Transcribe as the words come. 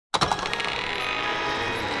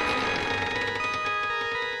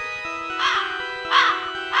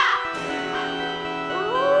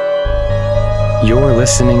You're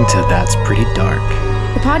listening to That's Pretty Dark,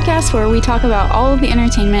 the podcast where we talk about all of the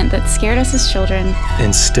entertainment that scared us as children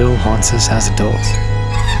and still haunts us as adults.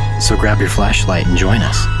 So grab your flashlight and join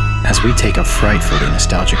us as we take a frightfully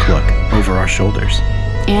nostalgic look over our shoulders.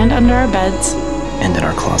 And under our beds. And in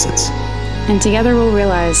our closets. And together we'll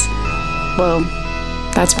realize, whoa,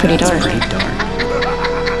 that's pretty dark. That's pretty dark.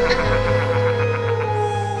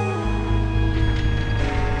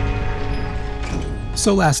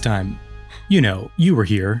 So last time, you were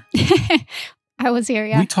here. I was here,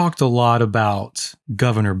 yeah. We talked a lot about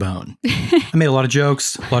Governor Bone. I made a lot of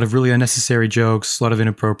jokes, a lot of really unnecessary jokes, a lot of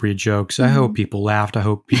inappropriate jokes. I hope people laughed. I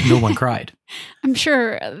hope no one cried. I'm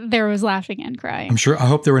sure there was laughing and crying. I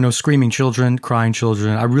hope there were no screaming children, crying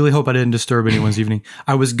children. I really hope I didn't disturb anyone's evening.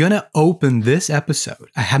 I was going to open this episode.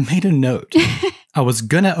 I had made a note. I was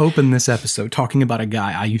going to open this episode talking about a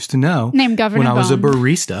guy I used to know. Named Governor When I was a Bone.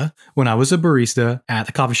 barista. When I was a barista at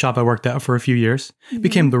the coffee shop I worked at for a few years.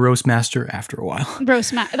 Became the roast master after a while.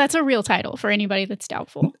 That's a real title for anybody that's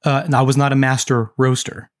doubtful. And I was not a master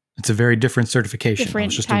roaster. It's a very different certification. I Different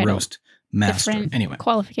was just title. a roast master. Different Anyway.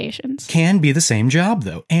 qualifications. Can be the same job,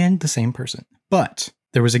 though, and the same person. But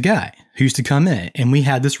there was a guy who used to come in, and we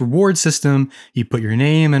had this reward system. You put your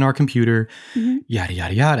name in our computer, yada,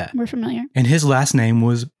 yada, yada. We're familiar. And his last name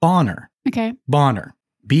was Bonner. Okay. Bonner.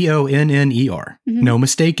 Bonner. No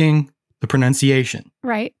mistaking the pronunciation.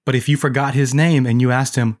 Right. But if you forgot his name and you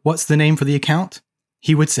asked him, what's the name for the account?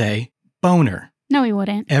 He would say, Boner. No, he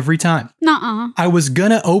wouldn't. Every time. Nuh-uh. I was going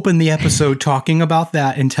to open the episode talking about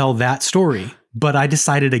that and tell that story, but I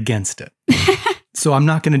decided against it. So I'm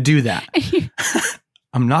not going to do that.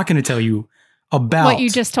 I'm not going to tell you about what you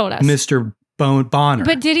just told us. Mr. Bonner.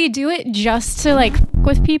 But did he do it just to like f-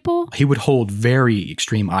 with people? He would hold very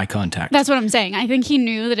extreme eye contact. That's what I'm saying. I think he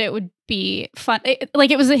knew that it would be fun. It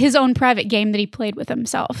was his own private game that he played with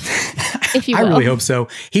himself, if you will. I really hope so.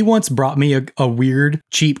 He once brought me a weird,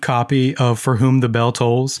 cheap copy of For Whom the Bell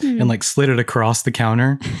Tolls and like slid it across the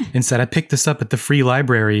counter and said, I picked this up at the free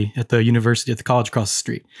library at the university, at the college across the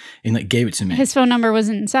street, and like gave it to me. His phone number was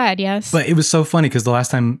inside, yes. But it was so funny because the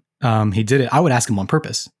last time he did it, I would ask him on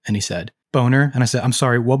purpose. And he said, Boner. And I said, I'm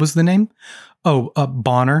sorry, what was the name? Oh,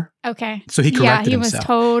 Bonner. Okay. So he corrected himself.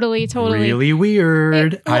 Yeah, he was totally. Really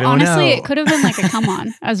weird. I don't know. Honestly, it could have been like a come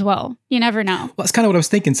on as well. You never know. Well, that's kind of what I was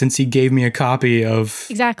thinking since he gave me a copy of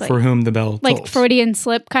Exactly. For Whom the Bell Tolls. Like Freudian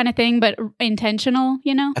slip kind of thing, but intentional,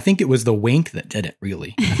 you know? I think it was the wink that did it,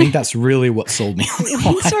 really. I think that's really what sold me on the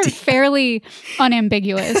whole Winks are idea. fairly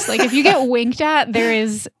unambiguous. Like if you get winked at, there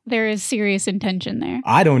is serious intention there.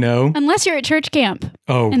 I don't know. Unless you're at church camp.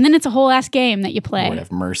 Oh, And then it's a whole ass game that you play. Lord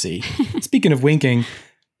have mercy. Speaking of winking,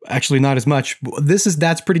 actually not as much.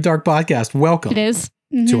 That's Pretty Dark Podcast. Welcome It is.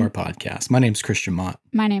 to our podcast. My name's Christian Mott.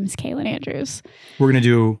 My name is Kaylin Andrews. We're going to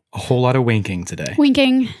do a whole lot of winking today.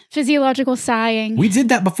 Winking, physiological sighing. We did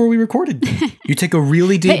that before we recorded. You take a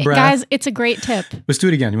really deep Hey, breath. guys, it's a great tip. Let's do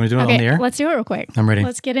it again. You want to do it Okay, on the air? let's do it real quick. I'm ready.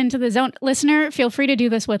 Let's get into the zone. Listener, feel free to do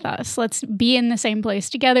this with us. Let's be in the same place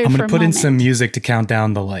together I'm for going a to put in moment. some music to count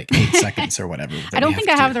down the 8 seconds or whatever. I don't think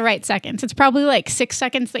I have the right seconds. It's probably 6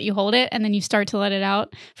 seconds that you hold it and then you start to let it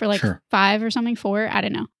out for Sure. 5 or something, 4. I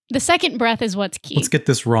don't know. The second breath is what's key. Let's get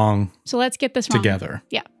this wrong So let's get this wrong. together.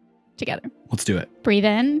 Yeah, together. Let's do it. Breathe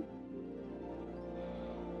in.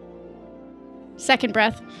 Second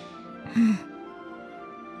breath.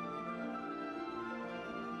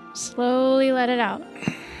 Slowly let it out.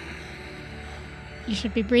 You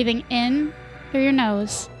should be breathing in through your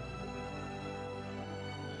nose.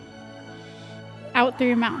 Out through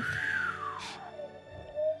your mouth.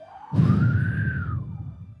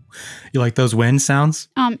 You like those wind sounds?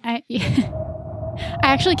 I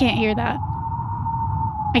actually can't hear that.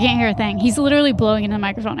 I can't hear a thing. He's literally blowing into the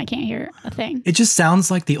microphone. I can't hear a thing. It just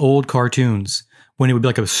sounds like the old cartoons when it would be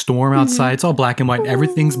like a storm outside. It's all black and white and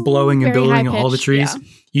everything's blowing and Very billowing and all the high-pitched, trees. yeah.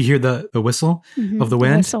 You hear the whistle of the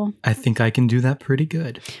wind? Whistle. I think I can do that pretty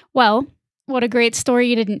good. Well, what a great story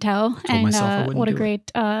you didn't tell. Told myself I And wouldn't what a do it.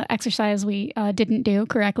 great exercise we didn't do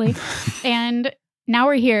correctly. And now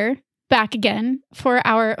we're here back again for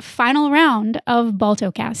our final round of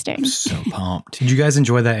Balto casting. I'm so pumped. Did you guys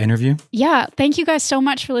enjoy that interview? Yeah, thank you guys so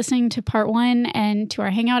much for listening to part 1 and to our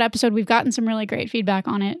Hangout episode. We've gotten some really great feedback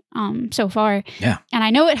on it so far. Yeah. And I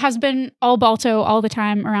know it has been all Balto all the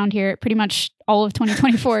time around here, pretty much all of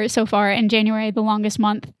 2024 so far, and January, the longest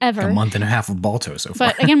month ever. A month and a half of Balto so far.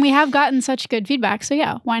 But again, we have gotten such good feedback. So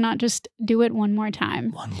yeah, why not just do it one more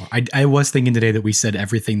time? One more. I was thinking today that we said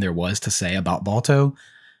everything there was to say about Balto,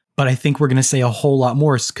 But I think we're going to say a whole lot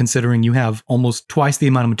more considering you have almost twice the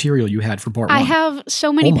amount of material you had for part 1. I have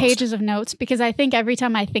so many Almost. pages of notes because I think every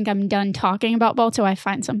time I think I'm done talking about Balto, I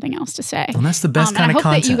find something else to say. And that's the best kind and of I hope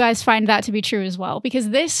content. that you guys find that to be true as well, because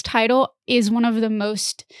this title is one of the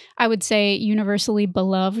most, I would say, universally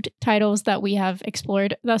beloved titles that we have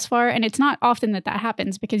explored thus far. And it's not often that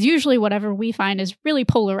happens, because usually whatever we find is really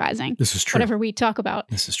polarizing. This is true. Whatever we talk about.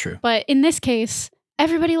 This is true. But in this case,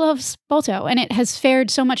 everybody loves Balto, and it has fared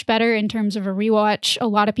so much better in terms of a rewatch. A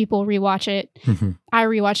lot of people rewatch it. Mhm. I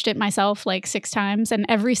rewatched it myself like 6 times, and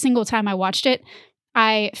every single time I watched it,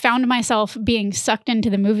 I found myself being sucked into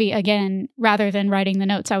the movie again rather than writing the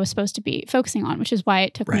notes I was supposed to be focusing on, which is why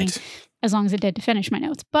it took me Right. as long as it did to finish my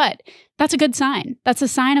notes. But that's a good sign. That's a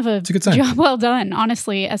sign of a good sign. job well done,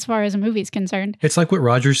 honestly, as far as a movie's concerned. It's like what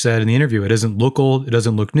Roger said in the interview. It doesn't look old. It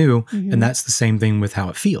doesn't look new. Mhm. And that's the same thing with how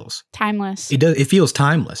it feels. Timeless. It feels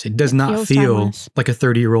timeless. It does not feels feel timeless. like a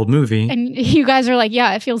 30-year-old movie. And you guys are like,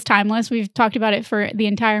 yeah, it feels timeless. We've talked about it for the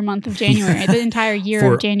entire month of January, the entire year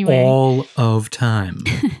for of January. all of time.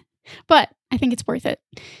 But I think it's worth it.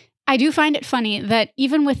 I do find it funny that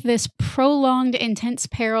even with this prolonged intense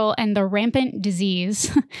peril and the rampant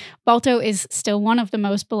disease, Balto is still one of the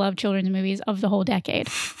most beloved children's movies of the whole decade.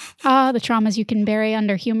 The traumas you can bury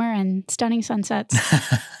under humor and stunning sunsets.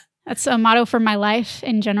 That's a motto for my life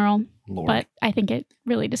in general, Lord. but I think it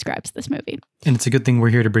really describes this movie. And it's a good thing we're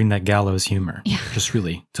here to bring that gallows humor. Yeah. Just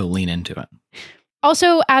really to lean into it.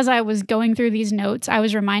 Also, as I was going through these notes, I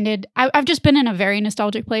was reminded, I've just been in a very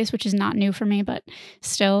nostalgic place, which is not new for me, but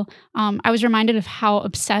still, I was reminded of how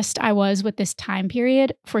obsessed I was with this time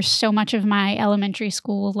period for so much of my elementary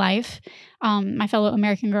school life. My fellow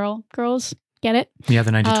American girls, get it? Yeah,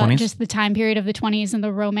 the 1920s. Just the time period of the 20s and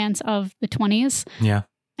the romance of the 20s. Yeah.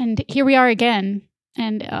 And here we are again.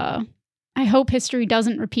 And I hope history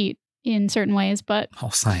doesn't repeat in certain ways, but All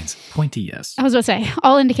signs point to yes. I was about to say,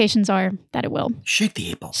 all indications are that it will. Shake the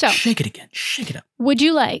 8 ball. So- Shake it again. Shake it up. Would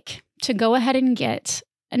you like to go ahead and get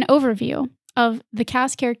an overview of the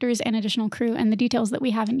cast, characters, and additional crew and the details that we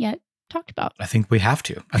haven't yet talked about? I think we have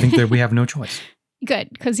to. I think that we have no choice. Good,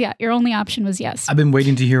 because your only option was yes. I've been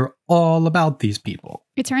waiting to hear all about these people.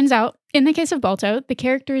 It turns out, in the case of Balto, the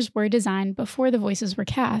characters were designed before the voices were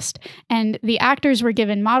cast, and the actors were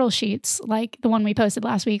given model sheets, like the one we posted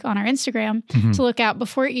last week on our Instagram, Mhm. to look at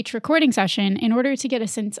before each recording session in order to get a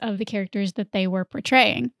sense of the characters that they were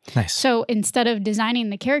portraying. Nice. So instead of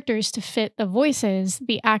designing the characters to fit the voices,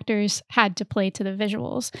 the actors had to play to the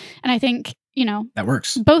visuals. And I think, That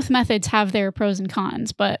works. both methods have their pros and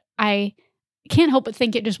cons, but I can't help but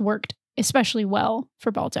think it just worked especially well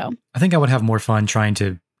for Balto. I think I would have more fun trying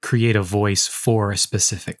to create a voice for a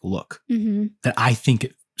specific look Mm-hmm. that I think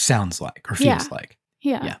it sounds like or feels like.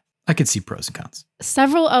 Yeah. I could see pros and cons.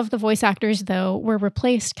 Several of the voice actors, though, were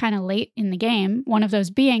replaced kind of late in the game, one of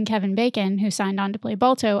those being Kevin Bacon, who signed on to play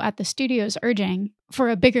Balto at the studio's urging for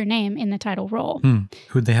a bigger name in the title role.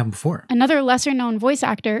 Who'd they have before? Another lesser-known voice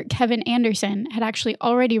actor, Kevin Anderson, had actually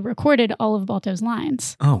already recorded all of Balto's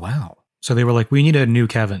lines. Oh, wow. So they were like, we need a new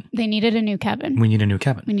Kevin. They needed a new Kevin. We need a new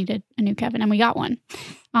Kevin. We needed a new Kevin, and we got one.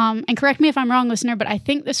 And correct me if I'm wrong, listener, but I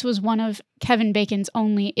think this was one of Kevin Bacon's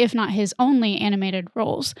only, if not his only, animated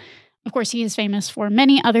roles. Of course, he is famous for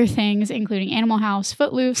many other things, including Animal House,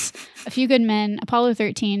 Footloose, A Few Good Men, Apollo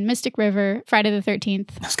 13, Mystic River, Friday the 13th,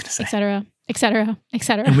 I was going to say. etc., etc.,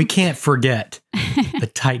 etc. And we can't forget the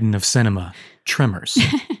titan of cinema, Tremors.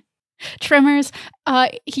 Tremors.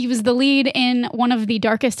 He was the lead in one of the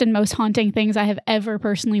darkest and most haunting things I have ever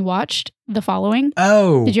personally watched, The Following.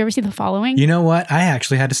 Oh. Did you ever see The Following? You know what? I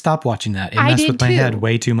actually had to stop watching that. It I messed did with my too. head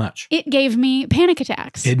way too much. It gave me panic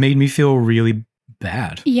attacks. It made me feel really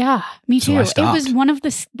bad. Yeah, me So too. I It was stopped. one of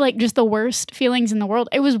the just the worst feelings in the world.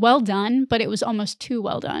 It was well done, but it was almost too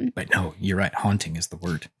well done. But no, you're right. Haunting is the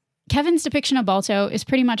word. Kevin's depiction of Balto is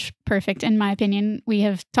pretty much perfect, in my opinion. We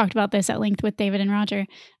have talked about this at length with David and Roger.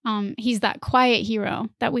 He's that quiet hero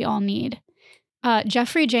that we all need.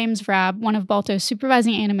 Jeffrey James Vrab, one of Balto's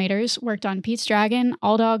supervising animators, worked on Pete's Dragon,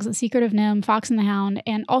 All Dogs, The Secret of Nim, Fox and the Hound,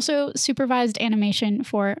 and also supervised animation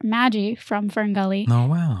for Maggie from Fern Gully Oh,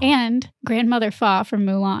 wow. and Grandmother Fa from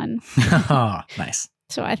Mulan. Nice.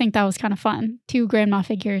 So I think that was kind of fun. 2 grandma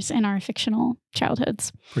figures in our fictional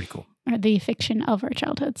childhoods, Pretty cool. or the fiction of our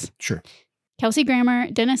childhoods. Sure. Kelsey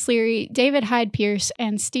Grammer, Dennis Leary, David Hyde Pierce,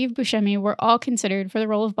 and Steve Buscemi were all considered for the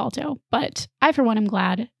role of Balto, but I, for one, am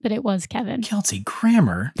glad that it was Kevin. Kelsey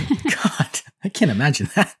Grammer? God, I can't imagine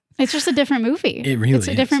that. It's just a different movie. It really It's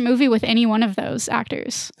a different is. movie with any one of those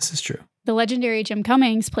actors. This is true. The legendary Jim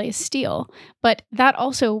Cummings plays Steele, but that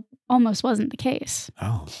also almost wasn't the case.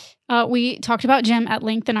 Oh. We talked about Jim at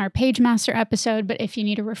length in our Page Master episode, but if you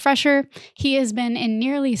need a refresher, he has been in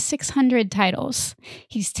nearly 600 titles.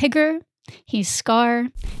 He's Tigger, he's Scar,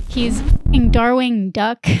 he's Darwin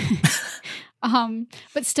Duck.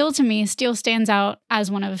 But still, to me, Steele stands out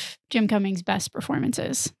as one of Jim Cummings' best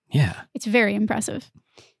performances. Yeah. It's very impressive.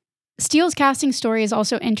 Steele's casting story is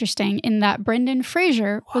also interesting in that Brendan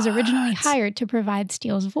Fraser was originally hired to provide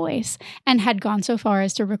Steele's voice and had gone so far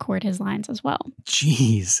as to record his lines as well.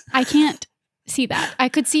 Jeez. I can't see that. I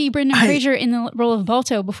could see Brendan Fraser in the role of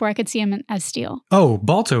Balto before I could see him as Steele. Oh,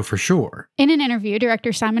 Balto for sure. In an interview,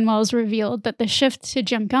 director Simon Wells revealed that the shift to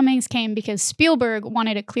Jim Cummings came because Spielberg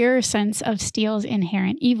wanted a clearer sense of Steele's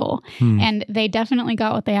inherent evil, and they definitely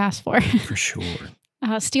got what they asked for. For sure.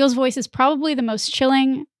 Steele's voice is probably the most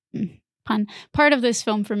chilling part of this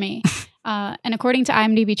film for me. And according to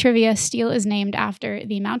IMDb trivia, Steele is named after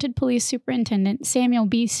the Mounted Police Superintendent Samuel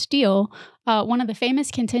B. Steele, one of the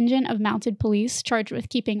famous contingent of mounted police charged with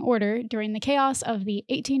keeping order during the chaos of the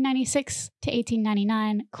 1896 to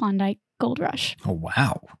 1899 Klondike Gold Rush. Oh,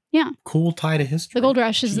 wow. Yeah. Cool tie to history. The Gold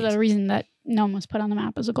Rush is the reason that Nome was put on the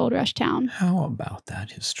map as a gold rush town. How about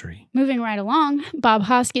that history? Moving right along, Bob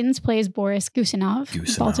Hoskins plays Boris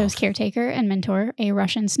Gusanov, Balto's caretaker and mentor, a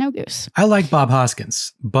Russian snow goose. I like Bob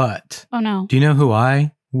Hoskins, but... Oh, no. Do you know who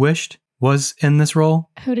I wished was in this role?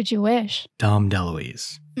 Who did you wish? Dom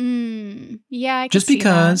DeLuise. Yeah, I could just see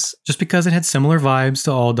because, that. Just because it had similar vibes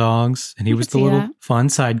to All Dogs, and he was the little fun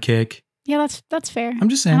sidekick. Yeah, that's fair. I'm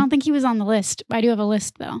just saying. I don't think he was on the list. I do have a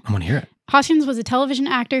list, though. I want to hear it. Hoskins was a television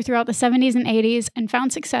actor throughout the 70s and 80s and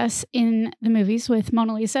found success in the movies with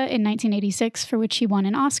Mona Lisa in 1986, for which he won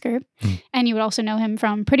an Oscar. And you would also know him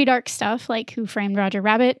from pretty dark stuff like Who Framed Roger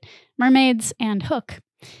Rabbit, Mermaids, and Hook.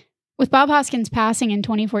 With Bob Hoskins passing in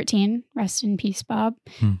 2014, rest in peace, Bob,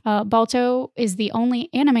 Balto is the only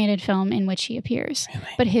animated film in which he appears. Really?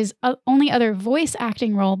 But his only other voice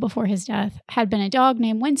acting role before his death had been a dog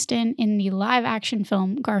named Winston in the live action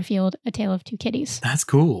film Garfield, A Tale of Two Kitties. That's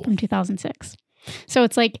cool. From 2006. So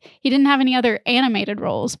it's like he didn't have any other animated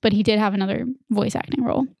roles, but he did have another voice acting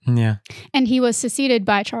role. Yeah. And he was succeeded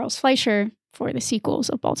by Charles Fleischer for the sequels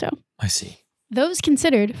of Balto. I see. Those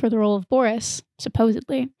considered for the role of Boris,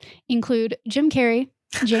 supposedly, include Jim Carrey,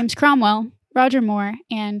 James Cromwell, Roger Moore,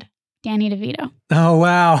 and Danny DeVito. Oh,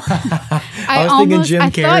 wow. I was thinking Jim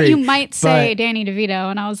Carrey. I thought you might say Danny DeVito,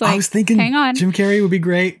 and I was like, hang on. Jim Carrey would be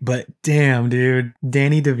great, but damn, dude.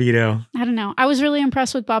 Danny DeVito. I don't know. I was really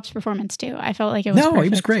impressed with Bob's performance, too. I felt like it was perfect. He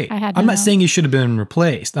was great. I'm not saying he should have been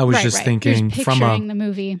replaced. I was just thinking from the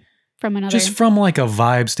movie from another. Just from like a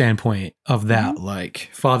vibe standpoint of that, like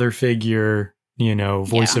father figure,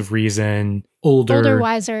 voice of reason, older,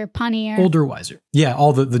 wiser, punnier. Older, wiser. Yeah,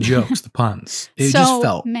 all the jokes, the puns. It just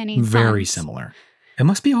felt very similar. It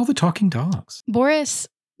must be all the talking dogs. Boris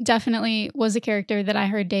definitely was a character that I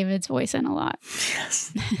heard David's voice in a lot.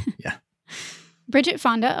 Yes. Yeah. Bridget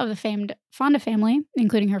Fonda of the famed Fonda family,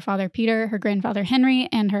 including her father Peter, her grandfather Henry,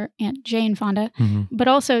 and her Aunt Jane Fonda, but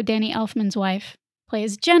also Danny Elfman's wife,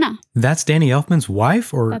 plays Jenna. That's Danny Elfman's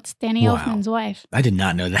wife? That's Danny Elfman's wife. I did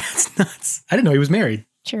not know that. That's nuts. I didn't know he was married.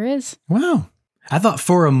 Sure is. Wow. I thought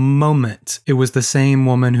for a moment it was the same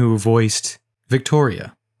woman who voiced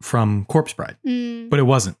Victoria from Corpse Bride, but it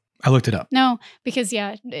wasn't. I looked it up. No, because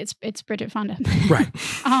it's Bridget Fonda. Right.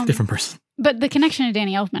 Different person. But the connection to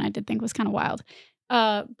Danny Elfman I did think was kind of wild.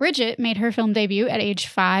 Bridget made her film debut at age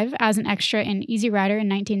 5 as an extra in Easy Rider in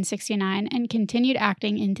 1969 and continued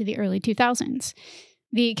acting into the early 2000s.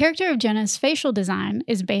 The character of Jenna's facial design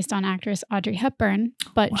is based on actress Audrey Hepburn,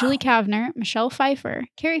 but Julie Kavner, Michelle Pfeiffer,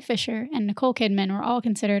 Carrie Fisher, and Nicole Kidman were all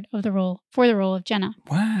considered for the role of Jenna.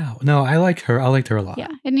 Wow. No, I liked her. I liked her a lot. Yeah,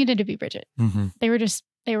 it needed to be Bridget. Mm-hmm. They were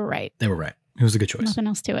right. They were right. It was a good choice. Nothing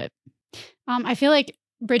else to it. I feel like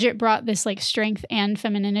Bridget brought this like strength and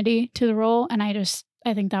femininity to the role, and I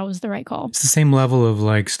think that was the right call. It's the same level of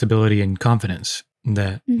like stability and confidence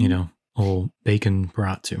that, old Bacon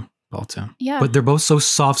brought to Balto. Yeah. But they're both so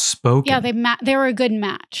soft-spoken. Yeah, they were a good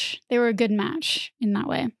match. They were a good match in that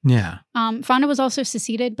way. Yeah. Fonda was also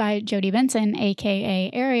succeeded by Jodie Benson,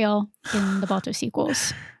 a.k.a. Ariel, in the Balto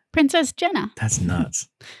sequels. Princess Jenna. That's nuts.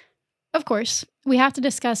 Of course, we have to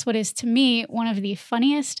discuss what is, to me, one of the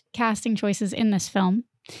funniest casting choices in this film.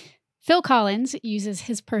 Phil Collins uses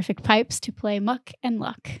his perfect pipes to play Muck and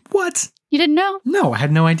Luck. What? You didn't know? No, I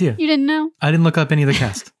had no idea. You didn't know? I didn't look up any of the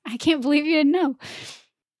cast. I can't believe you didn't know.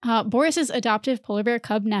 Boris's adoptive polar bear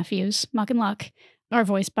cub nephews, Muck and Luck, are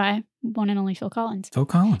voiced by one and only Phil Collins. Phil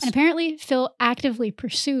Collins. And apparently, Phil actively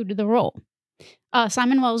pursued the role.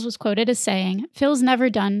 Simon Wells was quoted as saying, "Phil's never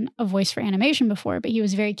done a voice for animation before, but he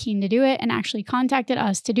was very keen to do it and actually contacted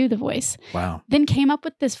us to do the voice. Wow. Then came up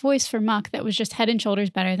with this voice for Muck that was just head and shoulders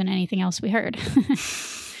better than anything else we heard."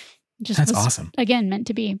 Just That's was, awesome. Again, meant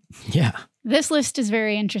to be. Yeah. This list is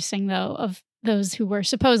very interesting, though, of those who were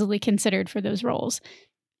supposedly considered for those roles.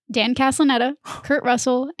 Dan Castellaneta, Kurt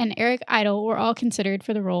Russell, and Eric Idle were all considered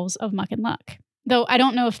for the roles of Muck and Luck. Though I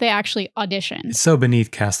don't know if they actually auditioned. It's so beneath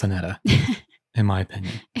Castaneda, in my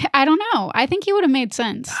opinion. I don't know. I think he would have made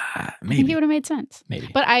sense. I think he Maybe. would have made sense. Maybe.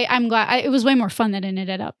 But I'm glad. It was way more fun than it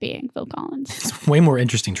ended up being Phil Collins. It's way more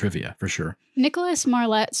interesting trivia, for sure. Nicholas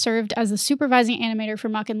Marlette served as the supervising animator for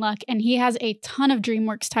Muck and Luck, and he has a ton of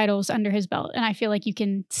DreamWorks titles under his belt. And I feel like you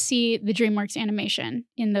can see the DreamWorks animation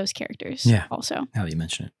in those characters also. Now that you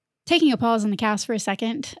mention it. Taking a pause on the cast for a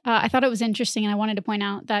second, I thought it was interesting, and I wanted to point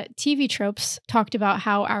out that TV Tropes talked about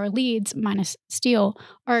how our leads, minus Steele,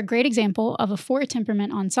 are a great example of a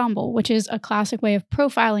four-temperament ensemble, which is a classic way of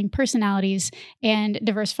profiling personalities and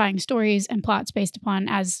diversifying stories and plots based upon,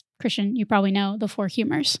 as Christian, you probably know, the four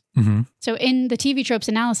humors. Mm-hmm. So in the TV Tropes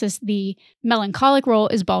analysis, the melancholic role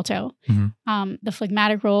is Balto, Mm-hmm. the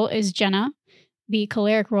phlegmatic role is Jenna, the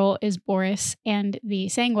choleric role is Boris, and the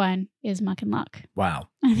sanguine is Muck and Luck. Wow.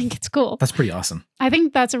 I think it's cool. That's pretty awesome. I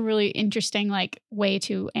think that's a really interesting way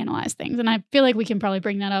to analyze things. And I feel like we can probably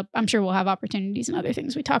bring that up. I'm sure we'll have opportunities and other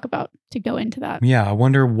things we talk about to go into that. Yeah, I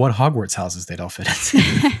wonder what Hogwarts houses they'd all fit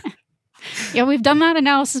into. Yeah, we've done that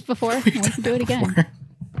analysis before. We can do it again. Before.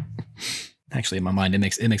 Actually, in my mind, it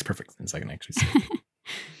makes perfect sense. I can actually see it.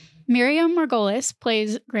 Miriam Margolis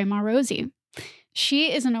plays Grandma Rosie.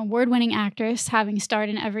 She is an award-winning actress, having starred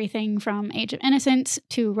in everything from Age of Innocence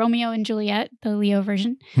to Romeo and Juliet, the Leo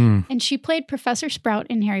version. And she played Professor Sprout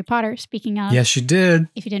in Harry Potter, speaking of. Yes, she did.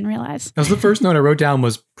 If you didn't realize. That was the first note I wrote down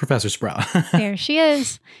was Professor Sprout. There she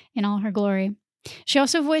is in all her glory. She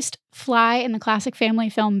also voiced Fly in the classic family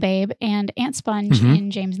film Babe and Aunt Sponge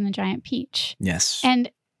in James and the Giant Peach. Yes.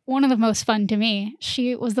 And one of the most fun to me,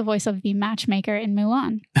 she was the voice of the matchmaker in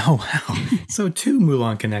Mulan. Oh, wow. So 2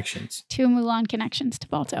 Mulan connections. 2 Mulan connections to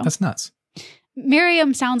Balto. That's nuts.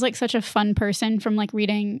 Miriam sounds like such a fun person from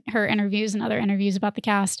reading her interviews and other interviews about the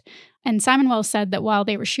cast. And Simon Wells said that while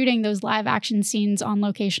they were shooting those live action scenes on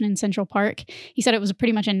location in Central Park, he said it was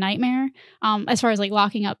pretty much a nightmare as far as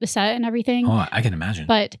locking up the set and everything. Oh, I can imagine.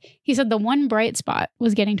 But he said the one bright spot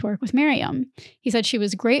was getting to work with Miriam. He said she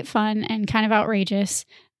was great fun and kind of outrageous.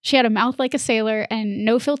 She had a mouth like a sailor and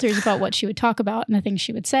no filters about what she would talk about and the things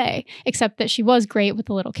she would say, except that she was great with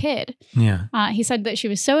the little kid. Yeah. He said that she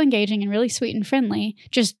was so engaging and really sweet and friendly,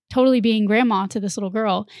 just totally being grandma to this little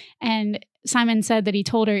girl. And Simon said that he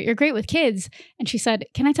told her, "You're great with kids." And she said,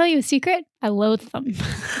 "Can I tell you a secret? I loathe them."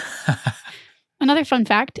 Another fun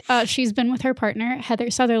fact, she's been with her partner, Heather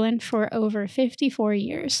Sutherland, for over 54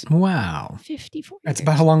 years. Wow. 54 That's years.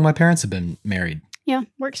 about how long my parents have been married. Yeah,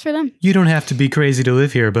 works for them. You don't have to be crazy to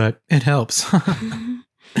live here, but it helps.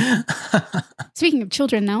 Speaking of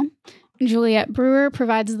children, though, Juliette Brewer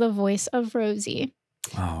provides the voice of Rosie.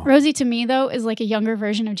 Oh. Rosie, to me, though, is like a younger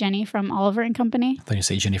version of Jenny from Oliver and Company. I thought you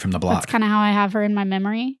say Jenny from the Block. That's kind of how I have her in my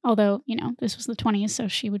memory. Although, this was the 20s, so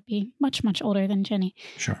she would be much, much older than Jenny.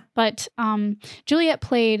 Sure. But Juliette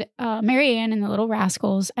played Mary Ann in The Little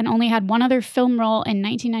Rascals and only had one other film role in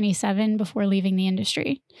 1997 before leaving the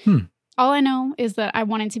industry. All I know is that I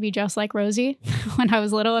wanted to be just like Rosie when I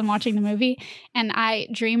was little and watching the movie. And I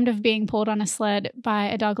dreamed of being pulled on a sled by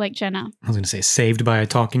a dog like Jenna. I was going to say saved by a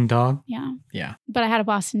talking dog. Yeah. Yeah. But I had a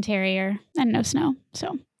Boston Terrier and no snow.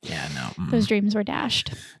 So Yeah, no. those dreams were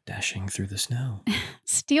dashed. Dashing through the snow.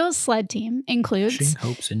 Steele's sled team includes Dashing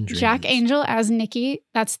hopes and dreams. Jack Angel as Nikki.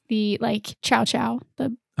 That's the Chow Chow,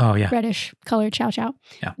 the Oh, yeah. reddish colored Chow Chow.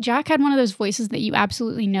 Yeah. Jack had one of those voices that you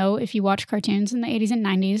absolutely know if you watch cartoons in the 80s and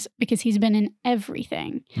 90s because he's been in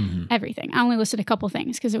everything. Everything. I only listed a couple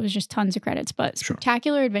things because it was just tons of credits, but Sure.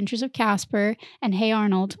 Spectacular Adventures of Casper and Hey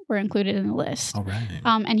Arnold were included in the list. All right.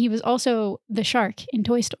 And he was also the shark in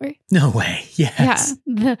Toy Story. No way. Yes.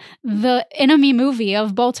 Yeah. The enemy movie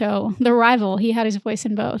of Balto, the rival, he had his voice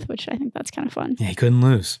in both, which I think that's kind of fun. Yeah, he couldn't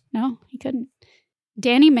lose. No, he couldn't.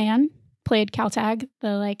 Danny Mann played Caltag,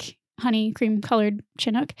 the honey cream colored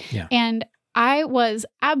Chinook. Yeah. And I was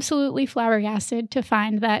absolutely flabbergasted to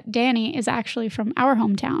find that Danny is actually from our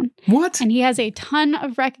hometown. What? And he has a ton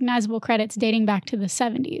of recognizable credits dating back to the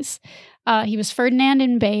 70s. He was Ferdinand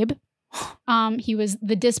in Babe. He was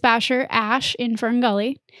the dispatcher Ash in Fern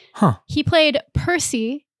Gully. Huh. He played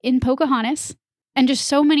Percy in Pocahontas. And just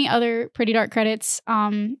so many other pretty dark credits.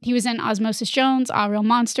 He was in Osmosis Jones, Real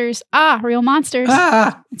Monsters. Real Monsters.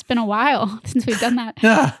 It's been a while since we've done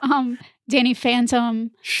that. Danny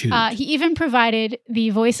Phantom. Shoot. He even provided the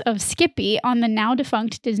voice of Skippy on the now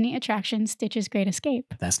defunct Disney attraction Stitch's Great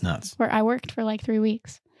Escape, That's nuts. where I worked for like 3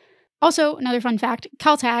 weeks. Also, another fun fact,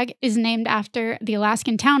 Kaltag is named after the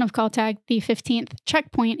Alaskan town of Kaltag, the 15th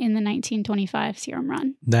checkpoint in the 1925 Serum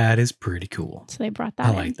Run. That is pretty cool. So they brought that I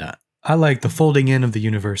in. like that. I like the folding in of the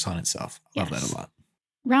universe on itself. Love Yes. that a lot.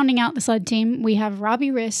 Rounding out the sled team, we have Robbie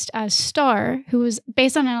Rist as Star, who was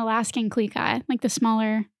based on an Alaskan Klekai, like the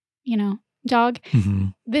smaller, dog. Mm-hmm.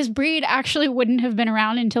 This breed actually wouldn't have been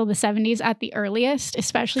around until the 70s at the earliest,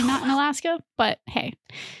 especially not in Alaska, but hey.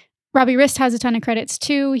 Robbie Rist has a ton of credits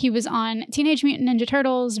too. He was on Teenage Mutant Ninja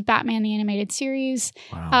Turtles, Batman the Animated Series,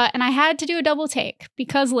 Wow. and I had to do a double take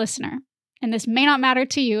because, listener, and this may not matter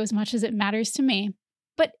to you as much as it matters to me,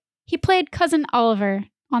 but he played Cousin Oliver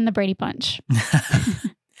on the Brady Bunch.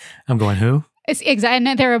 I'm going, who? Exactly.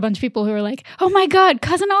 And there are a bunch of people who are like, oh my God,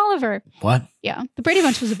 Cousin Oliver. What? Yeah, the Brady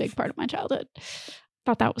Bunch was a big part of my childhood.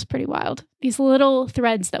 Thought that was pretty wild. These little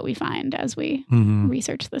threads that we find as we Mm-hmm.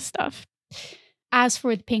 research this stuff. As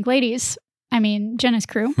for the Pink Ladies, Jenna's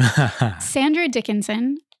crew, Sandra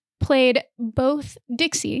Dickinson played both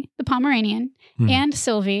Dixie, the Pomeranian, and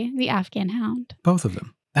Sylvie, the Afghan hound. Both of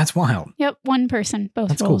them. That's wild. Yep, one person, both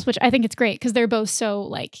That's roles, cool. which I think it's great because they're both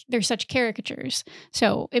so they're such caricatures.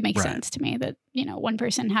 So it makes Right. sense to me that, one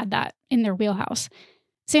person had that in their wheelhouse.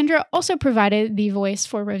 Sandra also provided the voice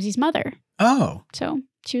for Rosie's mother. Oh, So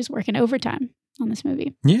she was working overtime on this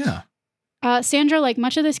movie. yeah. Sandra, like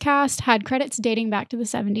much of this cast, had credits dating back to the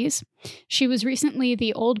 70s. She was recently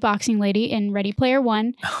the old boxing lady in Ready Player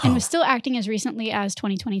One and was still acting as recently as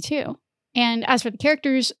 2022. And as for the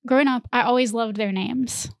characters, growing up, I always loved their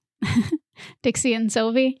names. Dixie and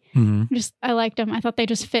Sylvie. Mm-hmm. I liked them. I thought they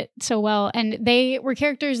just fit so well. And they were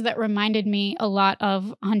characters that reminded me a lot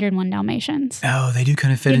of 101 Dalmatians. Oh, they do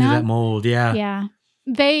kind of fit into that mold. Yeah. Yeah.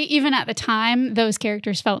 They, even at the time, those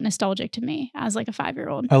characters felt nostalgic to me as like a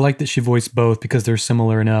 5-year-old. I like that she voiced both because they're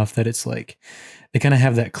similar enough that it's like they kind of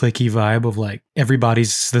have that clicky vibe of like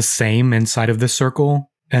everybody's the same inside of this circle.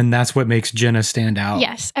 And that's what makes Jenna stand out.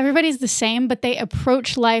 Yes, everybody's the same, but they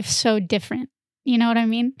approach life so different. You know what I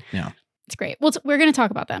mean? Yeah. It's great. Well, we're going to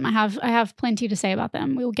talk about them. I have plenty to say about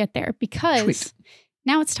them. We will get there because Sweet.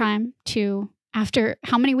 Now it's time to, after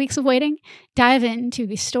how many weeks of waiting, dive into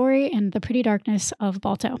the story and the pretty darkness of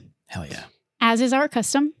Balto. Hell yeah. As is our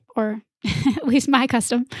custom, or at least my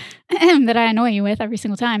custom, that I annoy you with every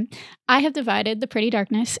single time, I have divided the pretty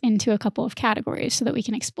darkness into a couple of categories so that we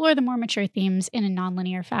can explore the more mature themes in a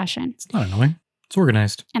nonlinear fashion. It's not annoying. It's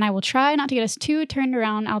organized. And I will try not to get us too turned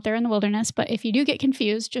around out there in the wilderness, but if you do get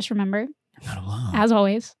confused, just remember, You're not alone. as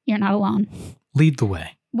always, you're not alone. Lead the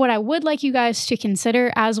way. What I would like you guys to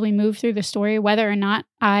consider as we move through the story, whether or not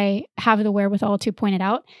I have the wherewithal to point it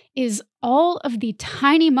out, is all of the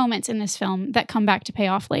tiny moments in this film that come back to pay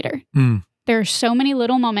off later. Mm. There are so many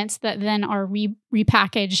little moments that then are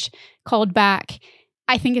repackaged, called back.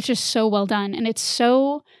 I think it's just so well done. And it's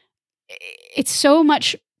so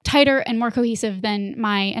much tighter and more cohesive than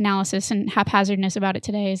my analysis and haphazardness about it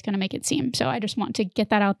today is going to make it seem. So I just want to get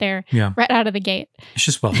that out there right out of the gate. It's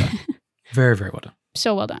just well done. Very, very well done.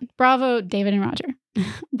 So well done. Bravo, David and Roger.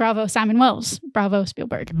 Bravo, Simon Wells. Bravo,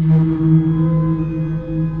 Spielberg.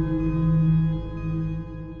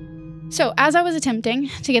 So as I was attempting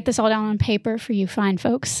to get this all down on paper for you fine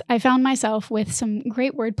folks, I found myself with some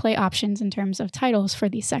great wordplay options in terms of titles for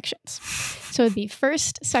these sections. So the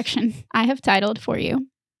first section I have titled for you,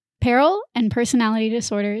 Peril and Personality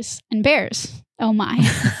Disorders and Bears. Oh my.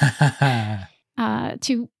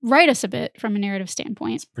 To write us a bit from a narrative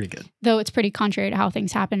standpoint. It's pretty good. Though it's pretty contrary to how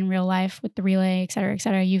things happen in real life with the relay, et cetera, et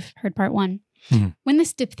cetera. You've heard part one. Mm-hmm. When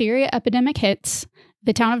this diphtheria epidemic hits,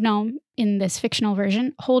 the town of Nome, in this fictional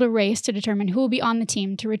version, hold a race to determine who will be on the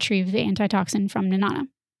team to retrieve the antitoxin from Nanana.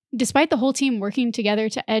 Despite the whole team working together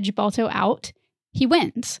to edge Balto out, he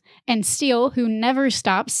wins. And Steele, who never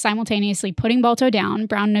stops simultaneously putting Balto down,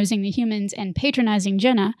 brown-nosing the humans, and patronizing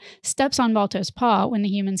Jenna, steps on Balto's paw when the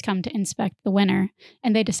humans come to inspect the winner,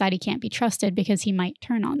 and they decide he can't be trusted because he might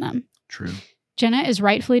turn on them. True. Jenna is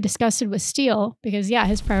rightfully disgusted with Steele because,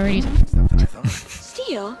 his priorities...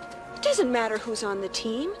 Steele? It doesn't matter who's on the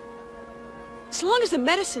team. As long as the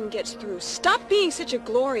medicine gets through, stop being such a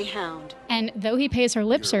glory hound. And though he pays her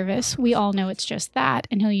lip service, we all know it's just that,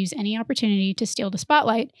 and he'll use any opportunity to steal the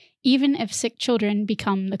spotlight, even if sick children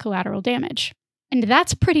become the collateral damage. And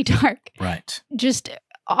that's pretty dark. Right. Just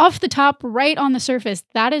off the top, right on the surface,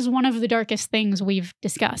 that is one of the darkest things we've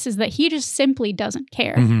discussed, is that he just simply doesn't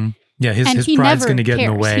care. Mm-hmm. Yeah, his he pride's never going to get in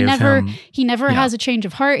the cares. way He of never, him. He never has a change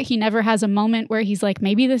of heart. He never has a moment where he's like,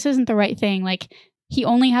 maybe this isn't the right thing. Like, he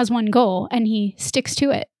only has one goal, and he sticks to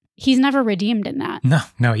it. he's never redeemed in that.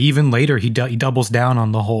 No. Even later, he doubles down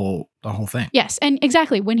on the whole thing. Yes, and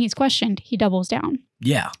exactly, when he's questioned, he doubles down.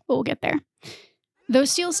 Yeah. But we'll get there. Though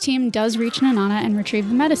Steele's team does reach Nanana and retrieve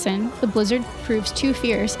the medicine, the blizzard proves too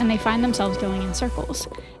fierce and they find themselves going in circles.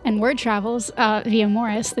 And word travels via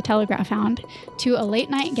Morris, the telegraph hound, to a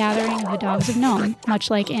late-night gathering of the dogs of Nome, much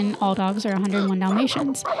like in All Dogs Are 101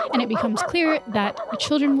 Dalmatians. And it becomes clear that the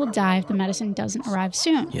children will die if the medicine doesn't arrive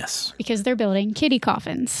soon. Yes. Because they're building kitty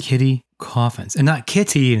coffins. Kitty coffins. And not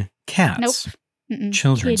kitty cats. Nope. Mm-mm.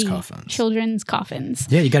 Children's Kitty. coffins. Children's coffins.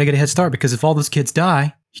 Yeah, you got to get a head start because if all those kids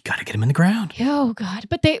die, you got to get them in the ground. Oh, God.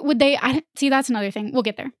 But see, that's another thing. We'll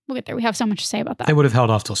get there. We have so much to say about that. They would have held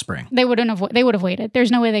off till spring. They would have waited.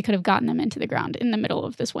 There's no way they could have gotten them into the ground in the middle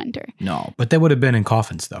of this winter. No, but they would have been in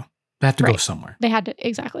coffins, though. They have to go somewhere. They had to,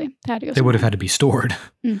 exactly. They had to go They would have had to be stored.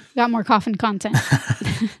 Got more coffin content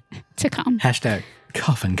to come. Hashtag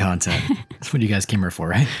coffin content. That's what you guys came here for,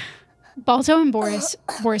 right? Balto and Boris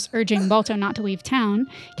urging Balto not to leave town,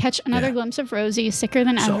 catch another glimpse of Rosie, sicker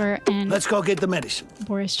than ever, and let's go get the medicine.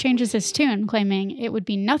 Boris changes his tune, claiming it would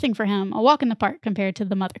be nothing for him, a walk in the park compared to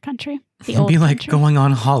the mother country. It'd be like going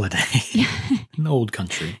on holiday in the old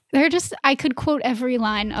country. I could quote every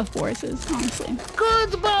line of Boris's, honestly.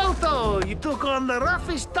 Good, Balto! You took on the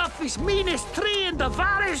roughest, toughest, meanest tree in the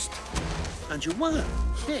forest, and you won.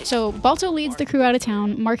 Hey. So Balto leads the crew out of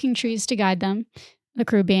town, marking trees to guide them. The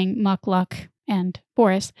crew being Muck, Luck, and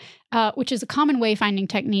Boris, which is a common wayfinding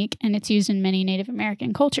technique, and it's used in many Native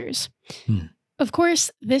American cultures. Of course,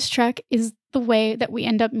 this trek is the way that we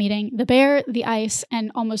end up meeting the bear, the ice, and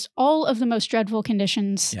almost all of the most dreadful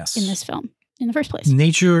conditions in this film in the first place.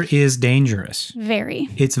 Nature is dangerous. Very.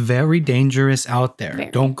 It's very dangerous out there.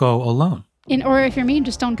 Very. Don't go alone. Or if you're me,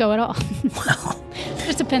 just don't go at all. Well, it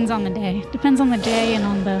just depends on the day. Depends on the day and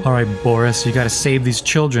on the... All right, Boris, you got to save these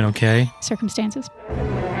children, okay? Circumstances.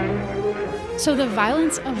 So the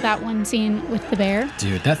violence of that one scene with the bear...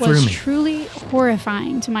 Dude, that threw was me. Truly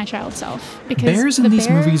horrifying to my child self. Because bears in these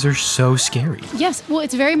movies are so scary. Yes. Well,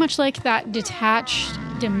 it's very much like that detached,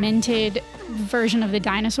 demented version of the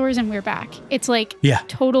dinosaurs and We're Back. It's like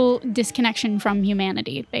total disconnection from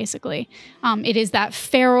humanity, basically. It is that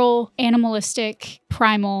feral, animalistic,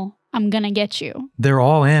 primal, I'm gonna get you. They're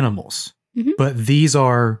all animals, but these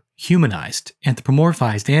are humanized,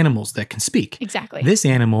 anthropomorphized animals that can speak. Exactly. This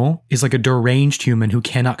animal is like a deranged human who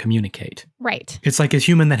cannot communicate. Right. It's like a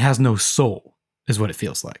human that has no soul, is what it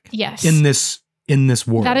feels like. Yes. In this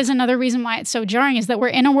world. That is another reason why it's so jarring, is that we're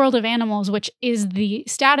in a world of animals, which is the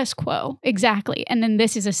status quo. Exactly. And then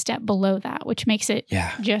this is a step below that, which makes it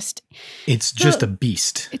It's just a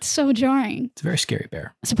beast. It's so jarring. It's a very scary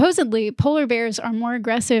bear. Supposedly, polar bears are more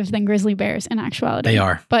aggressive than grizzly bears in actuality. They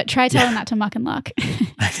are. But try telling that to Muck and Luck.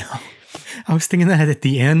 I know. I was thinking that at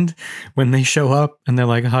the end when they show up and they're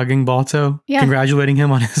like hugging Balto, congratulating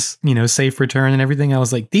him on his, safe return and everything. I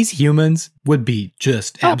was like, these humans would be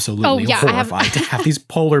just absolutely horrified to have these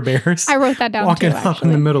polar bears. I wrote that down walking too, up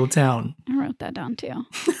in the middle of town. I wrote that down too.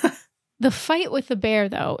 The fight with the bear,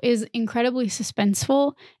 though, is incredibly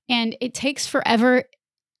suspenseful, and it takes forever.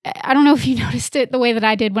 I don't know if you noticed it the way that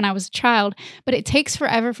I did when I was a child, but it takes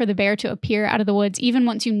forever for the bear to appear out of the woods, even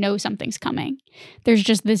once you know something's coming. There's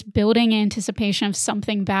just this building anticipation of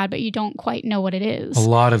something bad, but you don't quite know what it is. A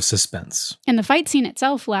lot of suspense. And the fight scene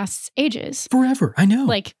itself lasts ages. Forever, I know.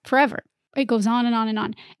 Like, forever. It goes on and on and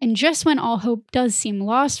on. And just when all hope does seem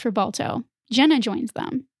lost for Balto, Jenna joins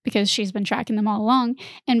them, because she's been tracking them all along.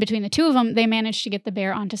 And between the two of them, they manage to get the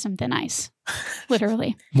bear onto some thin ice.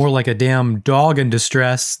 Literally. More like a damn dog in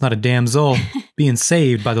distress, not a damsel being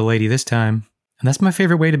saved by the lady this time. And that's my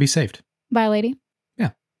favorite way to be saved. By a lady? Yeah.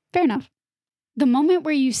 Fair enough. The moment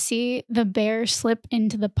where you see the bear slip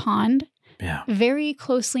into the pond very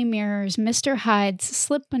closely mirrors Mr. Hyde's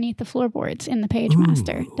slip beneath the floorboards in The Page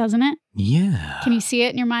Master, doesn't it? Yeah. Can you see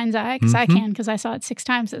it in your mind's eye? Because I can, because I saw it 6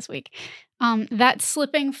 times this week. That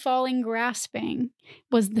slipping, falling, grasping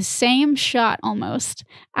was the same shot almost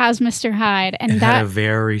as Mr. Hyde. And it had a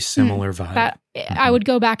very similar vibe. I would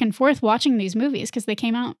go back and forth watching these movies because they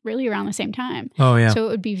came out really around the same time. Oh, yeah. So it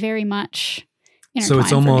would be very much so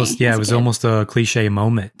it's almost, it was almost a cliche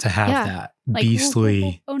moment to have that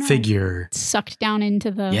beastly figure sucked down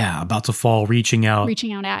into the... Yeah, about to fall, reaching out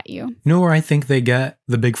at you. You know where I think they get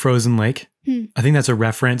the big frozen lake? I think that's a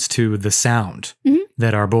reference to the sound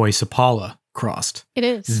that our boy Sapala crossed. It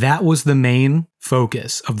is. That was the main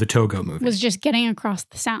focus of the Togo movie. Was just getting across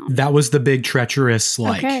the sound. That was the big treacherous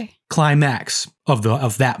climax of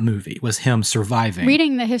that movie, was him surviving.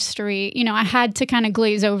 Reading the history, I had to kind of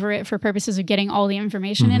glaze over it for purposes of getting all the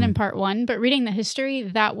information in part 1, but reading the history,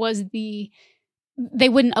 that was the they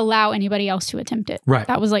wouldn't allow anybody else to attempt it. Right.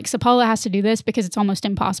 That was like, Sapala has to do this because it's almost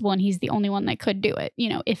impossible, and he's the only one that could do it,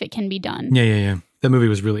 if it can be done. Yeah. That movie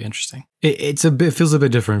was really interesting. It feels a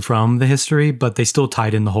bit different from the history, but they still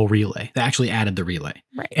tied in the whole relay. They actually added the relay.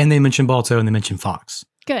 Right. And they mentioned Balto and they mentioned Fox.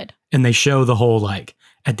 Good. And they show the whole, like,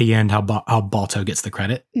 at the end, how Balto gets the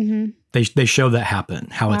credit. Mm-hmm. They show that happen,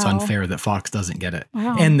 how it's Wow. unfair that Fox doesn't get it.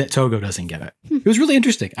 Wow. And that Togo doesn't get it. It was really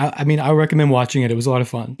interesting. I mean, I recommend watching it. It was a lot of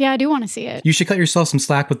fun. Yeah, I do want to see it. You should cut yourself some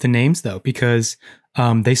slack with the names, though, because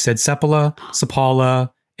they said Sepala,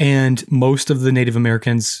 Sapala, and most of the Native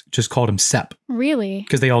Americans just called him Sep Really?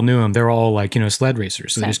 because they all knew him. They're all like, sled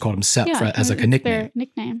racers. So they Sep. just called him Sep Yeah, as like a it's nickname. their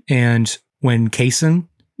nickname. And when Kaysen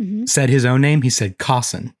Mhm. said his own name, he said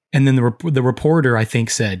Kawson. And then the reporter, I think,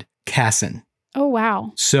 said Casson. Oh,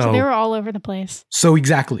 wow. So they were all over the place. So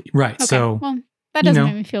exactly. Right. Okay. So well, that doesn't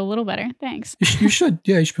make me feel a little better. Thanks. you should.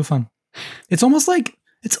 Yeah, you should feel fun. It's almost like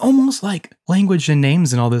language and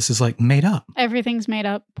names and all this is like made up. Everything's made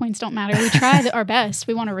up. Points don't matter. We try our best.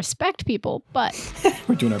 We want to respect people, but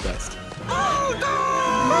We're doing our best.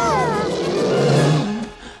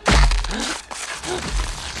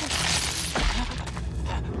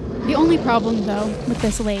 the only problem, though, with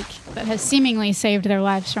this lake that has seemingly saved their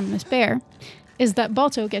lives from this bear is that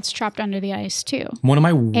Balto gets trapped under the ice, too. One of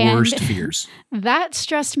my worst fears. That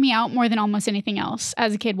stressed me out more than almost anything else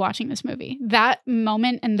as a kid watching this movie. That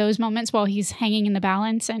moment and those moments while he's hanging in the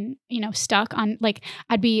balance and, stuck on, like,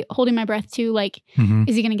 I'd be holding my breath too, like,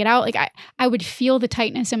 is he going to get out? Like, I would feel the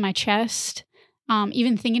tightness in my chest.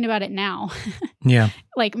 Even thinking about it now, Yeah.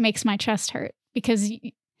 like, makes my chest hurt because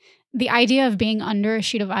the idea of being under a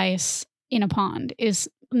sheet of ice in a pond is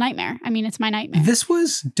a nightmare. I mean, it's my nightmare. This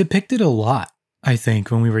was depicted a lot, I think,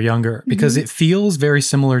 when we were younger, because it feels very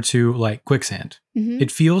similar to like quicksand. Mhm.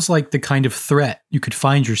 It feels like the kind of threat you could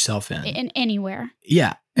find yourself in. In anywhere.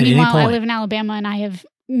 Yeah. At Meanwhile, any point. I live in Alabama and I have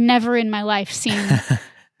never in my life seen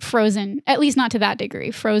frozen, at least not to that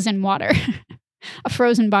degree, frozen water, a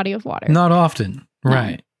frozen body of water. Not often. No.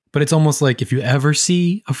 Right. But it's almost like if you ever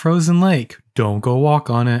see a frozen lake, don't go walk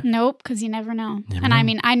on it. Nope, because you never know. Never And I know.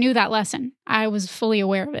 mean, I knew that lesson. I was fully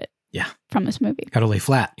aware of it. Yeah. From this movie. Got to lay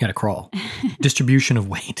flat. You got to crawl. Distribution of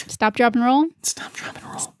weight. Stop, drop, and roll. Stop, drop, and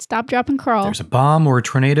roll. Stop, drop, and crawl. There's a bomb or a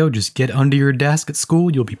tornado, just get under your desk at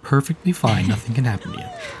school. You'll be perfectly fine. Nothing can happen to you.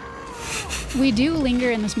 We do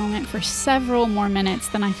linger in this moment for several more minutes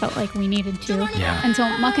than I felt like we needed to. Yeah. Until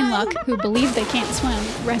Muck and Luck, who believe they can't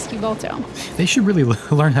swim, rescue Balto. They should really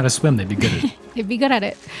learn how to swim. They'd be good at it. They'd be good at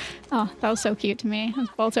it. Oh, that was so cute to me.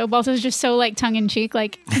 Balto. Balto's just so like tongue-in-cheek,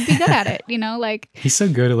 like he'd be good at it, like. He's so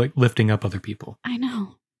good at like lifting up other people. I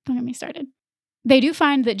know. Don't get me started. They do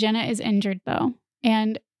find that Jenna is injured though.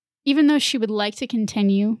 And even though she would like to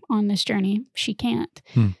continue on this journey, she can't.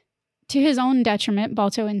 To his own detriment,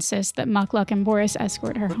 Balto insists that Muck, Luck, and Boris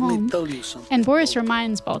escort her Let me home. tell you something. And Boris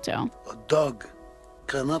reminds Balto, A dog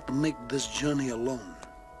cannot make this journey alone.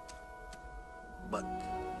 But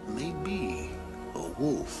maybe a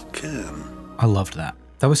wolf can. I loved that.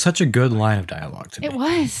 That was such a good line of dialogue to me. it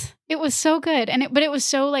was so good. But it was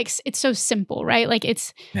so like, it's so simple, right? Like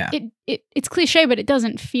it's cliche, but it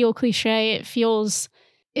doesn't feel cliche. It feels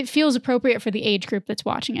appropriate for the age group that's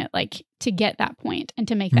watching it, like to get that point and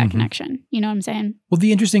to make that connection. You know what I'm saying? Well,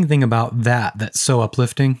 the interesting thing about that's so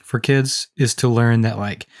uplifting for kids is to learn that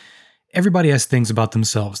like everybody has things about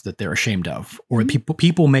themselves that they're ashamed of or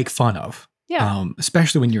people make fun of. Yeah.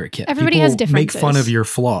 Especially when you're a kid. Everybody People has differences. make fun of your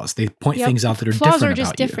flaws. They point things out that are Flaws different are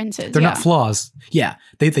just about you. differences. They're not flaws. Yeah.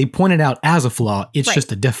 They point it out as a flaw. It's Right.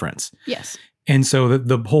 just a difference. Yes. And so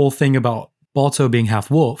the whole thing about Balto being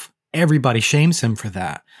half wolf, everybody shames him for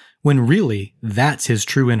that. When really that's his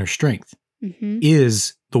true inner strength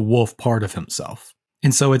is the wolf part of himself.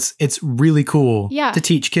 And so it's really cool to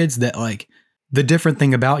teach kids that like the different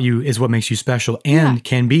thing about you is what makes you special and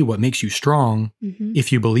can be what makes you strong if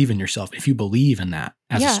you believe in yourself, if you believe in that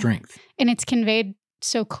as a strength. And it's conveyed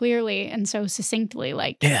so clearly and so succinctly,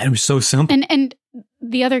 like Yeah, it was so simple. and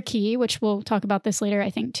the other key, which we'll talk about this later, I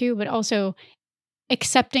think too, but also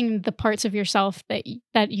accepting the parts of yourself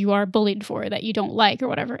that you are bullied for, that you don't like or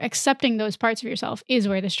whatever. Accepting those parts of yourself is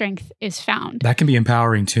where the strength is found. That can be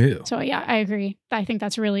empowering too. So yeah, I agree. I think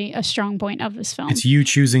that's really a strong point of this film. It's you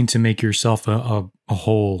choosing to make yourself a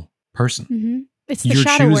whole person. It's the You're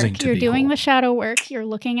shadow choosing work. to You're be doing whole. the shadow work. You're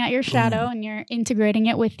looking at your shadow and you're integrating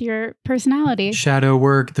it with your personality. Shadow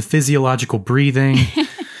work, the physiological breathing.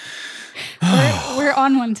 We're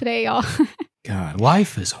on one today, y'all. God,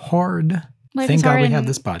 life is hard. Life Thank is God hard we have and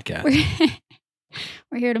this podcast.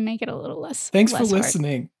 We're here to make it a little less. Thanks for less hard.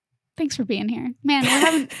 listening. Thanks for being here. Man, we're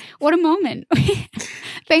having, what a moment.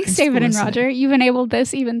 Thanks, David and Roger. You've enabled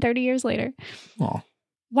this even 30 years later. Aw.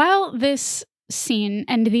 While this scene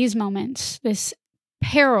and these moments, this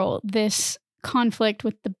peril, this conflict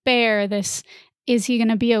with the bear, this, is he going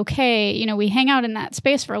to be okay? You know, we hang out in that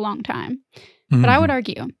space for a long time. But I would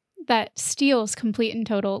argue that Steele's complete and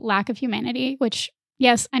total lack of humanity, which,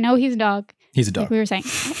 yes, I know he's a dog. He's a dog. Like we were saying,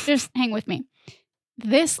 just hang with me.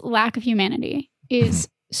 This lack of humanity is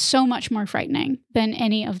so much more frightening than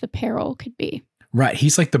any of the peril could be. Right.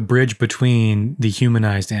 He's like the bridge between the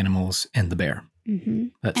humanized animals and the bear.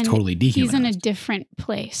 That's And totally dehumanized. He's in a different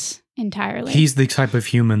place entirely. He's the type of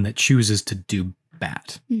human that chooses to do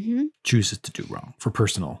bad, chooses to do wrong for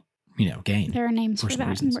personal, gain. There are names for personal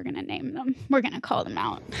that, reasons. and we're going to name them. We're going to call them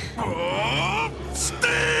out.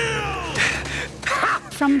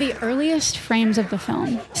 From the earliest frames of the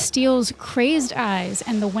film, Steele's crazed eyes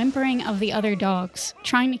and the whimpering of the other dogs,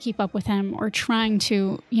 trying to keep up with him or trying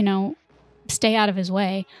to, stay out of his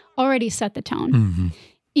way, already set the tone.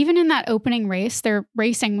 Even in that opening race, they're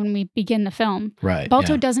racing when we begin the film. Right.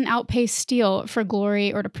 Balto doesn't outpace Steele for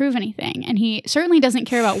glory or to prove anything. And he certainly doesn't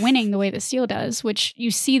care about winning the way that Steele does, which you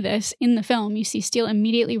see this in the film. You see Steele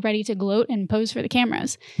immediately ready to gloat and pose for the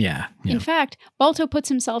cameras. Yeah. In fact, Balto puts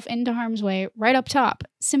himself into harm's way right up top,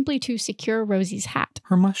 simply to secure Rosie's hat.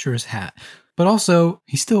 Her musher's hat. But also,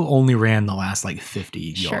 he still only ran the last 50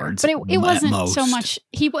 yards. But it wasn't most. so much.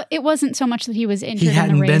 It wasn't so much that he was injured. He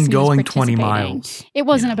hadn't in the race been and he was going 20 participating. miles. It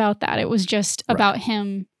wasn't about that. It was just about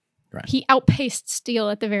him. Right. He outpaced Steele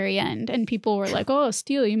at the very end, and people were like, "Oh,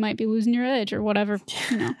 Steele, you might be losing your edge or whatever,"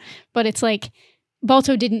 But it's like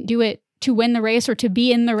Balto didn't do it to win the race or to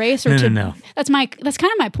be in the race or No. That's kind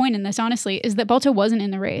of my point in this, honestly, is that Balto wasn't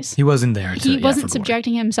in the race. He wasn't there. He wasn't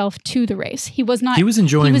subjecting himself to the race. He was not. He was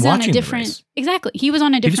enjoying watching on a different, the race. Exactly. He was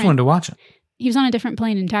on a different. He just wanted to watch it. He was on a different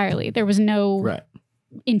plane entirely. There was no Right.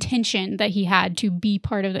 intention that he had to be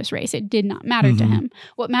part of this race. It did not matter to him.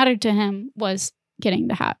 What mattered to him was getting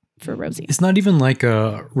the hat for Rosie. It's not even like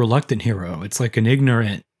a reluctant hero. It's like an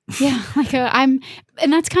ignorant. Yeah,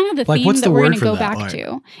 and that's kind of the theme what's that the we're word going to for go that? back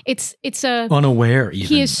to. It's a Unaware. Even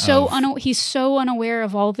he is so of- he's so unaware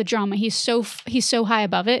of all the drama. He's so high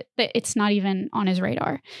above it that it's not even on his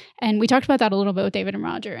radar. And we talked about that a little bit with David and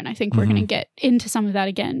Roger, and I think we're going to get into some of that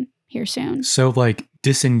again here soon. So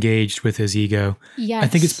disengaged with his ego. Yes, I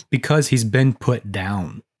think it's because he's been put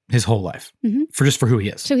down his whole life for who he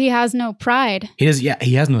is. so he has no pride. He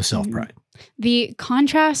has no self-pride. The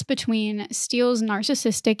contrast between Steele's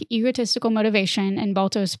narcissistic, egotistical motivation and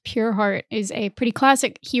Balto's pure heart is a pretty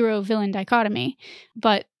classic hero-villain dichotomy.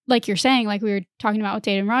 But like you're saying, like we were talking about with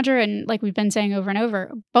Dave and Roger, and like we've been saying over and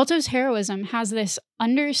over, Balto's heroism has this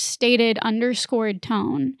understated, underscored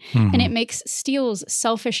tone, and it makes Steele's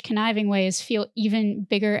selfish, conniving ways feel even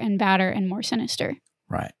bigger and badder and more sinister.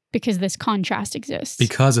 Right. Because this contrast exists.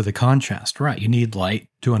 Because of the contrast, right. You need light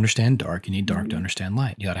to understand dark. You need dark to understand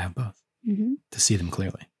light. You got to have both to see them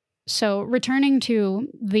clearly. So returning to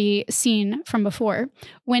the scene from before,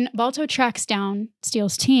 when Balto tracks down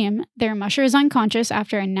Steele's team, their musher is unconscious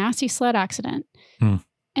after a nasty sled accident.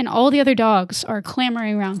 And all the other dogs are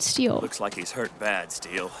clamoring around Steele. Looks like he's hurt bad,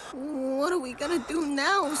 Steele. What are we gonna do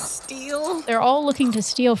now, Steele? They're all looking to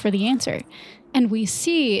Steele for the answer. And we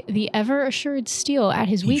see the ever-assured Steele at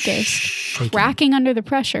his weakest, shaking. cracking under the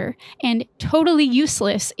pressure, and totally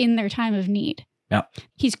useless in their time of need. Yep.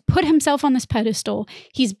 He's put himself on this pedestal.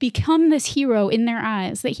 He's become this hero in their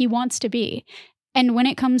eyes that he wants to be. And when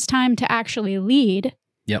it comes time to actually lead,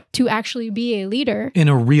 to actually be a leader in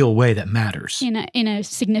a real way that matters, in a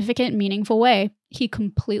significant, meaningful way, he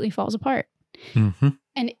completely falls apart.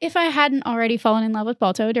 And if I hadn't already fallen in love with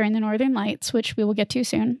Balto during the Northern Lights, which we will get to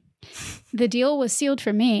soon, the deal was sealed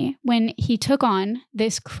for me when he took on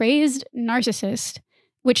this crazed narcissist,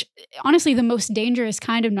 which honestly the most dangerous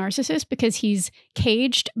kind of narcissist because he's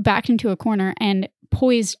caged, backed into a corner, and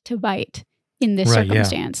poised to bite in this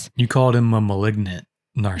circumstance. You called him a malignant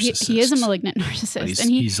narcissist. He is a malignant narcissist. But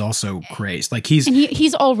and he's also crazed.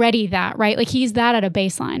 He's already that, right? Like he's that at a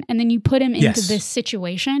baseline. And then you put him into this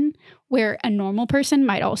situation where a normal person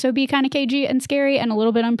might also be kind of cagey and scary and a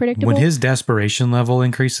little bit unpredictable. When his desperation level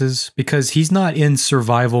increases, because he's not in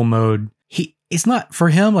survival mode. It's not for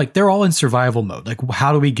him, they're all in survival mode.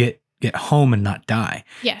 How do we get home and not die?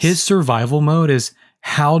 Yes. His survival mode is,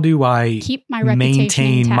 how do I keep my reputation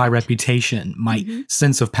maintain intact. my reputation, my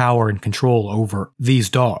sense of power and control over these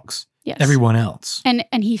dogs, everyone else? And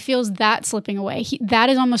he feels that slipping away. That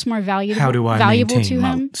is almost more valuable. How do I valuable maintain to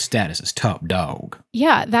my him. status as top dog?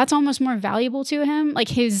 Yeah, that's almost more valuable to him.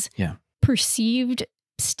 His perceived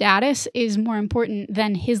status is more important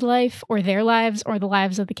than his life or their lives or the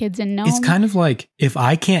lives of the kids in Nome. It's kind of like, if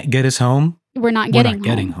I can't get us home, we're not we're getting not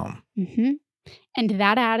getting home. Mm-hmm. And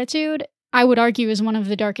that attitude, I would argue, is one of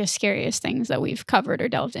the darkest, scariest things that we've covered or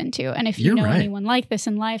delved into. And if you You're know right. anyone like this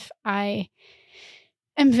in life, I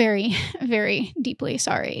am very, very deeply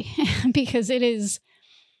sorry because it's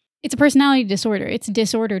a personality disorder. It's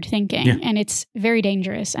disordered thinking, Yeah. and it's very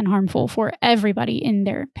dangerous and harmful for everybody in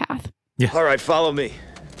their path. Yeah. All right, follow me.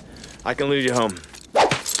 I can lead you home.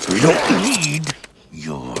 We don't need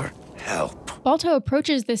your help. Balto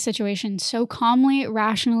approaches this situation so calmly,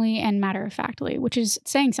 rationally, and matter-of-factly, which is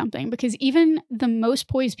saying something, because even the most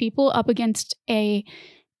poised people up against a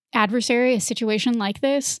adversary, a situation like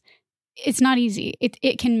this, it's not easy.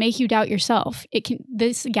 It can make you doubt yourself.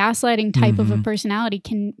 This gaslighting type of a personality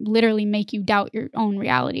can literally make you doubt your own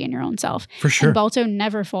reality and your own self. For sure. And Balto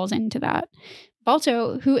never falls into that.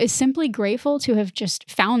 Balto, who is simply grateful to have just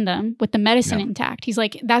found them with the medicine intact, he's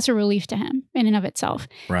like, that's a relief to him in and of itself.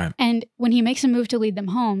 Right. And when he makes a move to lead them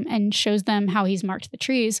home and shows them how he's marked the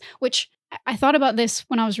trees, which I thought about this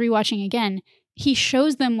when I was rewatching again, he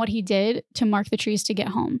shows them what he did to mark the trees to get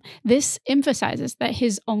home. This emphasizes that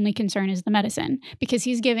his only concern is the medicine, because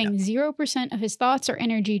he's giving 0% of his thoughts or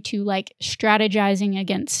energy to like strategizing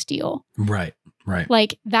against Steel. Right.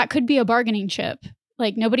 Like that could be a bargaining chip.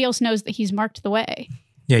 Like nobody else knows that he's marked the way.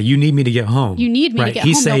 Yeah, you need me to get home. You need me to get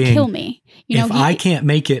He's home. They'll saying, kill me. If I can't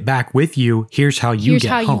make it back with you, here's how you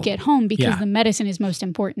get home. You get home, because the medicine is most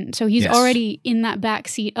important. So he's already in that back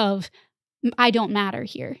seat of, I don't matter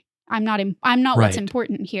here. I'm not what's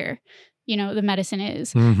important here. You know, the medicine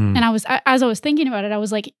is. Mm-hmm. And as I was thinking about it, I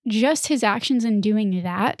was like, just his actions in doing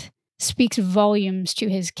that speaks volumes to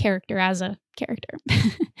his character as a character.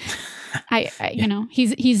 You know,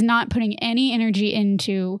 he's not putting any energy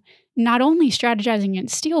into not only strategizing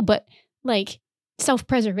against Steel, but like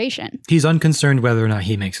self-preservation. He's unconcerned whether or not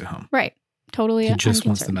he makes it home. Right. Totally. He just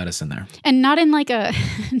wants the medicine there. And not in like a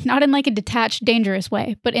detached, dangerous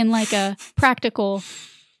way, but in like a practical.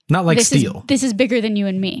 Not like Steel. This is bigger than you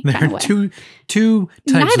and me. There kind are of way. two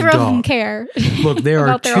types Neither of of dog. them care. Look, there are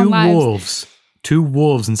about their own lives. wolves. 2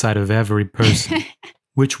 wolves inside of every person.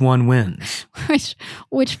 Which one wins?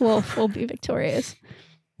 Which wolf will be victorious?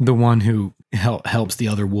 The one who helps the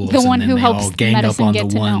other wolves. The one and who they helps all the gang up medicine on get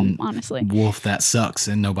the to one Nome, honestly. wolf that sucks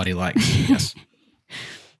and nobody likes. Yes.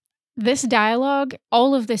 This dialogue,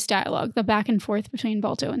 all of this dialogue, the back and forth between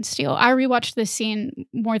Balto and Steel, I rewatched this scene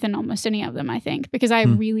more than almost any of them, I think, because I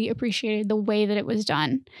really appreciated the way that it was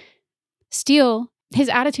done. Steel, his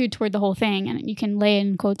attitude toward the whole thing, and you can lay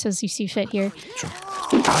in quotes as you see fit here. Sure.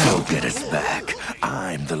 I'll get us back.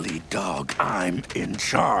 I'm the lead dog. I'm in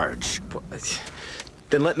charge.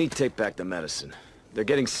 Then let me take back the medicine. They're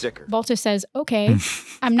getting sicker. Balto says, okay,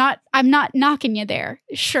 I'm not knocking you there.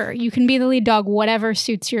 Sure, you can be the lead dog, whatever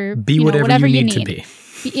suits your, whatever you need to be.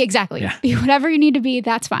 Exactly. Yeah. Be whatever you need to be,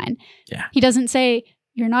 that's fine. Yeah. He doesn't say,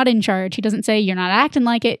 you're not in charge. He doesn't say, you're not acting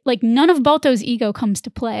like it. Like, none of Balto's ego comes to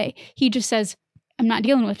play. He just says, I'm not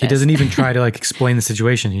dealing with this. He doesn't even try to like explain the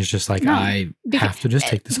situation. He's just like, No, I have to just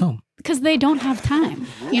take this home. Because they don't have time.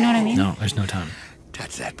 You know what I mean? No, there's no time.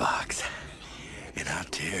 Touch that box, and I'll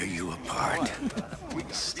tear you apart.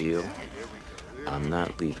 Steel, I'm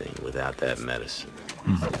not leaving without that medicine.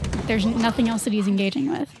 There's nothing else that he's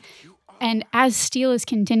engaging with. And as Steel is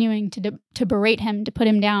continuing to berate him, to put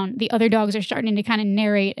him down, the other dogs are starting to kind of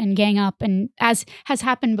narrate and gang up. And as has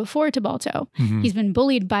happened before to Balto, he's been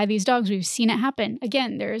bullied by these dogs. We've seen it happen.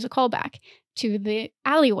 Again, there is a callback to the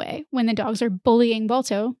alleyway when the dogs are bullying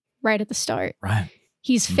Balto right at the start. Right.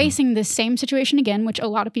 He's facing this same situation again, which a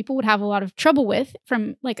lot of people would have a lot of trouble with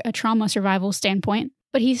from like a trauma survival standpoint.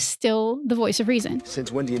 But he's still the voice of reason.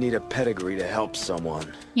 Since when do you need a pedigree to help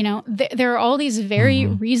someone? You know, there are all these very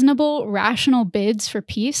reasonable, rational bids for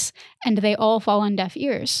peace, and they all fall on deaf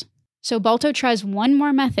ears. So Balto tries one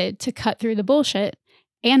more method to cut through the bullshit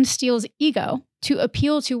and Steel's ego to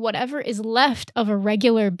appeal to whatever is left of a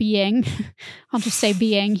regular being, I'll just say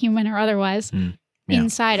being, human or otherwise,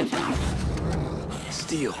 inside of him.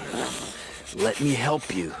 Steel, let me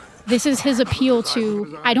help you. This is his appeal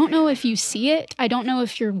to, I don't know if you see it, I don't know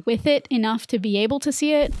if you're with it enough to be able to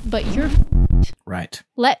see it, but you're Right.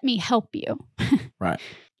 Let me help you. Right.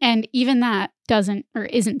 And even that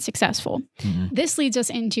isn't successful. This leads us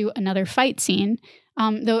into another fight scene,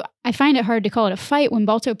 though I find it hard to call it a fight when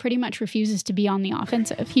Balto pretty much refuses to be on the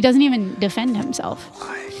offensive. He doesn't even defend himself.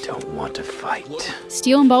 I don't want to fight.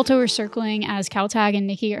 Steel and Balto are circling as Caltag and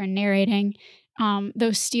Nikki are narrating.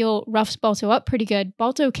 Though Steel roughs Balto up pretty good,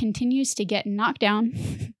 Balto continues to get knocked down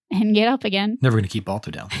and get up again. Never going to keep Balto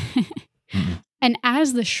down. And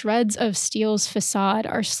as the shreds of Steel's facade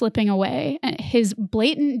are slipping away, his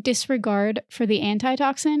blatant disregard for the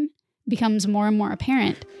antitoxin becomes more and more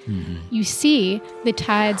apparent. You see the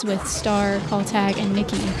tides with Star, Kaltag, and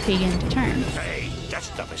Nikki begin to turn. Hey, that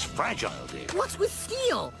stuff is fragile, dear. What's with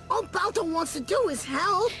Steel? All Balto wants to do is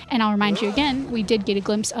help. And I'll remind you again, we did get a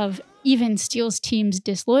glimpse of even Steel's team's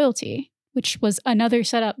disloyalty, which was another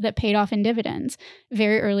setup that paid off in dividends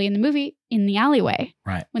very early in the movie in the alleyway.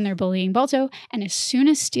 Right. When they're bullying Balto. And as soon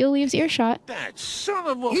as Steel leaves earshot, That son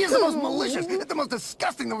of a... He is the most malicious, the most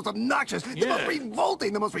disgusting, the most obnoxious, the most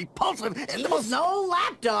revolting, the most repulsive, and the most... No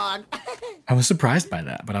lapdog. I was surprised by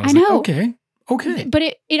that, but I was I like, know. okay. but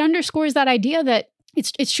it underscores that idea that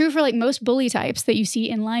it's true for like most bully types that you see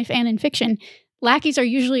in life and in fiction. Lackeys are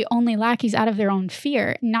usually only lackeys out of their own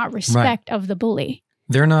fear, not respect of the bully.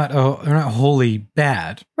 They're not wholly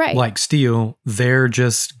bad. Right. Like Steel, they're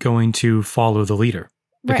just going to follow the leader.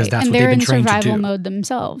 Because that's and what they're they've been in trained to survival do. mode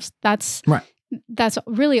themselves. That's Right. That's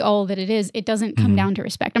really all that it is. It doesn't come down to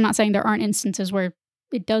respect. I'm not saying there aren't instances where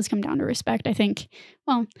it does come down to respect. I think,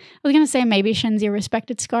 well, I was going to say maybe Shinzi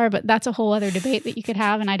respected Scar, but that's a whole other debate that you could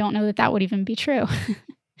have, and I don't know that that would even be true.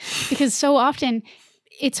 Because so often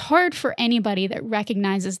it's hard for anybody that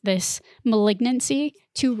recognizes this malignancy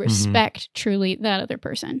to respect truly that other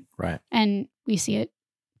person. Right. And we see it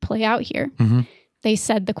play out here. Mm-hmm. They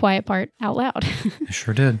said the quiet part out loud. They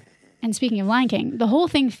sure did. And speaking of Lion King, the whole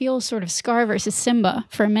thing feels sort of Scar versus Simba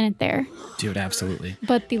for a minute there. Dude, absolutely.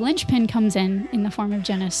 But the linchpin comes in the form of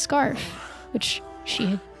Jenna's scarf, which she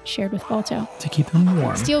had shared with Balto. To keep him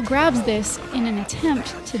warm. Steel grabs this in an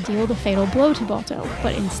attempt to deal the fatal blow to Balto,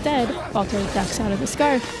 but instead, Balto ducks out of the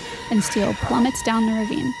scarf, and Steel plummets down the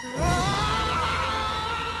ravine.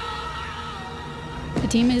 The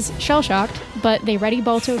team is shell-shocked, but they ready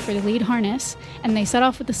Balto for the lead harness, and they set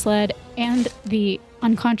off with the sled and the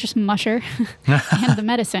unconscious musher and the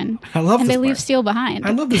medicine. I love and this they leave part. Steel behind. I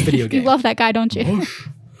love this video game. You love that guy, don't you? Mush.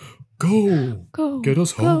 Go. Go. Get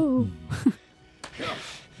us home.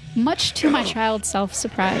 Much to my child's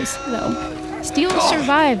self-surprise, though, Steel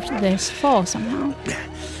survived this fall somehow.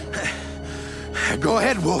 Go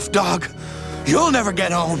ahead, wolf dog. You'll never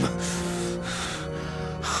get home.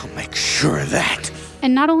 I'll make sure of that.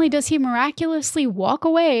 And not only does he miraculously walk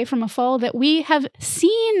away from a fall that we have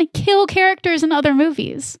seen kill characters in other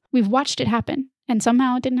movies, we've watched it happen, and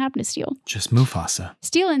somehow it didn't happen to Steel. Just Mufasa.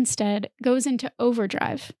 Steel instead goes into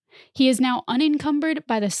overdrive. He is now unencumbered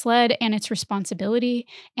by the sled and its responsibility,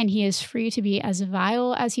 and he is free to be as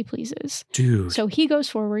vile as he pleases. Dude. So he goes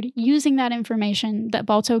forward using that information that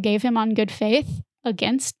Balto gave him on good faith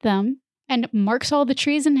against them, and marks all the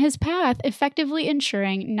trees in his path, effectively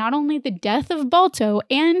ensuring not only the death of Balto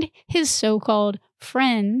and his so-called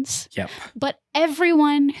friends, but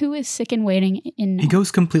everyone who is sick and waiting in. He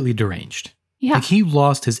goes completely deranged. Yeah. Like he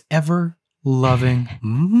lost his ever-loving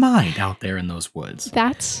mind out there in those woods.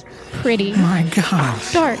 That's pretty My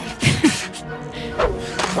gosh. dark.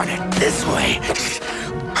 Run it this way.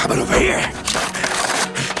 How about over here?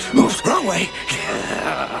 Move, wrong way.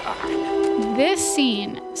 This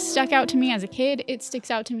scene stuck out to me as a kid. It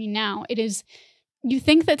sticks out to me now. It is, you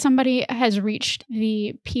think that somebody has reached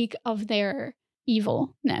the peak of their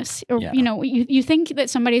evilness. Or, you know, you think that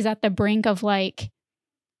somebody's at the brink of like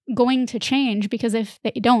going to change, because if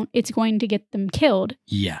they don't, it's going to get them killed.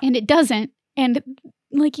 Yeah. And it doesn't. And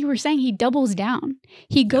like you were saying, he doubles down.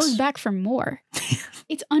 He goes back for more.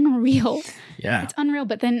 It's unreal. Yeah. It's unreal.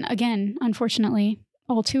 But then again, unfortunately,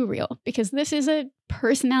 all too real, because this is a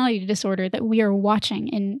personality disorder that we are watching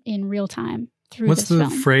in real time through What's this the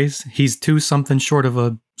film. phrase? He's too something short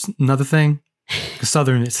of another thing?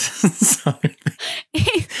 Southern. Southern.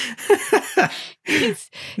 he's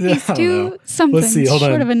I don't too know. something Let's see, hold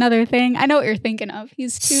short on. of another thing. I know what you're thinking of.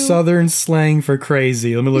 He's too Southern slang for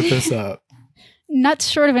crazy. Let me look this up. nuts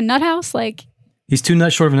short of a nut house. Like, He's two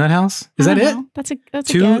nuts short of a nut house? Is I that don't it? know. That's a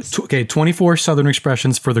guess. Okay, 24 Southern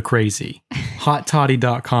expressions for the crazy.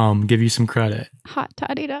 HotToddy.com give you some credit.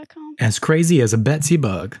 HotToddy.com. As crazy as a Betsy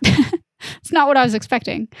bug. It's not what I was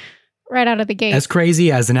expecting right out of the gate. As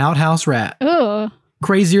crazy as an outhouse rat. Ugh.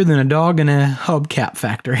 Crazier than a dog in a hubcap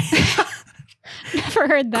factory. Never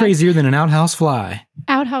heard that. Crazier than an outhouse fly.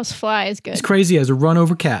 Outhouse fly is good. As crazy as a run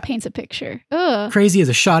over cat. Paints a picture. Ugh. Crazy as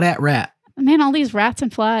a shot at rat. Man, all these rats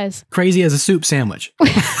and flies. Crazy as a soup sandwich.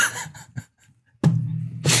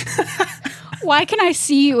 Why can I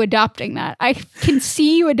see you adopting that? I can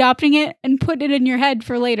see you adopting it and put it in your head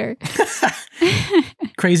for later.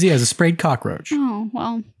 Crazy as a sprayed cockroach. Oh,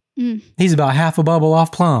 well. He's about half a bubble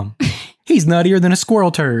off plum. He's nuttier than a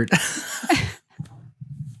squirrel turd.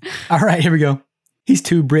 All right, here we go. He's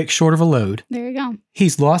 2 bricks short of a load. There you go.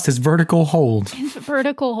 He's lost his vertical hold. His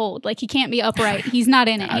vertical hold. Like, he can't be upright. He's not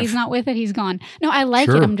in it. He's not with it. He's gone. No, I like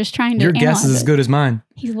it. I'm just trying to Your guess is as good as mine.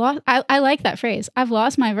 He's lost. I like that phrase. I've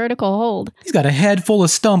lost my vertical hold. He's got a head full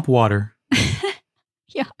of stump water.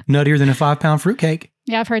 Yeah. Nuttier than a 5-pound fruitcake.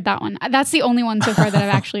 Yeah, I've heard that one. That's the only one so far that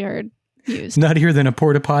I've actually heard used. Nuttier than a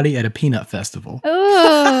porta potty at a peanut festival.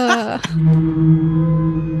 Ugh.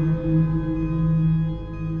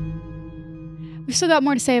 We've still got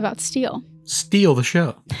more to say about Steel. Steal the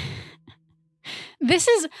show.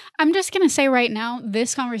 I'm just going to say right now,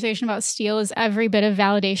 this conversation about Steel is every bit of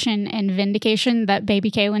validation and vindication that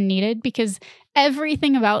baby Kaylin needed, because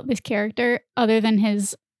everything about this character, other than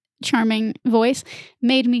his charming voice,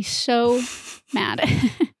 made me so mad.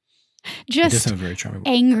 Just very charming.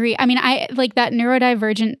 Angry. I mean, I like that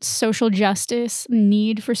neurodivergent social justice,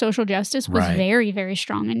 need for social justice was very, very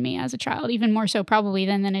strong in me as a child, even more so probably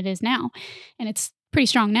than it is now. And it's pretty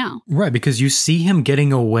strong now. Right, because you see him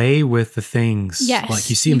getting away with the things. Yes. Like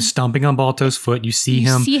you see him stomping on Balto's foot. You see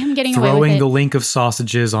him getting throwing away with the link of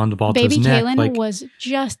sausages onto Balto's Baby neck. Kaylin Like, was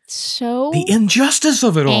just so the injustice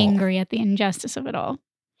of it all. angry at the injustice of it all.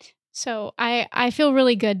 So I feel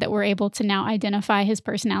really good that we're able to now identify his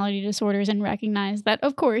personality disorders and recognize that,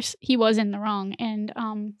 of course, he was in the wrong. And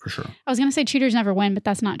for sure. I was going to say cheaters never win, but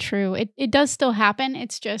that's not true. It does still happen.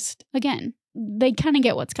 It's just, again, they kind of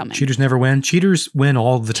get what's coming. Cheaters never win. Cheaters win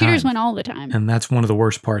all the time. Cheaters win all the time. And that's one of the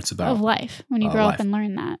worst parts about of life, when you grow up and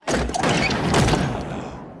learn that.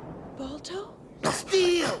 Balto?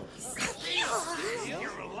 Steel!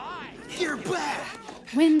 You're back!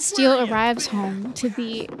 When Steel arrives home to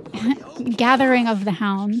the gathering of the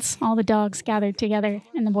hounds, all the dogs gathered together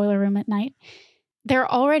in the boiler room at night,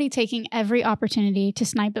 they're already taking every opportunity to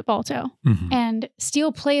snipe at Balto. Mm-hmm. And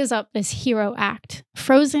Steel plays up this hero act,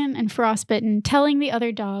 frozen and frostbitten, telling the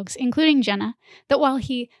other dogs, including Jenna, that while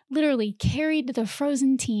he literally carried the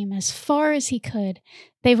frozen team as far as he could,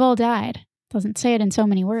 they've all died. Doesn't say it in so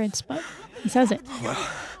many words, but he says it. Well,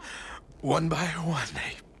 one by one,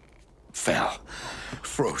 they fell,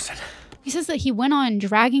 frozen. He says that he went on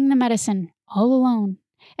dragging the medicine all alone,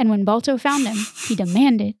 and when Balto found him, he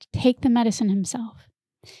demanded to take the medicine himself.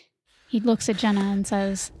 He looks at Jenna and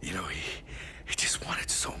says, You know, he just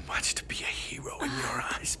wanted so much to be a hero in your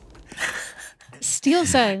eyes. Steel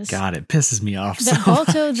says, God, it pisses me off so that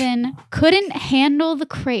Balto much. then couldn't handle the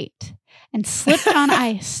crate and slipped on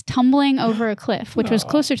ice, tumbling over a cliff, which was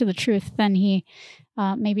closer to the truth than he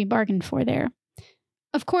maybe bargained for there.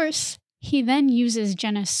 Of course, he then uses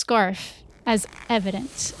Jenna's scarf as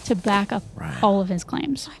evidence to back up all of his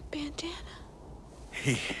claims. My bandana.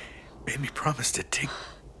 He made me promise to take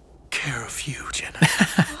care of you, Jenna.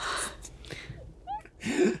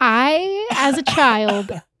 I, as a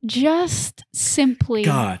child, just simply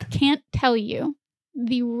can't tell you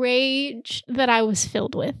the rage that I was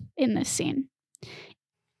filled with in this scene.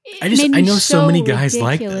 I know so many guys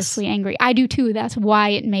like this. Ridiculously angry. I do too. That's why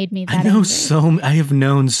it made me that angry. I have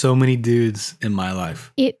known so many dudes in my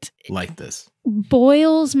life like this.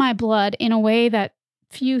 Boils my blood in a way that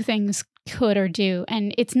few things could or do.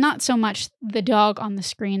 And it's not so much the dog on the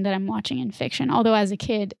screen that I'm watching in fiction, although as a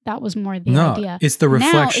kid, that was more the idea. It's the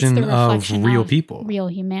reflection of real people. Real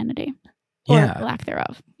humanity. Or lack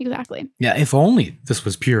thereof. Exactly. Yeah, if only this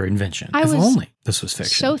was pure invention. If only this was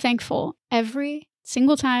fiction. So thankful every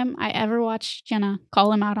single time I ever watched Jenna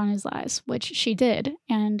call him out on his lies, which she did,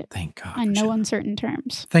 and thank God on no uncertain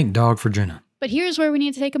terms. Thank dog for Jenna. But here's where we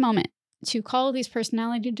need to take a moment to call these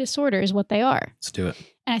personality disorders what they are. Let's do it.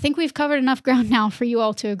 And I think we've covered enough ground now for you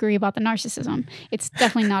all to agree about the narcissism. It's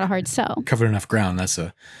definitely not a hard sell. Covered enough ground. That's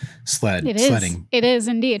a sledding. It is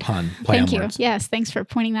indeed. Pun. Thank you. Yes, thanks for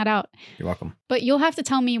pointing that out. You're welcome. But you'll have to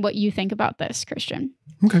tell me what you think about this, Christian.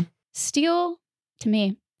 Okay. Steel, to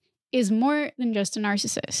me, is more than just a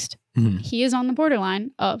narcissist. Mm-hmm. He is on the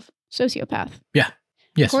borderline of sociopath. Yeah.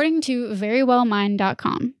 Yes. According to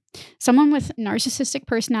verywellmind.com, someone with narcissistic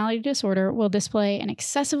personality disorder will display an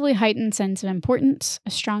excessively heightened sense of importance,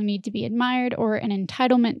 a strong need to be admired, or an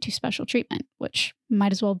entitlement to special treatment, which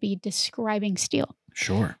might as well be describing Steel.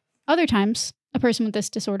 Sure. Other times, a person with this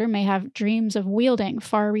disorder may have dreams of wielding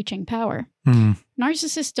far-reaching power. Mm.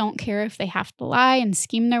 Narcissists don't care if they have to lie and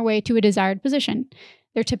scheme their way to a desired position.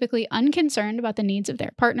 They're typically unconcerned about the needs of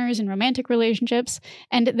their partners in romantic relationships,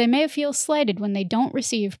 and they may feel slighted when they don't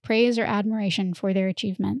receive praise or admiration for their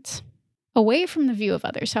achievements. Away from the view of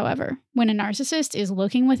others, however, when a narcissist is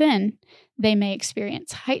looking within, they may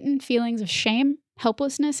experience heightened feelings of shame,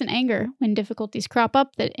 helplessness, and anger when difficulties crop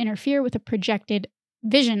up that interfere with a projected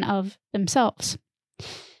vision of themselves.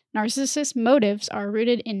 Narcissists' motives are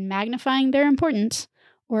rooted in magnifying their importance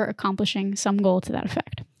or accomplishing some goal to that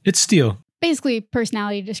effect. It's Steele. Basically,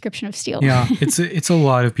 personality description of Steele. Yeah, it's a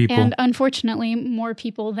lot of people. And unfortunately, more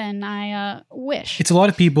people than I wish. It's a lot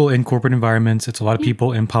of people in corporate environments. It's a lot of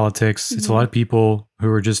people in politics. It's a lot of people who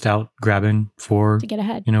are just out grabbing for, to get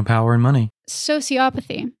ahead. Power and money.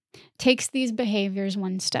 Sociopathy takes these behaviors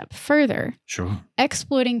one step further. Sure.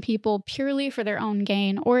 Exploiting people purely for their own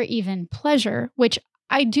gain or even pleasure, which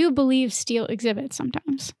I do believe Steele exhibits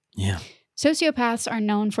sometimes. Yeah. Sociopaths are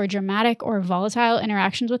known for dramatic or volatile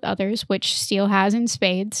interactions with others, which Steele has in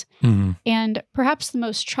spades. Mm-hmm. And perhaps the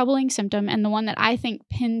most troubling symptom, and the one that I think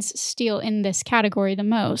pins Steele in this category the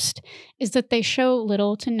most, is that they show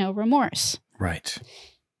little to no remorse. Right.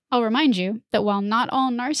 I'll remind you that while not all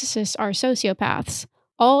narcissists are sociopaths,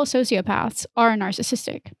 all sociopaths are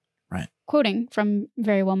narcissistic. Right. Quoting from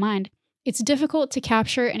Very Well Mind, it's difficult to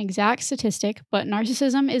capture an exact statistic, but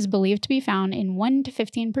narcissism is believed to be found in 1 to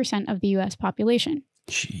 15% of the U.S. population.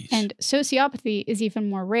 Jeez. And sociopathy is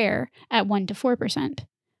even more rare at 1 to 4%.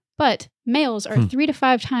 But males are 3 to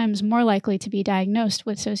 5 times more likely to be diagnosed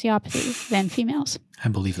with sociopathy than females. I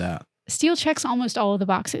believe that. Steele checks almost all of the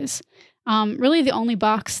boxes. Really, the only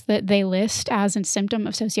box that they list as a symptom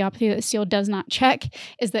of sociopathy that Steele does not check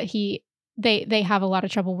is that they have a lot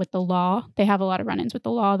of trouble with the law. They have a lot of run-ins with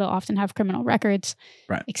the law. They'll often have criminal records,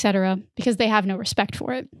 right, etc., because they have no respect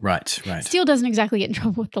for it. Right. Steele doesn't exactly get in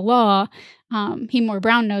trouble with the law. He more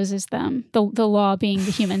brown noses them. The law being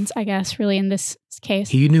the humans, I guess, really in this case.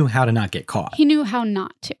 He knew how to not get caught. He knew how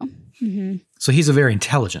not to. Mm-hmm. So he's a very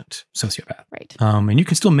intelligent sociopath. Right. And you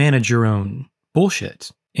can still manage your own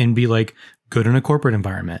bullshit and be like good in a corporate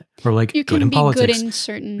environment or like good in politics. You can be good in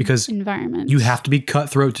certain because environments. You have to be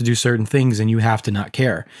cutthroat to do certain things and you have to not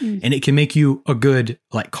care. And it can make you a good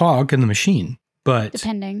like cog in the machine. But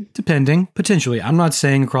depending, potentially. I'm not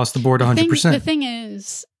saying across the board 100%. The thing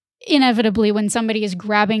is, inevitably, when somebody is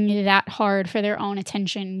grabbing that hard for their own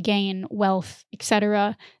attention, gain, wealth,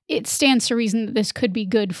 etc., it stands to reason that this could be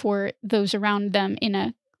good for those around them in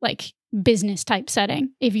a like business type setting.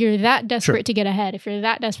 If you're that desperate to get ahead, if you're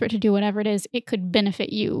that desperate to do whatever it is, it could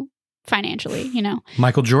benefit you financially,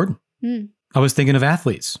 Michael Jordan. I was thinking of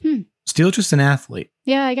athletes. Steele's just an athlete.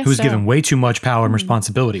 Yeah, I guess who's given way too much power and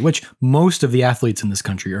responsibility, which most of the athletes in this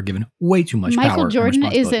country are given way too much power. Michael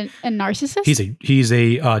Jordan is a narcissist? He's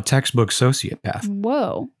a textbook sociopath.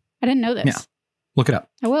 Whoa. I didn't know this. Yeah. Look it up.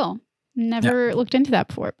 I will. Never looked into that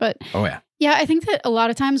before, but oh yeah. Yeah, I think that a lot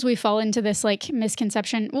of times we fall into this like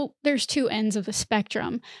misconception. Well, there's two ends of the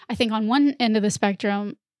spectrum. I think on one end of the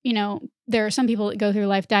spectrum, there are some people that go through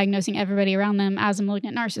life diagnosing everybody around them as a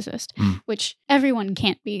malignant narcissist, which everyone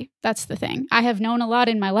can't be. That's the thing. I have known a lot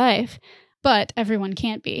in my life, but everyone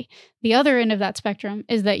can't be. The other end of that spectrum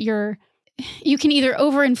is that you can either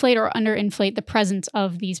overinflate or underinflate the presence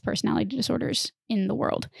of these personality disorders in the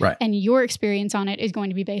world. Right. And your experience on it is going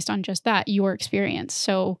to be based on just that, your experience.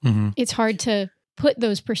 So it's hard to put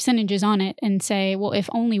those percentages on it and say, well, if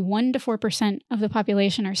only 1 to 4% of the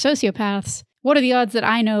population are sociopaths, what are the odds that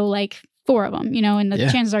I know like 4 of them, and the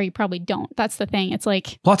chances are you probably don't. That's the thing. It's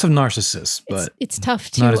like lots of narcissists, but it's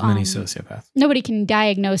tough to not as many sociopaths. Nobody can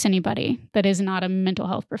diagnose anybody that is not a mental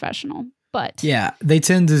health professional. But yeah, they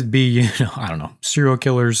tend to be, I don't know, serial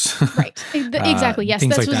killers. Right. Exactly. Yes.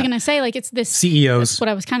 That's what I was going to say. Like it's this CEOs. That's what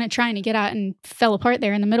I was kind of trying to get at and fell apart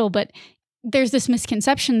there in the middle. But there's this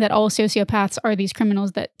misconception that all sociopaths are these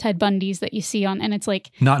criminals that Ted Bundy's that you see on, and it's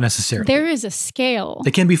like not necessarily. There is a scale.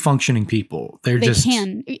 They can be functioning people. They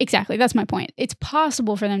can. Exactly. That's my point. It's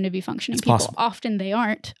possible for them to be functioning people. Possible. Often they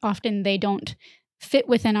aren't. Often they don't fit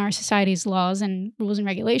within our society's laws and rules and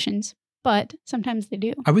regulations. But sometimes they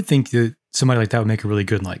do. I would think that somebody like that would make a really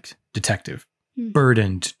good like detective,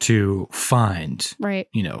 burdened to find, right,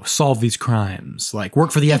 solve these crimes, like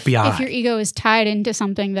work for the FBI. If your ego is tied into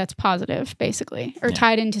something that's positive, basically, or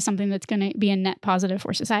tied into something that's going to be a net positive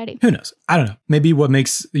for society. Who knows? I don't know. Maybe what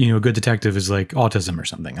makes a good detective is like autism or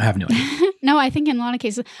something. I have no idea. No, I think in a lot of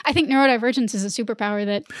cases, I think neurodivergence is a superpower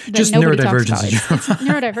that just nobody neurodivergence talks about.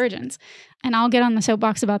 It's neurodivergence, and I'll get on the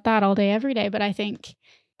soapbox about that all day, every day. But I think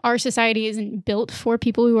our society isn't built for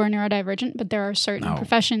people who are neurodivergent, but there are certain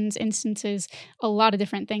professions, instances, a lot of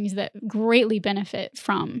different things that greatly benefit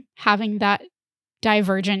from having that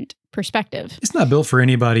divergent perspective. It's not built for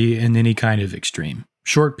anybody in any kind of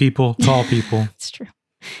short people, tall people. It's true.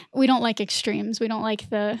 We don't like extremes. We don't like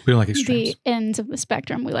the extremes. The ends of the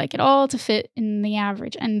spectrum. We like it all to fit in the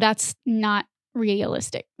average. And that's not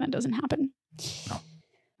realistic. That doesn't happen. No.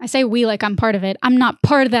 I say we like I'm part of it. I'm not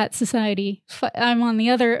part of that society. I'm on the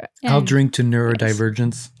other end. I'll drink to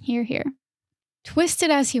neurodivergence. Hear, hear. Twisted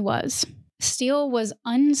as he was, Steele was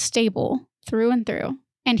unstable through and through.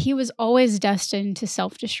 and he was always destined to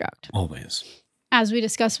self-destruct. Always. As we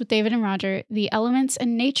discussed with David and Roger, the elements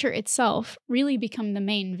and nature itself really become the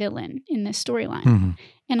main villain in this storyline. Mhm.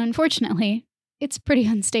 And unfortunately, it's pretty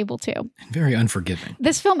unstable too. And very unforgiving.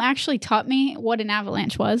 This film actually taught me what an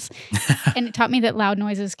avalanche was, and it taught me that loud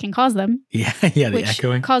noises can cause them. Yeah, the which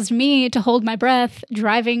echoing. caused me to hold my breath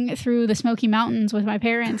driving through the Smoky Mountains with my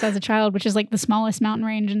parents as a child, which is like the smallest mountain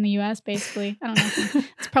range in the U.S. Basically, I don't know.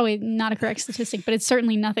 It's probably not a correct statistic, but it's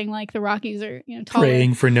certainly nothing like the Rockies or taller.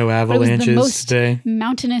 Praying for no But it was avalanches the most today.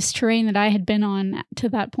 mountainous terrain that I had been on to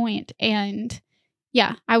that point, and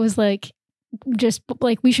yeah, I was like, just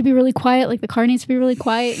like, we should be really quiet. Like, the car needs to be really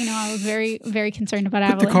quiet. I was very, very concerned about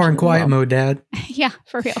Put avalanches. the car in as quiet well. mode, Dad. Yeah,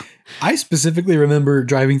 for real. I specifically remember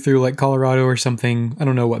driving through like Colorado or something. I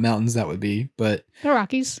don't know what mountains that would be, but The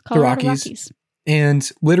Rockies. Colorado Rockies. Rockies.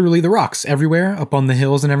 and literally the rocks everywhere up on the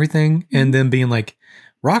hills and everything. And then being like,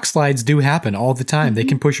 rock slides do happen all the time. They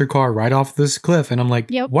can push your car right off this cliff. And I'm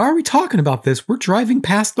like, Yep. why are we talking about this? We're driving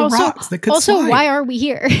past the rocks that could slide. why are we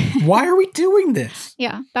here? Why are we doing this?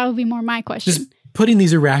 Yeah, that would be more my question. Just putting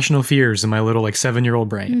these irrational fears in my little like 7-year-old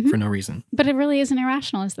brain for no reason. But it really isn't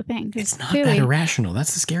irrational is the thing. It's not that irrational.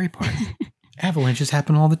 That's the scary part. Avalanches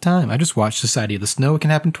happen all the time. I just watched Society of the Snow. It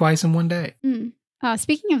can happen twice in one day.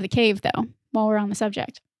 Speaking of the cave, though, while we're on the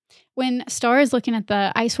subject, when Star is looking at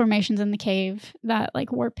the ice formations in the cave that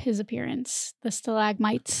like warp his appearance, the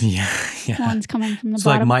stalagmites, Yeah. ones coming from the It's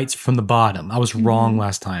bottom. like mites from the bottom. I was wrong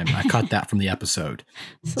last time. I cut that from the episode.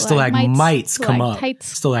 Stalagmites come up.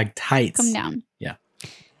 stalactites Stalactites. come down. Yeah.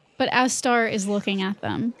 But as Star is looking at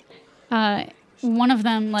them, one of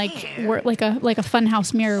them like a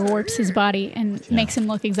funhouse mirror warps his body and makes him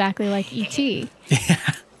look exactly like E.T.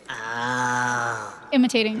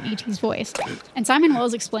 Imitating E.T.'s voice. And Simon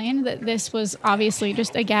Wells explained that this was obviously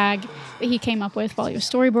just a gag that he came up with while he was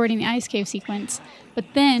storyboarding the ice cave sequence. But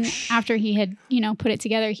then after he had, put it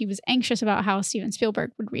together, he was anxious about how Steven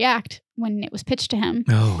Spielberg would react when it was pitched to him.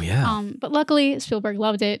 Oh, yeah. But luckily, Spielberg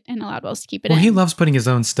loved it and allowed Wells to keep it in. Well, he loves putting his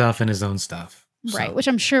own stuff in his own stuff. Right, So. which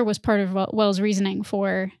I'm sure was part of Wells' reasoning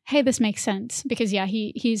for, hey, this makes sense. Because, yeah,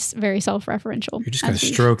 he's very self-referential. You're just going to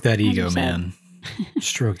stroke that ego, man.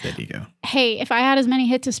 Stroke that ego. Hey, if I had as many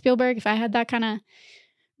hits as Spielberg, if I had that kind of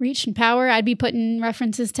reach and power, I'd be putting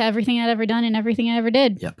references to everything I'd ever done and everything I ever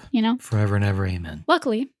did. Yep. Forever and ever, amen.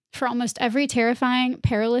 Luckily, for almost every terrifying,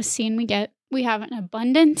 perilous scene we get, we have an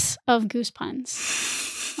abundance of goose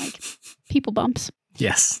puns. Like people bumps.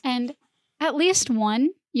 Yes. And at least one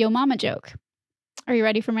yo mama joke. Are you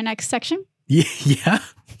ready for my next section? Yeah.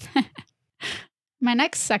 My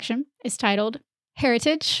next section is titled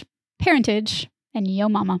Heritage, Parentage, and Yo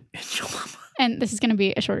Mama. And this is going to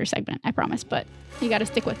be a shorter segment, I promise, but you got to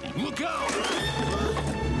stick with me. Look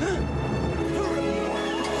out!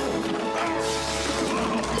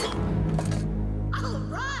 All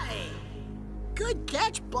right. Good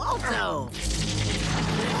catch, Balto.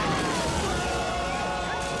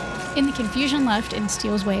 In the confusion left in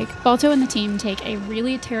Steele's wake, Balto and the team take a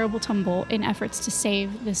really terrible tumble in efforts to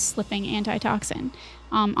save this slipping antitoxin.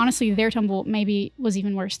 Honestly, their tumble maybe was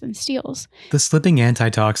even worse than Steele's. The Slipping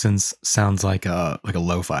Antitoxins sounds like a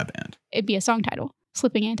lo-fi band. It'd be a song title,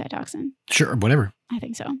 Slipping Antitoxin. Sure, whatever. I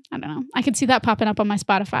think so. I don't know. I could see that popping up on my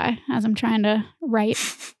Spotify as I'm trying to write.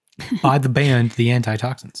 By the band, the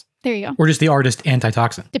Antitoxins. There you go. Or just the artist,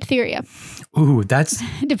 Antitoxin. Diphtheria. Ooh, that's...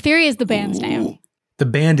 Diphtheria is the band's name. The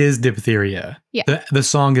band is Diphtheria. Yeah. The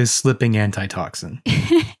song is Slipping Antitoxin.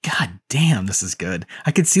 God damn, this is good.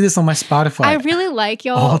 I could see this on my Spotify. I really like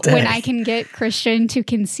y'all when I can get Christian to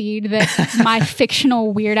concede that my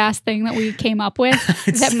fictional weird ass thing that we came up with,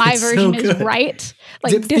 that my version is right,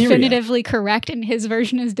 like Diphtheria. definitively correct, and his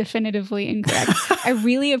version is definitively incorrect. I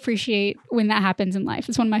really appreciate when that happens in life.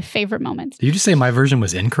 It's one of my favorite moments. Did you just say my version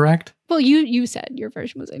was incorrect? Well, you said your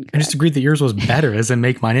version was incorrect. I just agreed that yours was better. Doesn't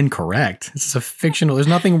make mine incorrect. This is a fictional. There's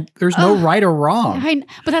no right or wrong.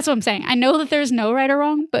 But that's what I'm saying. I know that there's no right or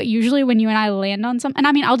wrong, but usually when you and I land on something, and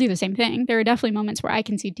I mean, I'll do the same thing. There are definitely moments where I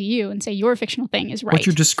concede to you and say your fictional thing is right. What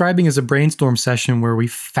you're describing is a brainstorm session where we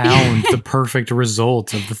found the perfect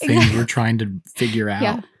result of the thing we're trying to figure out.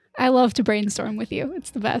 Yeah, I love to brainstorm with you.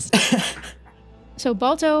 It's the best. So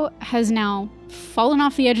Balto has now fallen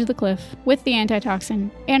off the edge of the cliff with the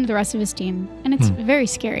antitoxin and the rest of his team, and it's very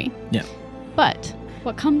scary. Yeah. But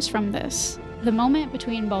what comes from this, the moment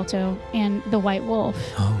between Balto and the white wolf,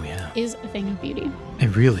 is a thing of beauty.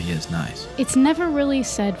 It really is nice. It's never really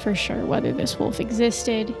said for sure whether this wolf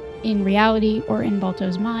existed in reality or in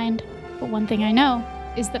Balto's mind, but one thing I know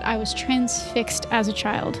is that I was transfixed as a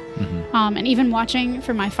child. And even watching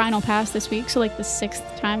for my final pass this week, so like the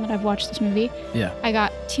 6th time that I've watched this movie, Yeah. I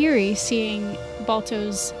got teary seeing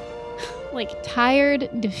Balto's like tired,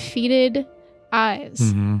 defeated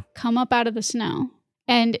eyes come up out of the snow.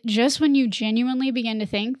 And just when you genuinely begin to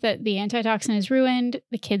think that the antitoxin is ruined,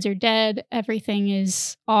 the kids are dead, everything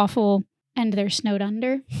is awful, and they're snowed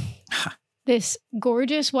under, this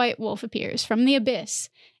gorgeous white wolf appears from the abyss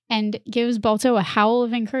and gives Balto a howl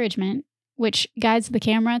of encouragement, which guides the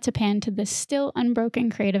camera to pan to this still unbroken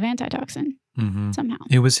crate of antitoxin somehow.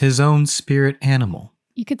 It was his own spirit animal,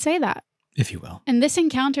 You could say that. if you will. And this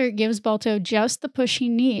encounter gives Balto just the push he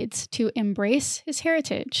needs to embrace his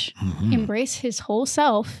heritage, embrace his whole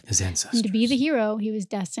self, His ancestors. and to be the hero he was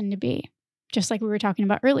destined to be. Just like we were talking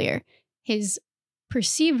about earlier. His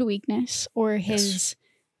perceived weakness or his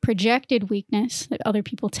projected weakness that other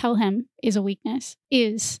people tell him is a weakness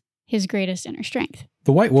is his greatest inner strength.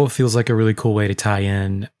 The White Wolf feels like a really cool way to tie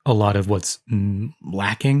in a lot of what's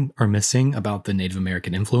lacking or missing about the Native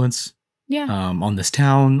American influence on this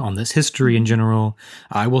town, on this history in general.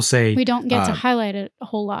 I will say we don't get to highlight it a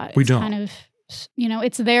whole lot. We it's don't. Kind of,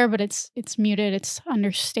 it's there, but it's muted. It's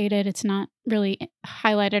understated. It's not really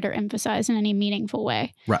highlighted or emphasized in any meaningful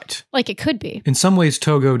way. Right. Like it could be. In some ways,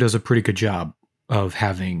 Togo does a pretty good job of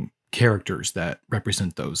having characters that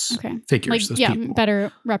represent those figures, those people.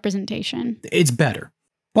 Better representation. It's better.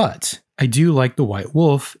 But I do like the White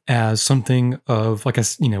Wolf as something of, like I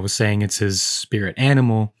was saying, it's his spirit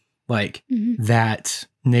animal, like that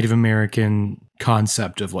Native American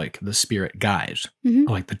concept of like the spirit guide,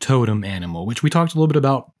 like the totem animal, which we talked a little bit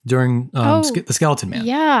about during the Skeleton Man.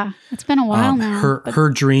 Yeah, it's been a while now. Her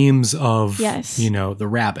dreams of, the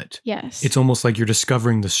rabbit. Yes. It's almost like you're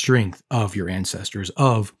discovering the strength of your ancestors,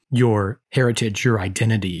 of your heritage, your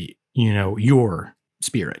identity, your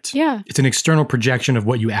spirit. Yeah. It's an external projection of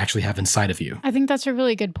what you actually have inside of you. I think that's a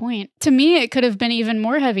really good point. To me, it could have been even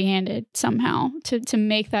more heavy-handed somehow to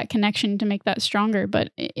make that connection, to make that stronger. But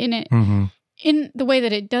in the way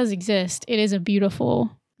that it does exist, it is a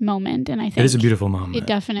beautiful moment. And I think it is a beautiful moment. It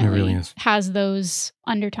definitely really has those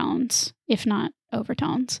undertones, if not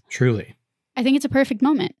overtones. Truly. I think it's a perfect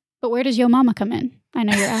moment. But where does Yo Mama come in? I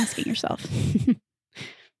know you're asking yourself.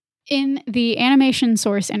 In the animation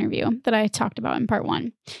source interview that I talked about in part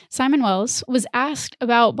 1, Simon Wells was asked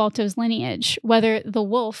about Balto's lineage, whether the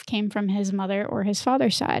wolf came from his mother or his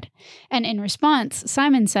father's side. And in response,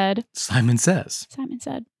 Simon said,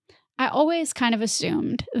 I always kind of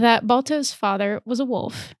assumed that Balto's father was a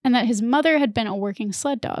wolf and that his mother had been a working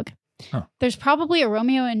sled dog. Huh. There's probably a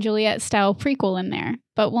Romeo and Juliet style prequel in there,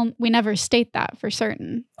 but we never state that for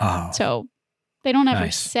certain. Oh. So they don't ever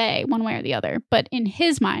say one way or the other. But in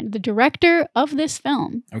his mind, the director of this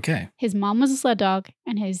film, his mom was a sled dog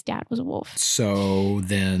and his dad was a wolf. So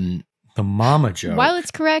then the mama joke. While it's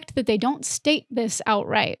correct that they don't state this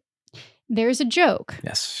outright, there's a joke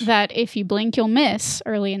that if you blink, you'll miss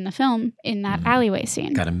early in the film in that alleyway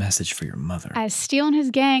scene. Got a message for your mother. As Steele and his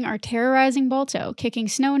gang are terrorizing Balto, kicking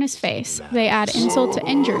snow in his face, they add insult to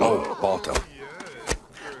injury. Oh, Balto.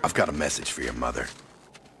 I've got a message for your mother.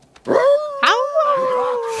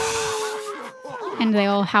 And they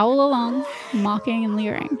all howl along, mocking and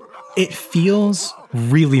leering. It feels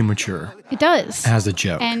really mature. It does. As a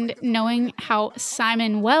joke. And knowing how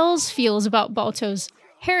Simon Wells feels about Balto's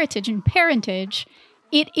heritage and parentage,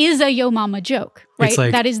 it is a Yo Mama joke, right? It's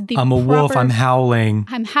like, that is the I'm a wolf, I'm howling.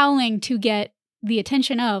 I'm howling to get the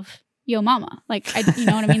attention of Yo Mama. Like, you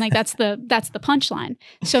know what I mean? Like, that's the punchline.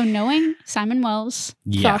 So knowing Simon Wells'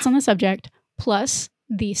 thoughts on the subject, plus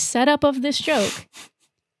the setup of this joke,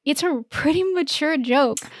 it's a pretty mature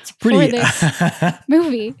joke for this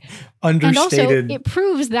movie. Understated. And also, it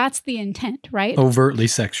proves that's the intent, right? Overtly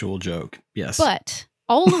sexual joke, yes. But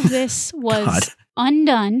all of this was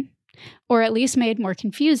undone, or at least made more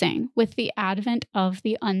confusing, with the advent of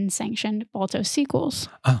the unsanctioned Balto sequels.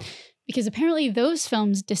 Oh. Because apparently those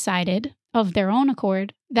films decided, of their own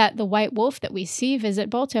accord, that the white wolf that we see visit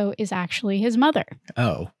Balto is actually his mother.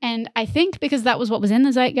 Oh. And I think because that was what was in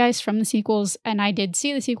the zeitgeist from the sequels, and I did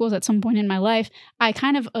see the sequels at some point in my life, I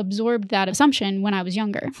kind of absorbed that assumption when I was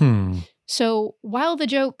younger. So while the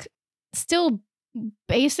joke still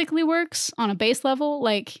basically works on a base level,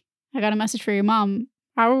 like, I got a message for your mom,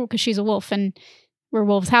 because she's a wolf and we're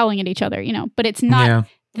wolves howling at each other, but it's not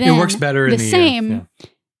it works better the in the same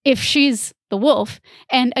if she's the wolf.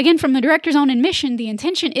 And again, from the director's own admission, the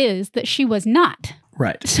intention is that she was not.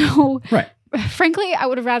 Right. So, frankly, I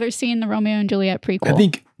would have rather seen the Romeo and Juliet prequel. I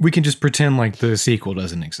think we can just pretend like the sequel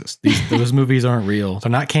doesn't exist. Those movies aren't real.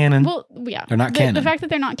 They're not canon. Well, yeah. They're not canon. The fact that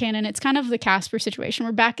they're not canon, it's kind of the Casper situation.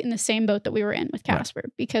 We're back in the same boat that we were in with Casper,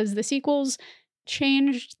 because the sequels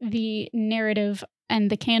changed the narrative and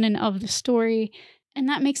the canon of the story, and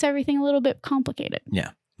that makes everything a little bit complicated. Yeah.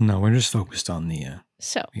 No, we're just focused on the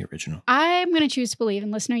So original. I'm going to choose to believe,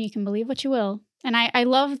 and listener, you can believe what you will. And I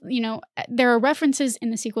love, there are references in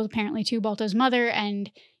the sequel apparently to Balto's mother,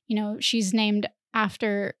 and, she's named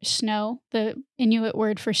after snow. The Inuit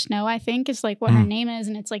word for snow, I think, is like what her name is.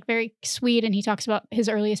 And it's like very sweet. And he talks about his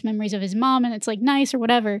earliest memories of his mom, and it's like nice or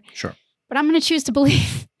whatever. Sure. But I'm going to choose to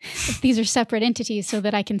believe that these are separate entities so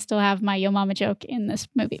that I can still have my Yo Mama joke in this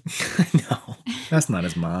movie. No, that's not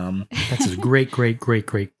his mom. That's his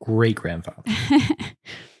great-great-great-great-great-grandfather.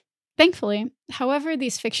 Thankfully, however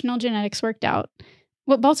these fictional genetics worked out,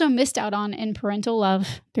 what Balto missed out on in parental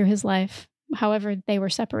love through his life, however they were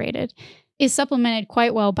separated, is supplemented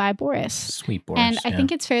quite well by Boris. Sweet Boris. And I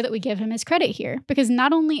think it's fair that we give him his credit here, because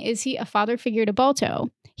not only is he a father figure to Balto,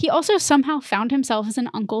 he also somehow found himself as an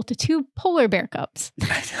uncle to 2 polar bear cubs.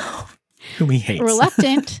 I know. Whom he hates.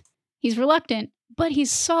 Reluctant. He's reluctant, but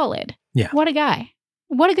he's solid. Yeah. What a guy.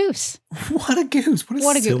 What a goose. What a goose.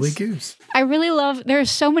 What a silly goose. I really love, there are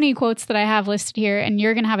so many quotes that I have listed here, and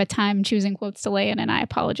you're going to have a time choosing quotes to lay in, and I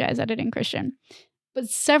apologize, editing Christian. But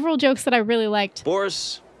several jokes that I really liked.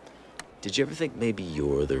 Boris, did you ever think maybe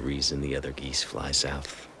you're the reason the other geese fly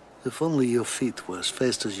south? If only your feet were as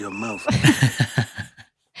fast as your mouth.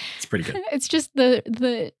 It's pretty good. It's just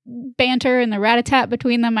the banter and the rat-a-tat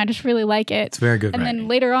between them. I just really like it. It's very good And writing. then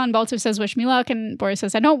later on, Balto says, wish me luck. And Boris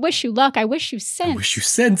says, I don't wish you luck. I wish you sense. I wish you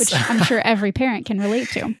sense. Which I'm sure every parent can relate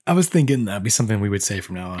to. I was thinking that'd be something we would say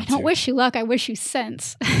from now on. I don't wish you luck. I wish you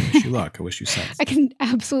sense. I wish you luck. I wish you sense. I can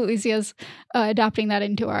absolutely see us adopting that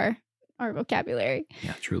into our vocabulary.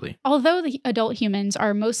 Yeah, truly. Although the adult humans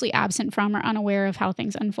are mostly absent from or unaware of how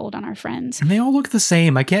things unfold on our friends, And they all look the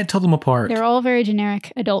same. I can't tell them apart. they're all very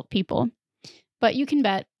generic adult people. But you can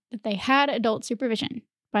bet that they had adult supervision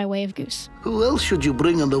by way of Goose. Who else should you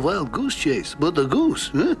bring on the wild goose chase but the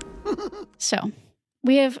goose, huh? So,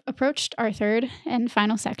 we have approached our third and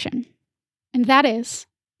final section, and that is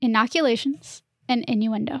inoculations and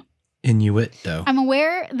innuendo. Inuit, though. I'm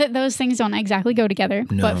aware that those things don't exactly go together,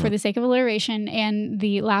 No. but for the sake of alliteration and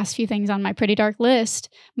the last few things on my pretty dark list,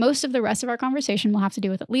 most of the rest of our conversation will have to do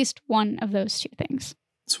with at least one of those 2 things.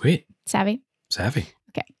 Sweet. Savvy? Savvy.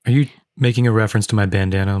 Okay. Are you making a reference to my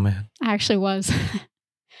bandana on my head? I actually was.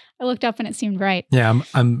 I looked up and it seemed right. Yeah,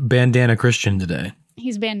 I'm bandana Christian today.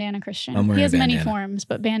 He's bandana Christian. I'm wearing He has a many bandana. forms,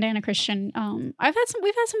 but bandana Christian. We've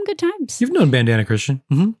had some good times. You've known bandana Christian.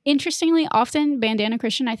 Mm-hmm. Interestingly, often bandana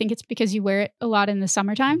Christian, I think it's because you wear it a lot in the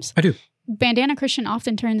summer times. I do. Bandana Christian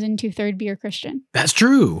often turns into third beer Christian. That's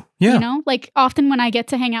true. Yeah. You know, like often when I get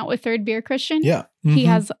to hang out with third beer Christian, Yeah. he Mhm.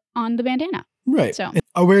 has on the bandana. Right. So- And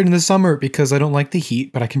I wear it in the summer because I don't like the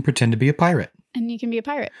heat, but I can pretend to be a pirate. And you can be a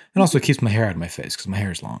pirate. And also it keeps my hair out of my face because my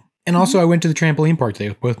hair is long. And also I went to the trampoline park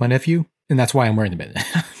today with my nephew, and that's why I'm wearing the bandana.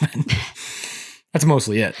 That's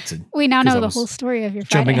mostly it. We now 'cause know I the was whole story of your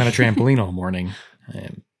jumping Friday. on a trampoline all morning.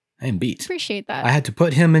 I am beat. Appreciate that. I had to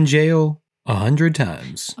put him in jail 100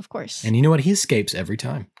 times. Of course. And you know what? He escapes every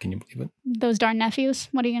time. Can you believe it? Those darn nephews,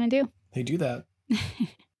 what are you going to do? They do that.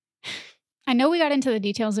 I know we got into the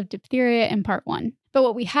details of diphtheria in part 1, but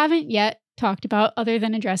what we haven't yet talked about, other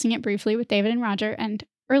than addressing it briefly with David and Roger, and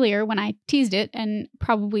earlier when I teased it and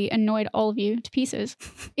probably annoyed all of you to pieces,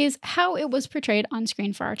 is how it was portrayed on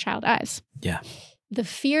screen for our child eyes. Yeah. The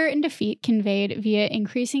fear and defeat conveyed via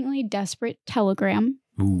increasingly desperate telegram.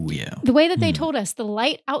 Ooh, yeah. The way that they told us the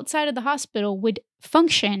light outside of the hospital would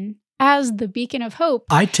function as the beacon of hope.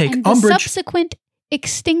 I take and the umbrage. subsequent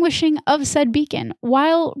extinguishing of said beacon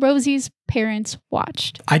while Rosie's parents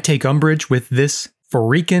watched. I take umbrage with this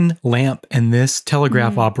freaking lamp and this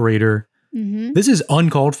telegraph operator. Mm-hmm. This is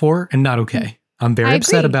uncalled for and not okay. I'm very I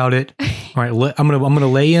upset agree. about it. All right, I'm gonna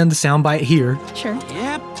lay in the soundbite here. Sure.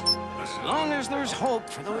 Yep. As long as there's hope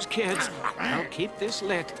for those kids, I'll keep this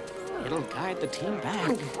lit. It'll guide the team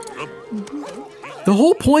back. The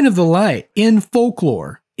whole point of the light in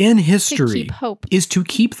folklore, in history, keep hope. is to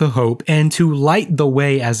keep the hope and to light the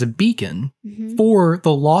way as a beacon for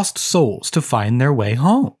the lost souls to find their way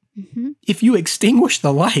home. Mm-hmm. If you extinguish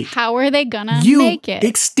the light, How are they gonna you make it?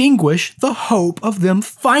 extinguish the hope of them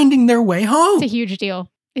finding their way home. It's a huge deal.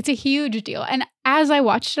 It's a huge deal. And as I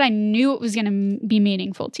watched it, I knew it was going to be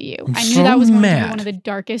meaningful to you. I'm I knew so that was going to mad. be one of the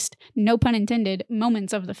darkest, no pun intended,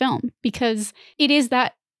 moments of the film because it is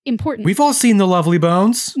that important. We've all seen The Lovely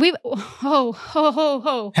Bones.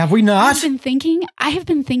 Ho. Have we I not? have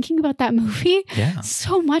been thinking about that movie Yeah.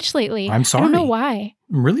 so much lately. I'm I don't know sorry. why.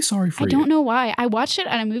 I'm really sorry for I you. don't know why. I watched it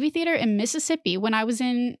at a movie theater in Mississippi when I was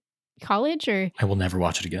in college or, I will never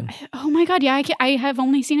watch it again. oh my God, yeah, I have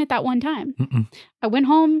only seen it that one time. Mm-mm. I went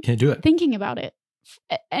home Can't do it. thinking about it.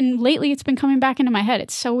 And lately it's been coming back into my head.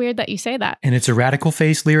 It's so weird that you say that. And it's a Radical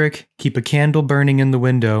Face lyric. Keep a candle burning in the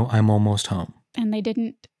window. I'm almost home. And they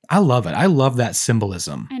didn't. I love it. I love that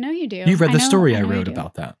symbolism. I know you do. You've read the story I know you wrote do.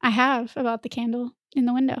 about that. I have, about the candle in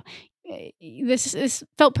the window. This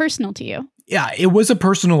felt personal to you. Yeah, it was a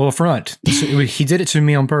personal affront. He did it to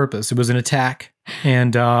me on purpose. It was an attack.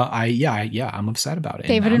 And I'm upset about it.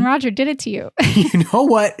 David and Roger did it to you. You know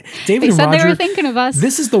what? David They and said Roger, they were thinking of us.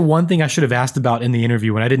 This is the one thing I should have asked about in the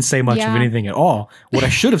interview when I didn't say much of anything at all. What I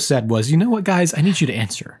should have said was, you know what, guys? I need you to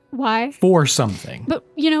answer. Why? For something. But,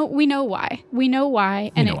 we know why. We know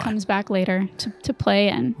why, and it comes back later to play.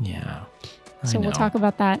 And yeah. So we'll talk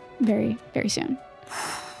about that very, very soon.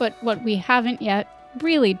 But what we haven't yet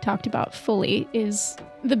really talked about fully is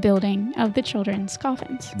the building of the children's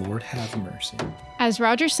coffins. Lord have mercy. As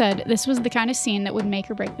Roger said, this was the kind of scene that would make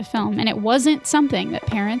or break the film, and it wasn't something that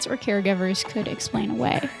parents or caregivers could explain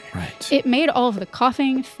away. Right. It made all of the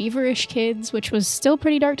coughing, feverish kids, which was still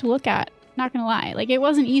pretty dark to look at, not gonna lie. Like, it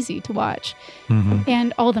wasn't easy to watch. Mm-hmm.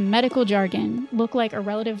 And all the medical jargon looked like a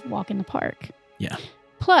relative walk in the park. Yeah.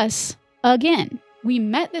 Plus, again, we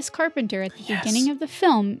met this carpenter at the beginning of the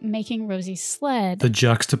film making Rosie's sled. The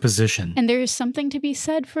juxtaposition. And there is something to be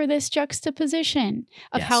said for this juxtaposition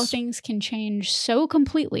of how things can change so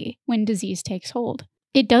completely when disease takes hold.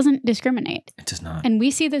 It doesn't discriminate. It does not. And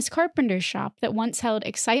we see this carpenter's shop that once held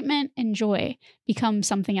excitement and joy become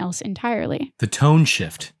something else entirely. The tone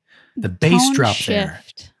shift. The bass Tone drop shift. there.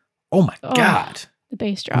 Oh my God. The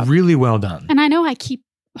bass drop. Really well done. And I know I keep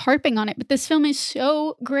harping on it, but this film is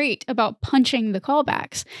so great about punching the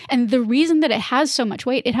callbacks. And the reason that it has so much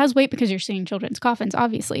weight, it has weight because you're seeing children's coffins,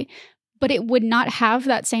 obviously, but it would not have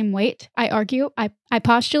that same weight. I argue, I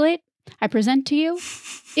postulate, I present to you.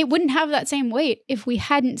 It wouldn't have that same weight if we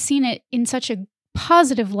hadn't seen it in such a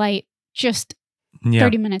positive light just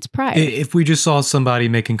 30 minutes prior. If we just saw somebody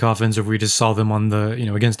making coffins, or if we just saw them on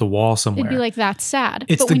the, against the wall somewhere. It'd be like, that's sad.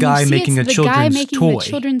 It's but the when guy you see making it's a children's the guy making toy. the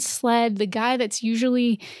children's sled, the guy that's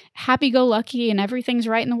usually happy-go-lucky and everything's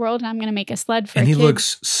right in the world, and I'm going to make a sled for and a he kid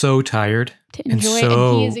looks so tired to enjoy it,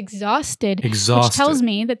 and he is exhausted. Which tells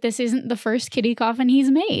me that this isn't the first kiddie coffin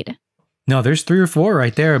he's made. No, there's 3 or 4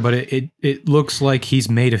 right there, but it looks like he's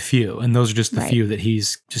made a few, and those are just the few that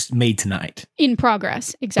he's just made tonight. In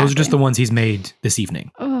progress, exactly. Those are just the ones he's made this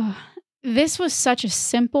evening. Oh, this was such a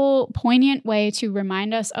simple, poignant way to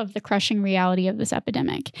remind us of the crushing reality of this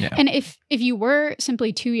epidemic. Yeah. And if you were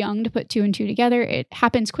simply too young to put 2 and 2 together, it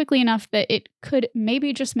happens quickly enough that it could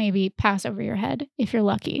maybe, just maybe, pass over your head if you're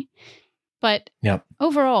lucky. But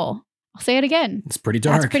overall, I'll say it again. It's pretty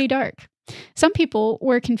dark. That's pretty dark. Some people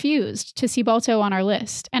were confused to see Balto on our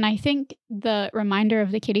list, and I think the reminder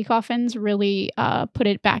of the kiddie coffins really put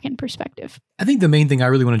it back in perspective. I think the main thing I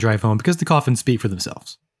really want to drive home, because the coffins speak for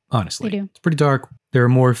themselves, honestly. They do. It's pretty dark. There are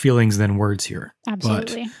more feelings than words here.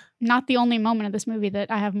 Absolutely. Not the only moment of this movie that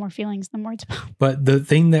I have more feelings than words about. But the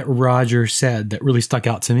thing that Roger said that really stuck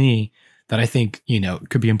out to me, that I think,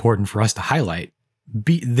 could be important for us to highlight,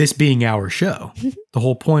 this being our show, the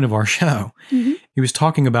whole point of our show, he was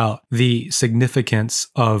talking about the significance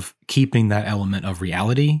of keeping that element of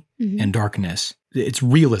reality and darkness. It's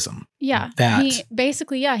realism. Yeah.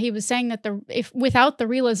 He was saying that if without the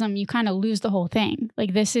realism, you kind of lose the whole thing.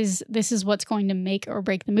 Like, this is what's going to make or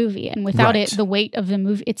break the movie. And without it, the weight of the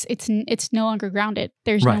movie, it's no longer grounded.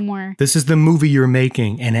 There's no more. This is the movie you're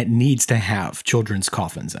making, and it needs to have children's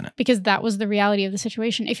coffins in it. Because that was the reality of the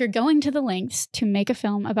situation. If you're going to the lengths to make a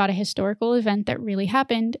film about a historical event that really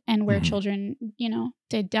happened and where children,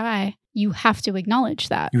 did die, you have to acknowledge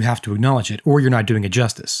that. You have to acknowledge it, or you're not doing it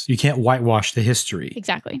justice. You can't whitewash the history.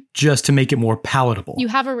 Exactly. Just to make it more palatable. You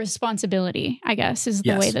have a responsibility, I guess, is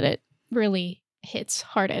the way that it really hits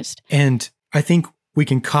hardest. And I think we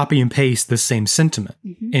can copy and paste the same sentiment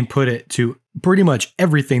and put it to pretty much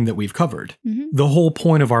everything that we've covered. The whole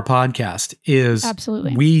point of our podcast is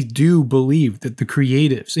we do believe that the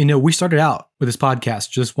creatives, we started out with this podcast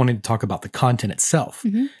just wanting to talk about the content itself,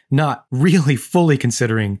 not really fully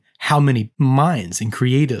considering how many minds and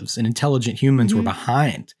creatives and intelligent humans were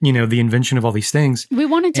behind, the invention of all these things. We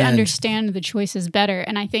wanted to understand the choices better.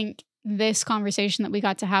 And I think this conversation that we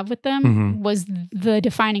got to have with them was the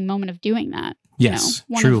defining moment of doing that. Yes,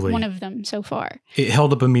 truly. One of them so far. It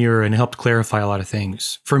held up a mirror and helped clarify a lot of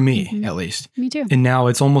things, for me at least. Me too. And now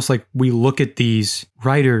it's almost like we look at these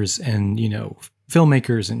writers and,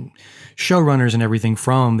 filmmakers and showrunners and everything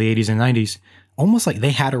from the 80s and 90s, almost like they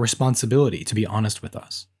had a responsibility to be honest with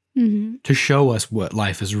us, to show us what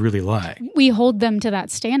life is really like. We hold them to that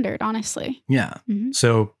standard, honestly. Yeah.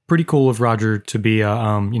 So pretty cool of Roger to be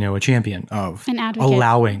a champion of an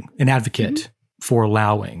advocate. an advocate for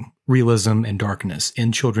allowing realism and darkness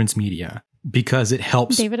in children's media because it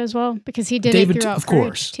helps. David as well, because he did David, it throughout of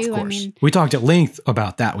course, Courage, too. of course. I mean, we talked at length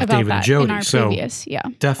about that with David and Jody. in our previous, yeah.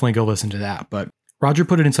 Definitely go listen to that. But Roger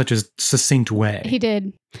put it in such a succinct way. He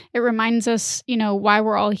did. It reminds us, why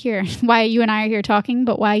we're all here, why you and I are here talking,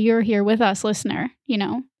 but why you're here with us, listener,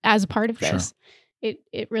 as a part of this. Sure.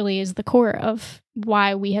 It really is the core of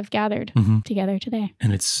why we have gathered together today.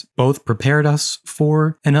 And it's both prepared us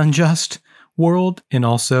for an unjust world and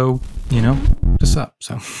also, us up.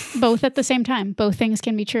 So both at the same time, both things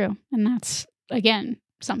can be true. And that's, again,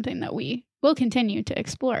 something that we will continue to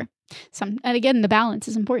explore. And again, the balance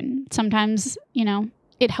is important. Sometimes,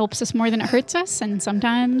 it helps us more than it hurts us. And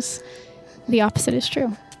sometimes the opposite is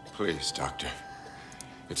true. Please, Doctor.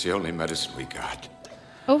 It's the only medicine we got.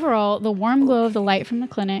 Overall, the warm glow of the light from the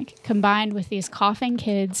clinic, combined with these coughing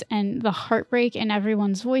kids and the heartbreak in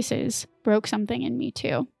everyone's voices, broke something in me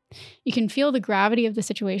too. You can feel the gravity of the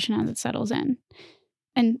situation as it settles in.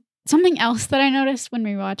 And something else that I noticed when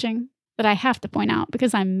rewatching, that I have to point out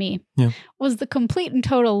because I'm me, was the complete and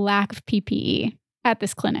total lack of PPE at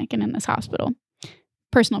this clinic and in this hospital.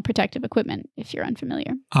 Personal protective equipment, if you're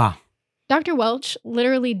unfamiliar. Dr. Welch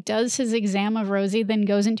literally does his exam of Rosie, then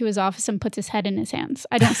goes into his office and puts his head in his hands.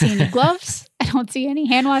 I don't see any gloves. I don't see any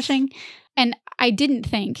hand washing. And I didn't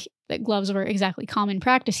think that gloves were exactly common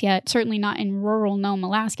practice yet, certainly not in rural Nome,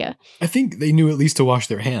 Alaska. I think they knew at least to wash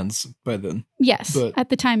their hands by then. Yes, at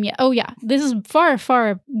the time, yeah. Oh, yeah. This is far,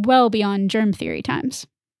 far well beyond germ theory times.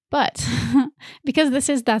 But because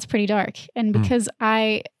that's pretty dark. And because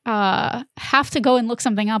I have to go and look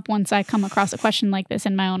something up once I come across a question like this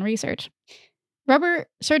in my own research. Rubber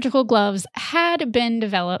surgical gloves had been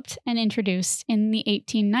developed and introduced in the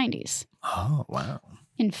 1890s. Oh, wow.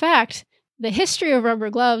 In fact, the history of rubber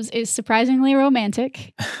gloves is surprisingly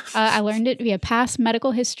romantic. I learned it via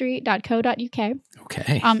pastmedicalhistory.co.uk.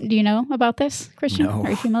 Okay. Do you know about this, Christian? No. Are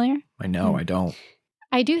you familiar? I know, I don't.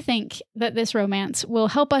 I do think that this romance will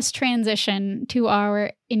help us transition to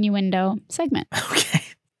our innuendo segment. Okay.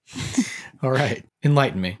 All right.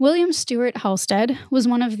 Enlighten me. William Stewart Halstead was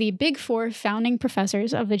one of the Big Four founding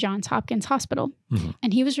professors of the Johns Hopkins Hospital,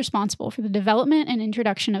 and he was responsible for the development and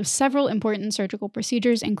introduction of several important surgical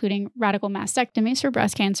procedures, including radical mastectomies for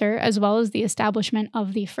breast cancer, as well as the establishment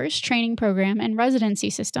of the first training program and residency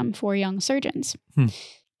system for young surgeons.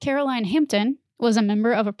 Caroline Hampton was a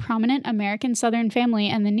member of a prominent American Southern family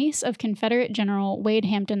and the niece of Confederate General Wade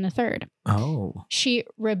Hampton III. Oh. She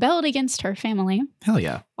rebelled against her family. Hell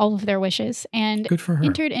yeah. All of their wishes. And good for her.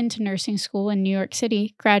 Entered into nursing school in New York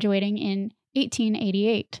City, graduating in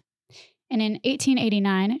 1888. And in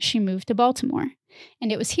 1889, she moved to Baltimore.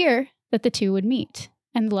 And it was here that the two would meet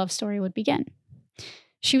and the love story would begin.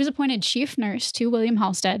 She was appointed chief nurse to William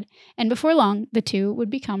Halstead, and before long, the two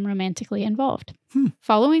would become romantically involved.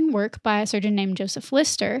 Following work by a surgeon named Joseph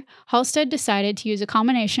Lister, Halstead decided to use a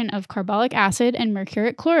combination of carbolic acid and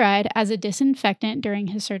mercuric chloride as a disinfectant during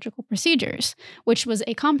his surgical procedures, which was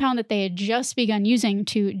a compound that they had just begun using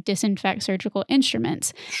to disinfect surgical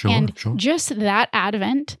instruments. Just that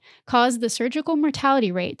advent caused the surgical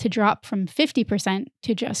mortality rate to drop from 50%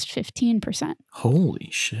 to just 15%. Holy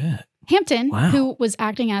shit. Hampton, who was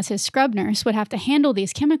acting as his scrub nurse, would have to handle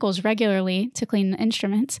these chemicals regularly to clean the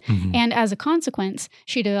instruments, and as a consequence,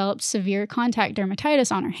 she developed severe contact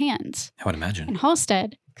dermatitis on her hands. I would imagine. And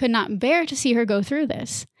Halstead could not bear to see her go through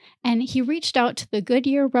this, and he reached out to the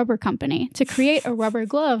Goodyear Rubber Company to create a rubber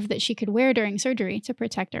glove that she could wear during surgery to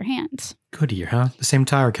protect her hands. Goodyear, huh? The same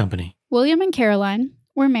tire company. William and Caroline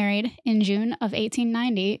were married in June of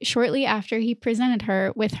 1890, shortly after he presented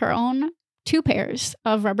her with her own 2 pairs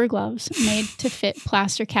of rubber gloves made to fit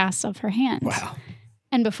plaster casts of her hands. Wow.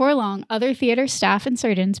 And before long, other theater staff and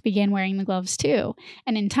surgeons began wearing the gloves too,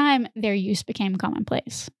 and in time, their use became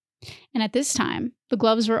commonplace. And at this time, the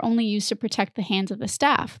gloves were only used to protect the hands of the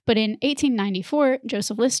staff. But in 1894,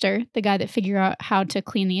 Joseph Lister, the guy that figured out how to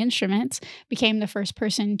clean the instruments, became the first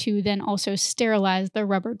person to then also sterilize the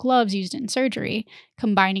rubber gloves used in surgery,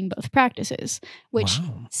 combining both practices, which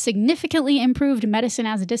significantly improved medicine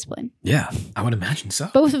as a discipline. Yeah, I would imagine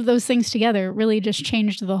so. Both of those things together really just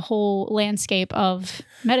changed the whole landscape of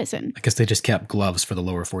medicine. I guess they just kept gloves for the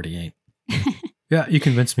lower 48. Yeah, you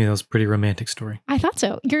convinced me that was a pretty romantic story. I thought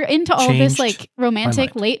so. You're into all this like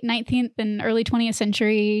romantic late 19th and early 20th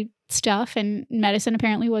century stuff, and medicine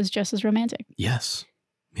apparently was just as romantic. Yes.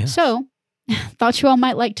 So, thought you all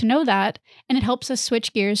might like to know that, and it helps us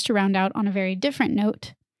switch gears to round out on a very different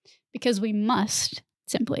note, because we must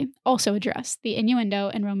simply also address the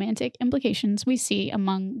innuendo and romantic implications we see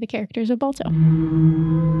among the characters of Balto.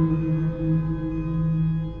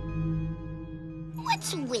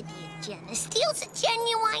 What's with you, Jenna? Steal Steel's a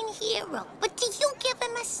genuine hero, but do you give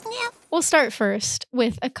him a sniff? We'll start first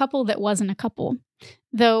with a couple that wasn't a couple,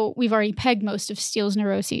 though we've already pegged most of Steele's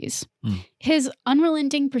neuroses. His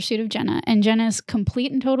unrelenting pursuit of Jenna and Jenna's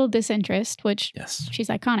complete and total disinterest, which she's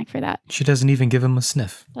iconic for that. She doesn't even give him a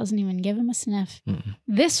sniff. Doesn't even give him a sniff.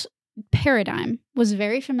 This paradigm was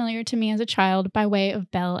very familiar to me as a child by way of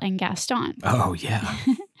Belle and Gaston. Oh, yeah.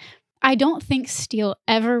 I don't think Steele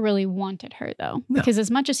ever really wanted her, though, because as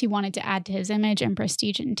much as he wanted to add to his image and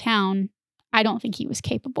prestige in town, I don't think he was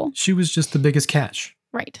capable. She was just the biggest catch.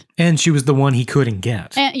 Right. And she was the one he couldn't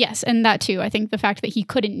get. And yes, and that too. I think the fact that he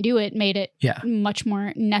couldn't do it made it much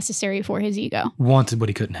more necessary for his ego. Wanted what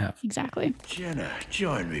he couldn't have. Exactly. Jenna,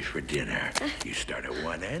 join me for dinner. You start at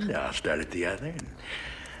one end, I'll start at the other. And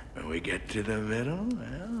when we get to the middle,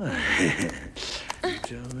 well, you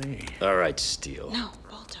tell me. All right, Steele. No,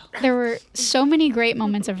 Balto. There were so many great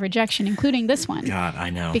moments of rejection, including this one. God, I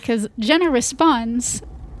know. Because Jenna responds,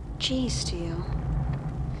 Gee, Steele.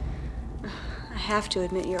 I have to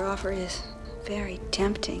admit your offer is very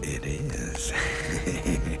tempting. It is.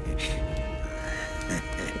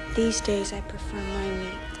 But these days I prefer my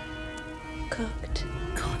meat cooked.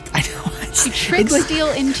 I know. She tricks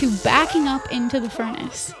Steele into backing up into the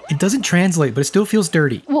furnace. It doesn't translate, but it still feels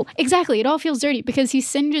dirty. Well, exactly. It all feels dirty because he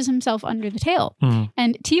singes himself under the tail.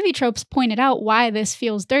 And TV tropes pointed out why this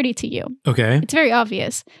feels dirty to you. Okay. It's very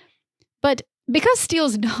obvious. But because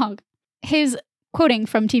Steele's a dog, his, quoting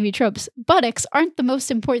from TV tropes, buttocks aren't the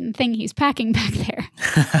most important thing he's packing back there.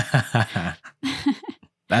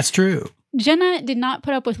 That's true. Jenna did not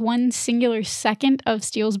put up with one singular second of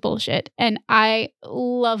Steele's bullshit, and I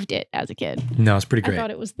loved it as a kid. No, it's pretty great. I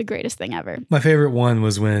thought it was the greatest thing ever. My favorite one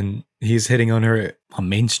was when he's hitting on her on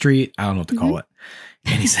Main Street. I don't know what to call it.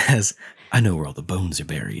 And he says, I know where all the bones are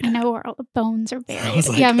buried. I know where all the bones are buried.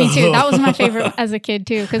 Like, yeah, me too. That was my favorite as a kid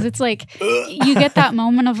too, because it's like you get that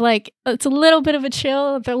moment of like it's a little bit of a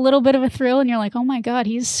chill, it's a little bit of a thrill, and you're like, oh my god,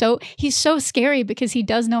 he's so scary because he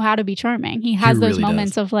does know how to be charming. He has those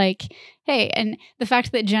moments of like, hey, and the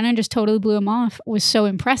fact that Jenna just totally blew him off was so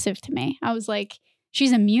impressive to me. I was like,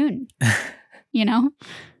 she's immune, you know?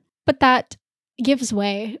 But that gives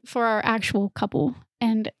way for our actual couple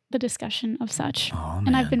and the discussion of such. Oh,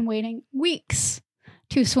 and I've been waiting weeks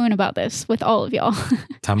to swoon about this with all of y'all.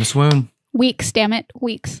 Time to swoon. Weeks, damn it,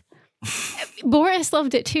 weeks. Boris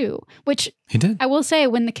loved it too, which he did. I will say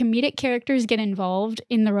when the comedic characters get involved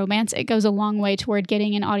in the romance, it goes a long way toward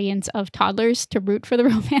getting an audience of toddlers to root for the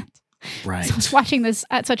romance. Right. So I was watching this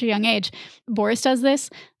at such a young age. Boris does this.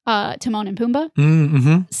 Timon and Pumbaa.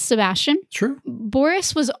 Mm-hmm. Sebastian. True.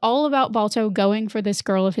 Boris was all about Balto going for this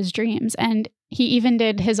girl of his dreams, and he even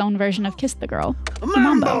did his own version of Kiss the Girl.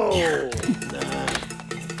 Mambo! Nah,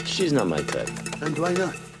 she's not my type. And why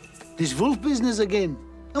not? This wolf business again.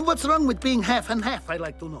 And what's wrong with being half and half, I'd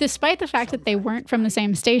like to know. Despite the fact that they weren't from the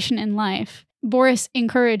same station in life, Boris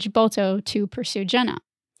encouraged Balto to pursue Jenna.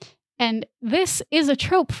 And this is a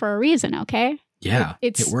trope for a reason, okay? Yeah,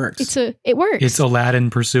 it works. It works. It's Aladdin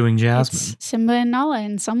pursuing Jasmine. It's Simba and Nala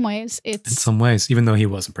in some ways. In some ways, even though he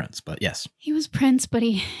was a prince, but yes. He was prince, but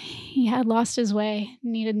he had lost his way.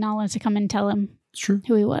 Needed Nala to come and tell him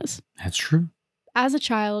who he was. That's true. As a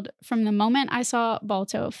child, from the moment I saw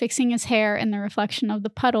Balto fixing his hair in the reflection of the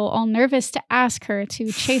puddle, all nervous to ask her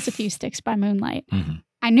to chase a few sticks by moonlight,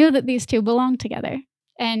 I knew that these two belonged together.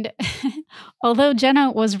 And although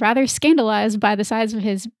Jenna was rather scandalized by the size of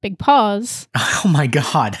his big paws. Oh my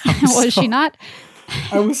God. Was she not?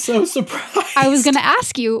 I was so surprised. I was going to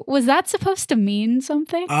ask you, was that supposed to mean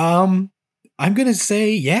something? I'm going to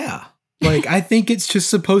say, yeah. Like, I think it's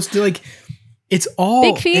just supposed to, like, it's all,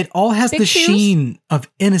 big feet? It all has big the shoes? sheen of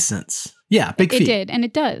innocence. Yeah, big feet. It did, and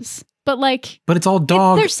it does. But like, but it's all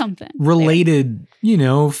dog there's something related, you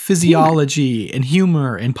know, physiology and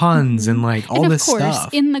humor and puns and like all this stuff. And of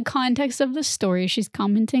course, in the context of the story, she's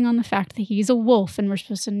commenting on the fact that he's a wolf and we're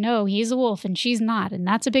supposed to know he's a wolf and she's not. And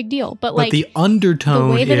that's a big deal. But like the undertone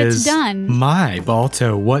the way that is, it's done, my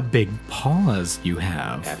Balto, what big paws you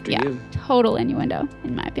have. After you. Total innuendo,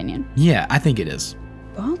 in my opinion. Yeah, I think it is.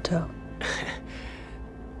 Balto.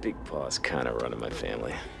 Big paws kind of run in my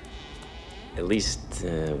family. At least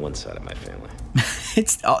one side of my family.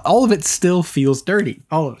 It's all of it still feels dirty.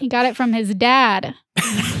 All of it. He got it from his dad,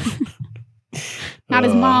 not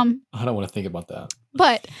his mom. I don't want to think about that.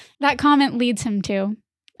 But that comment leads him to,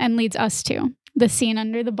 and leads us to, the scene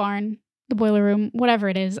under the barn, the boiler room, whatever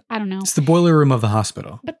it is. I don't know. It's the boiler room of the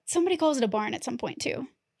hospital. But somebody calls it a barn at some point too.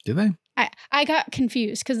 Do they? I got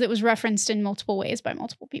confused because it was referenced in multiple ways by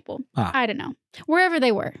multiple people. I don't know. Wherever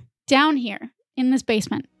they were, down here in this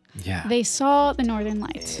basement. Yeah. They saw the Northern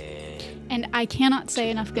Lights. And I cannot say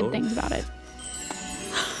enough good things about it.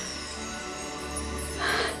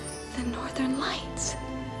 northern lights.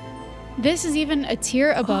 This is even a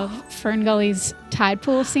tier above Ferngully's tide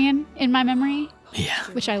pool scene in my memory. Yeah.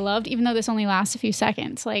 Which I loved, even though this only lasts a few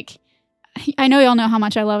seconds. Like, I know y'all know how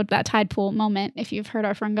much I loved that tide pool moment if you've heard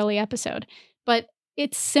our Ferngully episode, but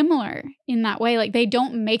it's similar in that way. Like, they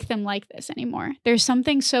don't make them like this anymore. There's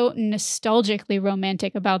something so nostalgically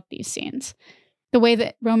romantic about these scenes. The way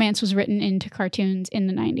that romance was written into cartoons in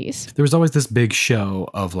the 90s. There was always this big show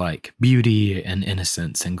of like beauty and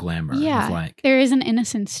innocence and glamour. Yeah, Of like, there is an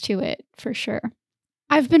innocence to it for sure.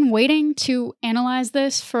 I've been waiting to analyze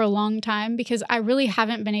this for a long time because I really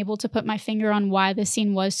haven't been able to put my finger on why this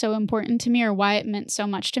scene was so important to me or why it meant so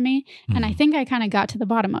much to me. And I think I kind of got to the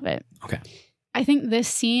bottom of it. Okay. I think this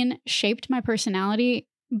scene shaped my personality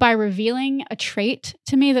by revealing a trait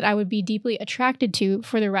to me that I would be deeply attracted to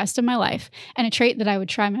for the rest of my life, and a trait that I would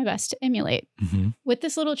try my best to emulate. With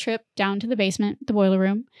this little trip down to the basement, the boiler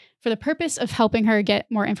room, for the purpose of helping her get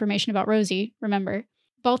more information about Rosie, remember,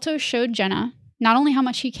 Balto showed Jenna not only how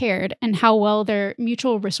much he cared and how well their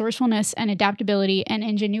mutual resourcefulness and adaptability and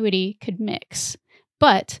ingenuity could mix,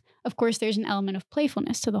 but of course there's an element of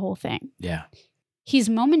playfulness to the whole thing. Yeah. He's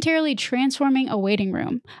momentarily transforming a waiting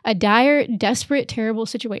room, a dire, desperate, terrible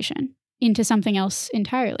situation, into something else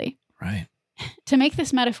entirely. Right. To make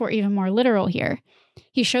this metaphor even more literal here,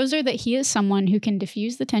 he shows her that he is someone who can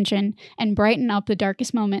diffuse the tension and brighten up the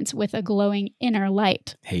darkest moments with a glowing inner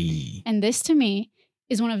light. Hey. And this, to me,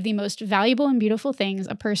 is one of the most valuable and beautiful things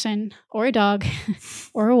a person or a dog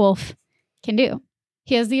or a wolf can do.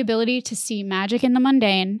 He has the ability to see magic in the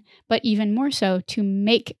mundane, but even more so to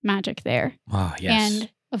make magic there. Oh, yes.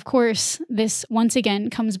 And of course, this once again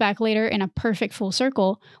comes back later in a perfect full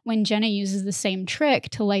circle when Jenna uses the same trick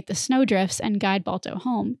to light the snowdrifts and guide Balto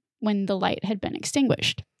home when the light had been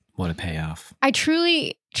extinguished. What a payoff. I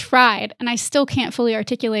truly tried, and I still can't fully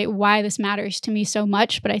articulate why this matters to me so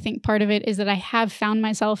much, but I think part of it is that I have found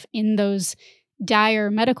myself in those dire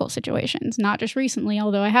medical situations, not just recently,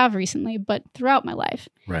 although I have recently, but throughout my life.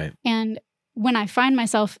 Right. And when I find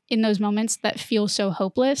myself in those moments that feel so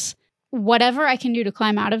hopeless, whatever I can do to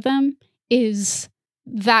climb out of them is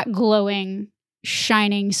that glowing,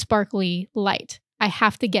 shining, sparkly light. I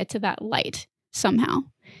have to get to that light somehow.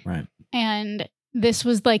 Right. And this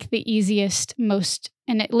was like the easiest,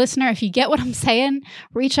 listener, if you get what I'm saying,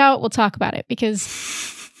 reach out, we'll talk about it, because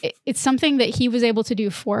it's something that he was able to do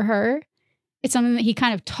for her. It's something that he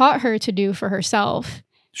kind of taught her to do for herself.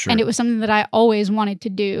 Sure. And it was something that I always wanted to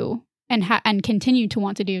do and continue to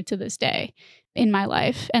want to do to this day in my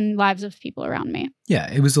life and lives of people around me.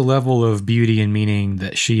 Yeah, it was a level of beauty and meaning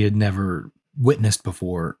that she had never witnessed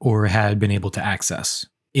before or had been able to access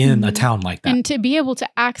in a town like that. And to be able to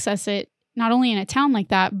access it, not only in a town like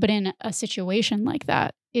that, but in a situation like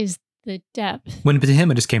that, is the depth. When to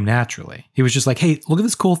him, it just came naturally. He was just like, hey, look at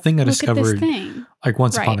this cool thing I discovered At this thing. like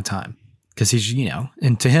once upon a time. Because he's,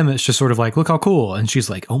 and to him, it's just sort of like, look how cool. And she's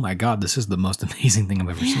like, oh my God, this is the most amazing thing I've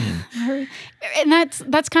ever seen. And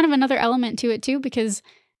that's kind of another element to it too, because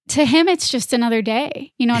to him, it's just another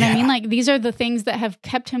day. You know what I mean? Like, these are the things that have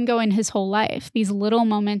kept him going his whole life. These little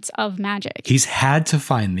moments of magic. He's had to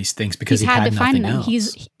find these things because he had nothing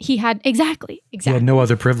else. He had, exactly. He had no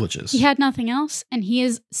other privileges. He had nothing else. And he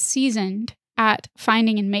is seasoned at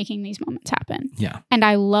finding and making these moments happen. Yeah. And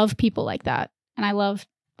I love people like that. And I love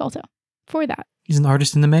Balto for that. He's an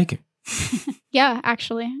artist in the making. Yeah,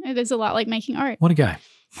 actually. It is a lot like making art. What a guy.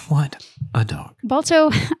 What a dog.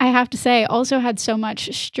 Balto, I have to say, also had so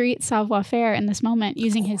much street savoir-faire in this moment,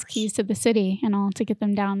 using his keys to the city and all to get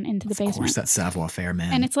them down into the basement. Of course, that's savoir-faire,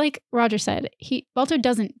 man. And it's like Roger said, Balto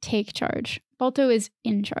doesn't take charge. Balto is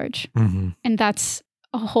in charge. Mm-hmm. And that's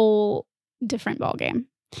a whole different ballgame.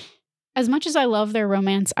 As much as I love their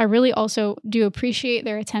romance, I really also do appreciate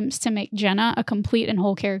their attempts to make Jenna a complete and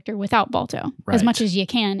whole character without Balto, as much as you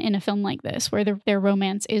can in a film like this, where their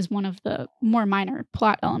romance is one of the more minor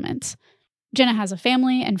plot elements. Jenna has a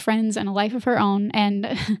family and friends and a life of her own,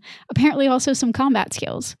 and apparently also some combat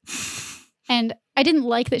skills. And I didn't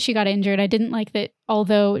like that she got injured. I didn't like that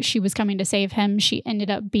although she was coming to save him, she ended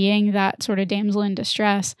up being that sort of damsel in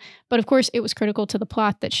distress. But of course, it was critical to the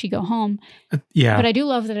plot that she go home. Yeah. But I do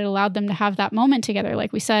love that it allowed them to have that moment together.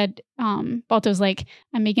 Like we said, Balto's like,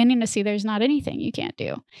 I'm beginning to see there's not anything you can't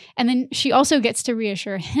do. And then she also gets to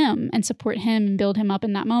reassure him and support him and build him up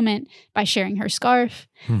in that moment by sharing her scarf,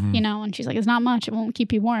 and she's like, it's not much. It won't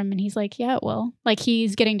keep you warm. And he's like, yeah, it will. Like,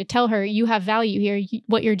 he's getting to tell her, you have value here.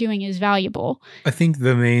 What you're doing is valuable. I think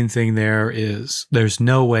the main thing there is there's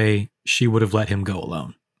no way she would have let him go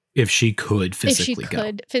alone if she could physically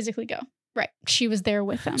go. Right. She was there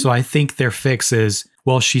with them. So I think their fix is,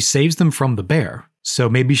 well, she saves them from the bear. So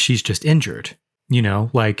maybe she's just injured. You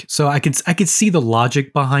know, like, so I could see the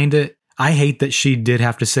logic behind it. I hate that she did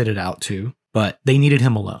have to sit it out too, but they needed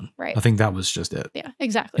him alone. Right. I think that was just it. Yeah,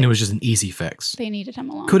 exactly. And it was just an easy fix. They needed him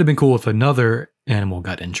alone. Could have been cool if another animal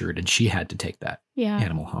got injured and she had to take that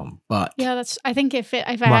animal home. But yeah, I think if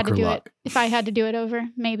I had to do it over,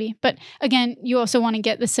 maybe. But again, you also want to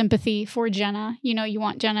get the sympathy for Jenna. You know, you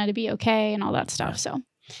want Jenna to be okay and all that stuff. So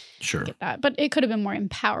sure. Get that. But it could have been more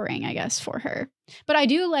empowering, I guess, for her. But I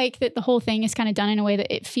do like that the whole thing is kind of done in a way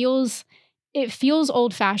that it feels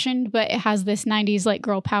old fashioned, but it has this 90s like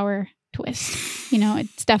girl power twist. You know,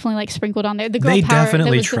 it's definitely like sprinkled on there. The girl they power,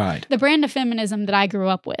 definitely tried. The brand of feminism that I grew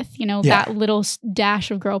up with, you know, that little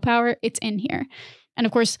dash of girl power, it's in here. And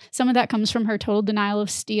of course, some of that comes from her total denial of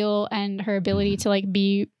Steel and her ability to like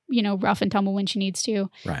be, you know, rough and tumble when she needs to.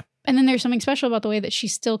 Right. And then there's something special about the way that she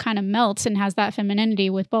still kind of melts and has that femininity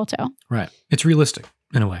with Balto. Right. It's realistic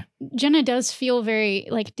in a way. Jenna does feel very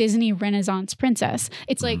like Disney Renaissance princess.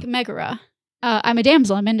 It's like Megara. I'm a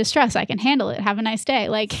damsel. I'm in distress. I can handle it. Have a nice day.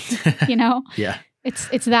 Like, you know, Yeah.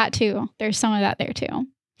 It's that too. There's some of that there too.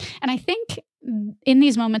 And I think in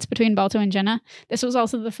these moments between Balto and Jenna, this was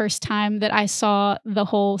also the first time that I saw the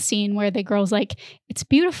whole scene where the girl's like, it's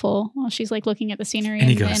beautiful. While she's like looking at the scenery and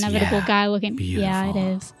the inevitable guy looking, beautiful. Yeah, it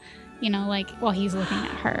is. You know, like while he's looking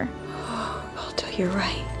at her. Oh, Balto, you're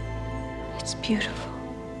right. It's beautiful.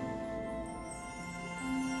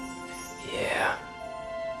 Yeah.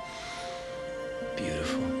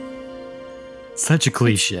 Beautiful. Such a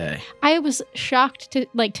cliche. I was shocked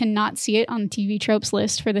to not see it on TV tropes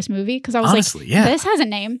list for this movie because I was Honestly, like, this has a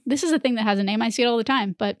name. This is a thing that has a name. I see it all the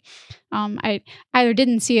time, but I either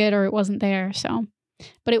didn't see it or it wasn't there. So,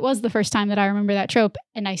 but it was the first time that I remember that trope,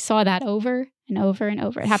 and I saw that over and over and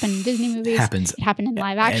over. It happened in Disney movies. It happened in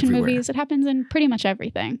live action everywhere. movies. It happens in pretty much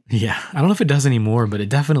everything. Yeah. I don't know if it does anymore, but it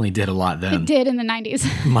definitely did a lot then. It did in the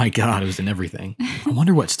 90s. My God, it was in everything. I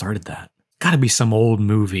wonder what started that. Got to be some old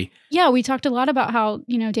movie. Yeah, we talked a lot about how,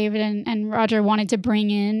 you know, David and Roger wanted to bring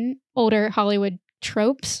in older Hollywood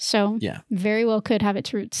tropes. So very well could have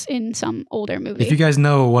its roots in some older movie. If you guys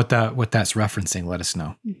know what that's referencing, let us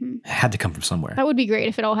know. Mm-hmm. It had to come from somewhere. That would be great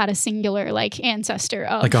if it all had a singular like ancestor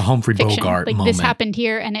of like a Humphrey fiction. Bogart like moment. This happened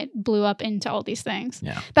here and it blew up into all these things.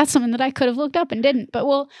 Yeah. That's something that I could have looked up and didn't. But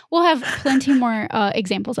we'll have plenty more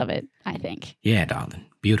examples of it, I think. Yeah, darling.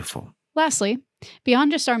 Beautiful. Lastly,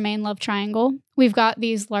 beyond just our main love triangle, we've got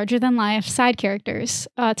these larger-than-life side characters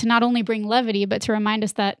to not only bring levity, but to remind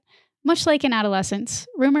us that, much like in adolescence,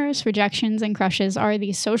 rumors, rejections, and crushes are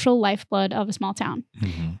the social lifeblood of a small town.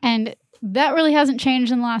 Mm-hmm. And that really hasn't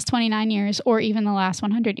changed in the last 29 years, or even the last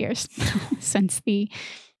 100 years since the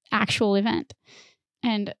actual event.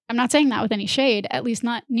 And I'm not saying that with any shade, at least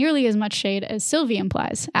not nearly as much shade as Sylvie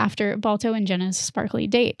implies after Balto and Jenna's sparkly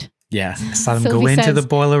date. Yeah, I saw them Sylvie go into says, the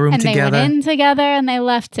boiler room and together. They went in together and they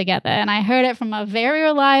left together. And I heard it from a very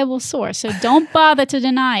reliable source, so don't bother to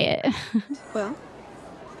deny it. Well,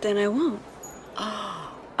 then I won't.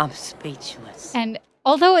 Oh, I'm speechless. And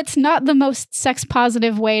although it's not the most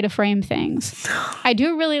sex-positive way to frame things, I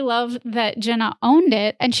do really love that Jenna owned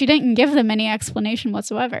it and she didn't give them any explanation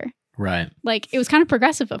whatsoever. Right. Like, it was kind of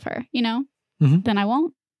progressive of her, you know? Mm-hmm. Then I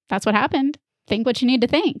won't. That's what happened. Think what you need to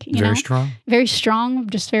think. You very know? Strong. Very strong,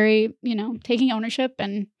 just very, you know, taking ownership.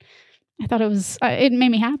 And I thought it was, it made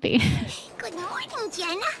me happy. Good morning,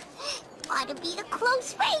 Jenna. Ought to be a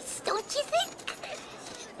close race, don't you think?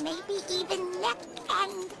 Maybe even neck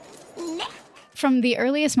and neck. From the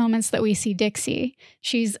earliest moments that we see Dixie,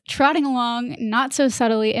 she's trotting along, not so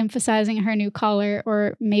subtly emphasizing her new collar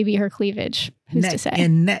or maybe her cleavage. Who's neck to say?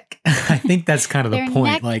 And neck. I think that's kind of the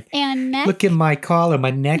point. Neck like, and neck. Look at my collar, my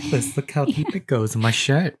necklace. Look how deep it goes in my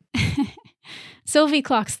shirt. Sylvie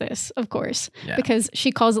clocks this, of course, because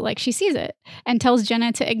she calls it like she sees it and tells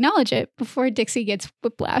Jenna to acknowledge it before Dixie gets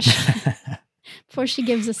whiplash. Before she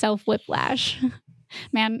gives herself whiplash.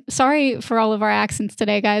 Man, sorry for all of our accents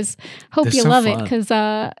today, guys. Hope They're you so love fun. it because,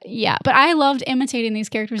 but I loved imitating these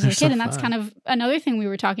characters as a They're kid, so and that's fun. kind of another thing we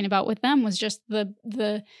were talking about with them was just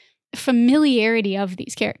the familiarity of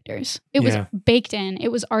these characters. It was baked in. It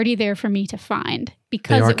was already there for me to find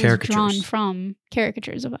because it was drawn from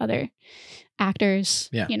caricatures of other actors,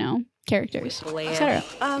 you know, characters, etc.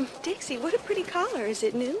 Dixie, what a pretty collar. Is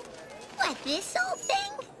it new? What, this old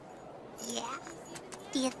thing? Yeah.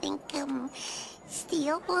 Do you think,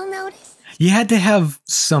 Steel will notice? You had to have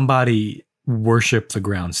somebody worship the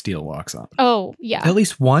ground Steel walks on. Oh, yeah. At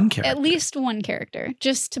least one character. At least one character,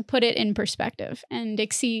 just to put it in perspective. And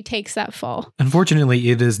Dixie takes that fall. Unfortunately,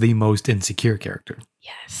 it is the most insecure character.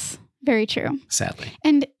 Yes. Very true. Sadly.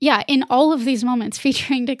 And yeah, in all of these moments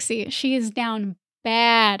featuring Dixie, she is down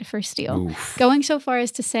bad for Steel. Oof. Going so far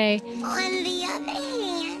as to say, On the other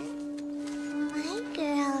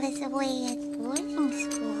away at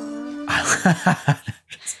boarding school.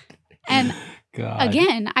 And God.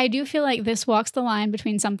 again, I do feel like this walks the line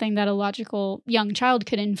between something that a logical young child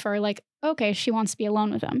could infer, like, okay, she wants to be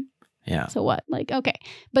alone with him. Yeah. So what? Like, okay.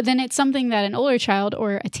 But then it's something that an older child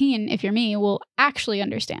or a teen, if you're me, will actually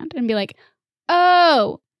understand and be like,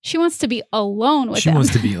 oh, she wants to be alone with him. She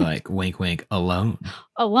wants to be like, wink, wink, alone.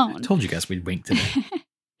 Alone. I told you guys we'd wink today.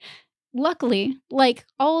 Luckily, like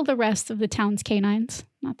all the rest of the town's canines,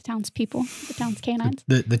 not the town's people, the town's canines.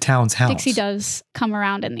 The town's house. Dixie does come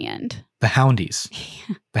around in the end. The houndies.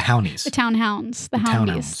 The houndies. The town hounds. The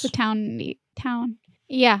houndies. The town.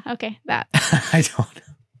 Yeah, okay, that. I don't know.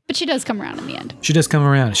 But she does come around in the end. She does come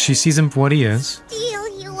around. She sees him for what he is.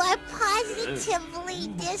 Steel, you are positively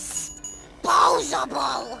disposable.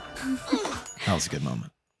 That was a good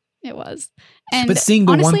moment. It was. And but seeing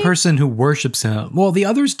the honestly, one person who worships him, well, the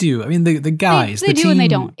others do. I mean, the guys, they the do team, and they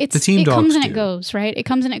don't. the team it dogs comes and do. it goes, right? It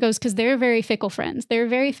comes and it goes because they're very fickle friends. They're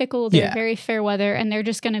very fickle. They're very fair weather, and they're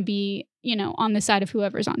just going to be, on the side of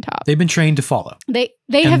whoever's on top. They've been trained to follow. They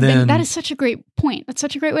have been. That is such a great point. That's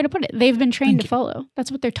such a great way to put it. They've been trained to follow.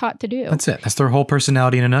 That's what they're taught to do. That's it. That's their whole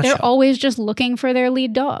personality in a nutshell. They're always just looking for their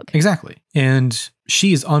lead dog. Exactly. And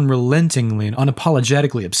she is unrelentingly and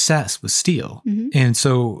unapologetically obsessed with Steel. Mm-hmm. And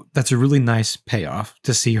so that's a really nice payoff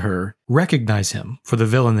to see her recognize him for the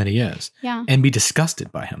villain that he is. Yeah. And be disgusted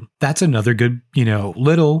by him. That's another good,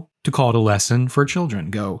 little to call it a lesson for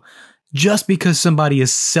children. Go, just because somebody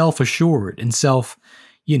is self-assured and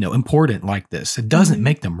important like this, it doesn't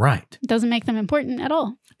make them right. It doesn't make them important at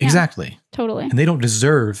all. Yeah, exactly. Totally. And they don't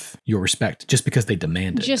deserve your respect just because they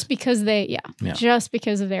demand it. Just because just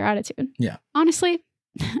because of their attitude. Yeah. Honestly,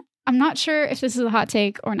 I'm not sure if this is a hot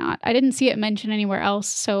take or not. I didn't see it mentioned anywhere else,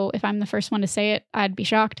 so if I'm the first one to say it, I'd be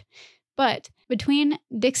shocked. But between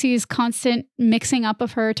Dixie's constant mixing up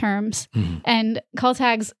of her terms and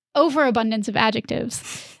Kaltag's overabundance of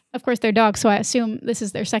adjectives, of course they're dogs, so I assume this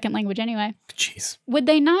is their second language anyway. Jeez. Would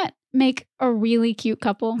they not make a really cute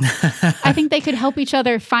couple? I think they could help each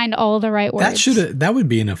other find all the right words. That would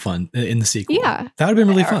be in the sequel. Yeah. That would have been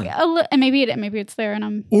really fun. And maybe it's there and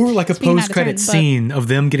I'm or like a post-credit scene of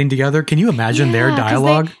them getting together. Can you imagine their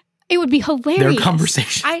dialogue? It would be hilarious. Their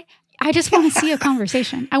conversation. I just want to see a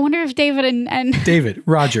conversation. I wonder if David and David,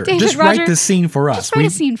 Roger, write this scene for us. Just write a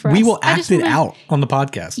scene for us. We will act it out on the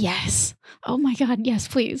podcast. Yes. Oh my God. Yes,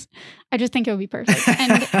 please. I just think it would be perfect.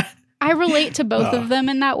 And I relate to both of them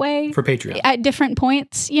in that way. For Patreon. At different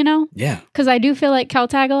points, Yeah. Because I do feel like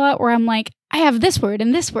Kaltag a lot where I'm like, I have this word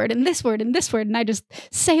and this word and this word and this word. And I just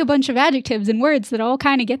say a bunch of adjectives and words that all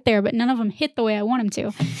kind of get there, but none of them hit the way I want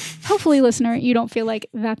them to. Hopefully, listener, you don't feel like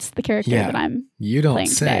that's the character that I'm You don't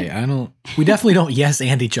say. Today. I don't. We definitely don't yes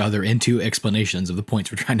and each other into explanations of the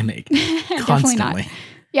points we're trying to make. Constantly. Definitely not.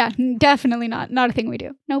 Yeah, definitely not. Not a thing we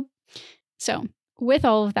do. Nope. So, with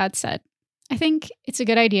all of that said, I think it's a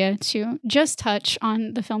good idea to just touch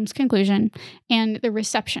on the film's conclusion and the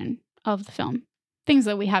reception of the film. Things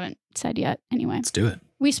that we haven't said yet, anyway. Let's do it.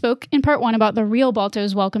 We spoke in part 1 about the real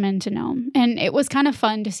Balto's welcome into Nome, and it was kind of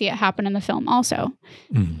fun to see it happen in the film also.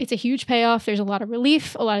 It's a huge payoff. There's a lot of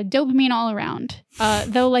relief, a lot of dopamine all around.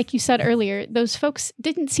 Though, like you said earlier, those folks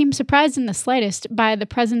didn't seem surprised in the slightest by the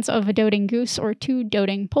presence of a doting goose or 2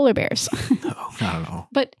 doting polar bears. No, not at all.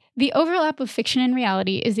 But the overlap of fiction and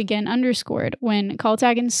reality is again underscored when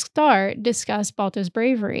Kaltag and Star discuss Balto's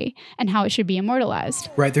bravery and how it should be immortalized.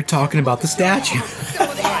 Right, they're talking about the statue.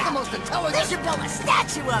 They should build a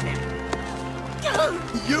statue of him.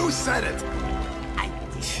 You said it.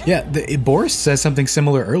 Yeah, Boris says something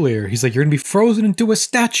similar earlier. He's like, you're going to be frozen into a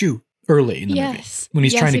statue early in the movie. When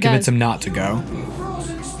he's trying to convince him not to go.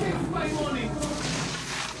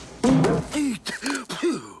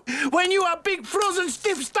 When you are a big frozen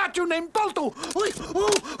stiff statue named Balto,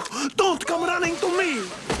 don't come running to me.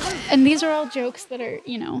 And these are all jokes that are,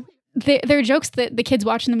 they're jokes that the kids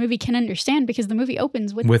watching the movie can understand because the movie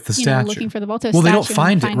opens with the statue. Looking for the Balto statue. Well, they don't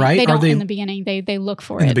find it, right? They don't in the beginning. They look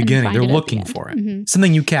for it. In the beginning, they're looking for it. Mm-hmm.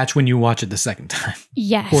 Something you catch when you watch it the second time.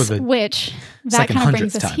 Yes, which that kind of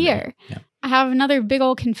brings us here. Yeah. I have another big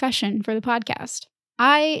old confession for the podcast.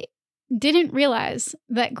 I didn't realize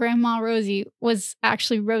that Grandma Rosie was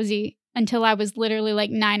actually Rosie until I was literally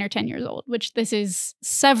like 9 or 10 years old, which this is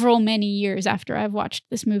many years after I've watched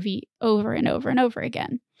this movie over and over and over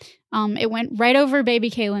again. It went right over baby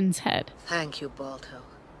Kaylin's head. Thank you, Balto.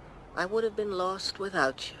 I would have been lost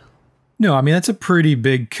without you. No, I mean, that's a pretty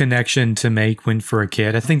big connection to make for a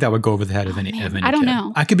kid. I think that would go over the head of any kid. I don't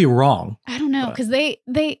know. I could be wrong. I don't know, because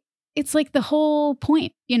it's like the whole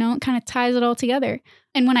point, it kind of ties it all together.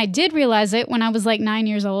 And when I did realize it, when I was like 9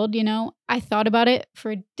 years old, you know, I thought about it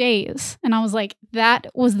for days. And I was like, that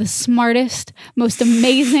was the smartest, most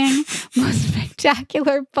amazing, most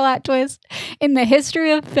spectacular plot twist in the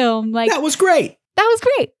history of film. Like, that was great. That was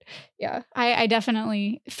great. Yeah, I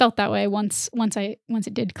definitely felt that way once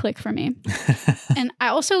it did click for me. And I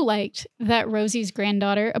also liked that Rosie's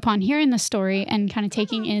granddaughter, upon hearing the story and kind of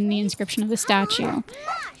taking in the inscription of the statue,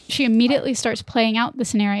 she immediately starts playing out the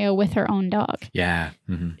scenario with her own dog. Yeah.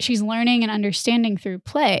 She's learning and understanding through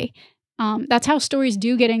play. That's how stories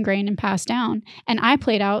do get ingrained and passed down. And I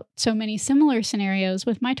played out so many similar scenarios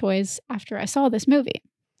with my toys after I saw this movie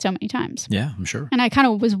so many times. Yeah, I'm sure. And I kind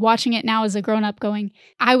of was watching it now as a grown-up going,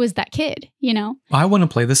 I was that kid, you know? I want to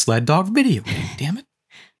play the sled dog video game, damn it.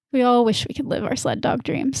 We all wish we could live our sled dog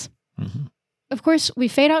dreams. Of course, we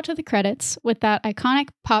fade out to the credits with that iconic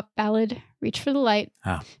pop ballad, Reach for the Light,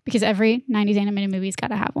 because every 90s animated movie's got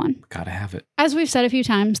to have one. Gotta have it. As we've said a few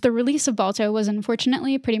times, the release of Balto was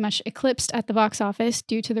unfortunately pretty much eclipsed at the box office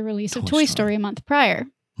due to the release of Toy Story a month prior.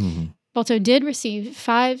 Balto did receive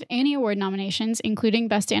 5 Annie Award nominations, including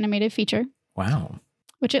Best Animated Feature. Wow.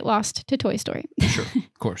 Which it lost to Toy Story. Sure,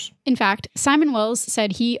 of course. In fact, Simon Wells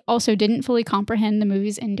said he also didn't fully comprehend the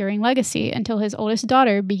movie's enduring legacy until his oldest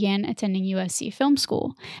daughter began attending USC Film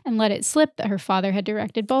School and let it slip that her father had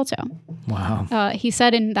directed Balto. Wow. He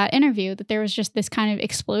said in that interview that there was just this kind of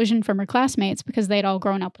explosion from her classmates because they'd all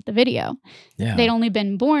grown up with the video. Yeah. They'd only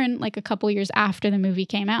been born like a couple years after the movie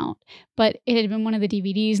came out, but it had been one of the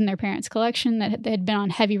DVDs in their parents' collection that had been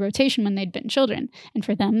on heavy rotation when they'd been children. And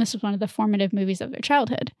for them, this was one of the formative movies of their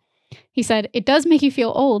childhood. He said, "It does make you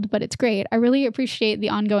feel old, but it's great. I really appreciate the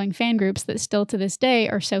ongoing fan groups that still to this day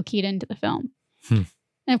are so keyed into the film." And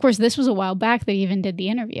of course, this was a while back that he even did the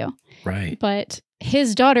interview. Right. But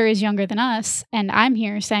his daughter is younger than us, and I'm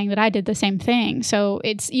here saying that I did the same thing. So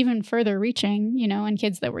it's even further reaching, you know, and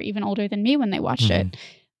kids that were even older than me when they watched it.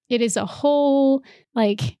 It is a whole,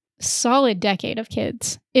 like, solid decade of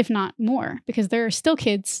kids, if not more, because there are still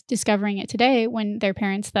kids discovering it today when their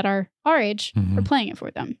parents that are our age are playing it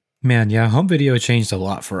for them. Man, yeah, home video changed a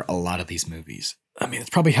lot for a lot of these movies. I mean,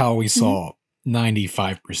 it's probably how we saw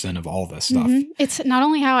 95% of all this stuff. It's not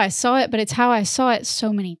only how I saw it, but it's how I saw it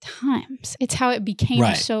so many times. It's how it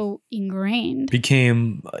became so ingrained.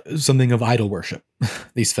 Became something of idol worship,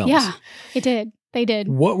 these films. Yeah, it did. They did.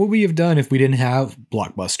 What would we have done if we didn't have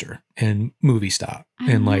Blockbuster and Movie Stop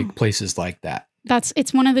and like places like that?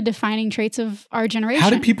 It's one of the defining traits of our generation. How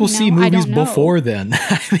did people see movies before then?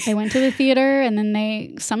 They went to the theater and then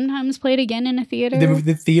they sometimes played again in a theater.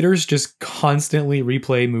 The theaters just constantly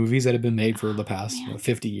replay movies that have been made for the past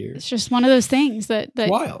 50 years. It's just one of those things that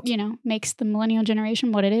wild. You know, makes the millennial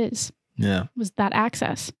generation what it is. Yeah. Was that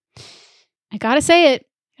access. I gotta say it.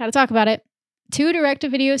 Gotta talk about it. 2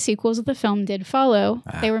 direct-to-video sequels of the film did follow.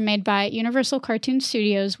 They were made by Universal Cartoon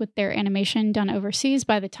Studios with their animation done overseas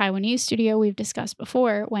by the Taiwanese studio we've discussed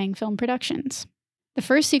before, Wang Film Productions. The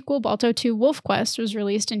first sequel, Balto 2 Wolf Quest, was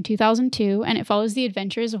released in 2002, and it follows the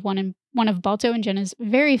adventures of one of Balto and Jenna's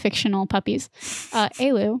very fictional puppies,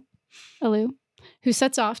 Alu, who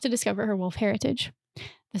sets off to discover her wolf heritage.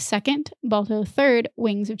 The second, Balto 3rd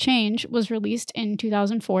Wings of Change, was released in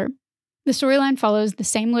 2004. The storyline follows the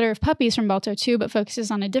same litter of puppies from Balto 2, but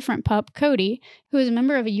focuses on a different pup, Cody, who is a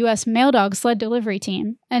member of a U.S. mail dog sled delivery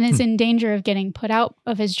team and is in danger of getting put out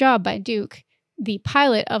of his job by Duke, the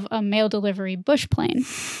pilot of a mail delivery bush plane.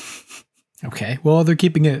 Okay. Well, they're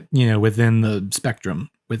keeping it, you know, within the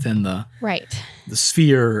spectrum, within the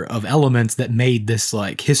sphere of elements that made this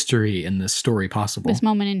like history and this story possible. This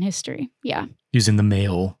moment in history. Yeah. Using the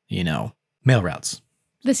mail routes.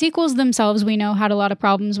 The sequels themselves, we know, had a lot of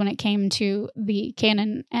problems when it came to the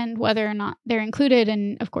canon and whether or not they're included.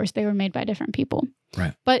 And of course, they were made by different people.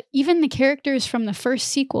 Right. But even the characters from the first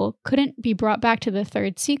sequel couldn't be brought back to the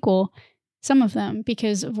third sequel, some of them,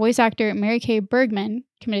 because voice actor Mary Kay Bergman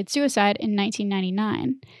committed suicide in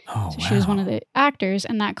 1999. Oh, so she was one of the actors,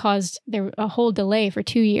 and that caused a whole delay for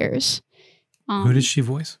 2 years. Who did she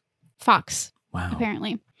voice? Fox. Wow.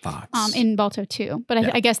 Apparently. Fox. In Balto 2.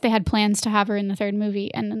 But I guess they had plans to have her in the third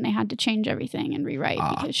movie, and then they had to change everything and rewrite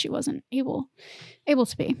because she wasn't able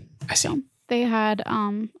to be. I see. So they had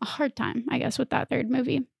a hard time, I guess, with that third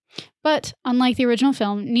movie. But unlike the original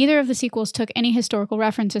film, neither of the sequels took any historical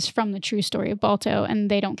references from the true story of Balto, and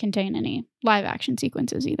they don't contain any live action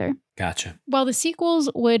sequences either. Gotcha. While the sequels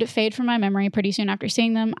would fade from my memory pretty soon after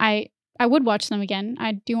seeing them, I would watch them again.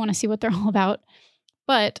 I do want to see what they're all about.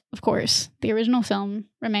 But, of course, the original film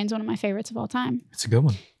remains one of my favorites of all time. It's a good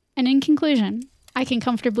one. And in conclusion, I can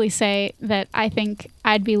comfortably say that I think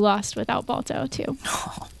I'd be lost without Balto, too.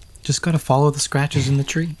 Just got to follow the scratches in the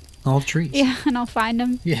tree. all the trees. Yeah, and I'll find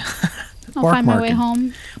them. Yeah. I'll find my way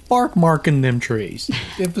home. Bark marking them trees.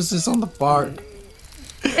 Emphasis on the bark.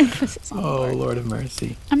 Emphasis on the Oh, bark. Lord of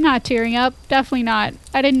mercy. I'm not tearing up. Definitely not.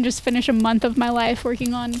 I didn't just finish a month of my life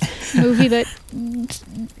working on a movie that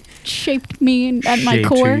shaped me at my Shaped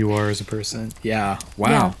core. who you are as a person. Yeah. Wow.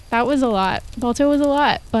 Yeah, that was a lot. Balto was a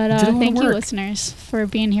lot. But Did a lot of thank you, work. listeners, for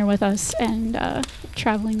being here with us and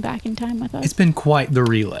traveling back in time with us. It's been quite the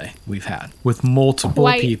relay we've had with multiple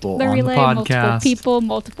people the on relay, the multiple podcast. people,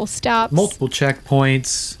 multiple stops. Multiple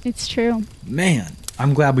checkpoints. It's true. Man,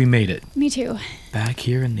 I'm glad we made it. Me too. Back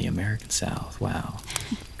here in the American South. Wow.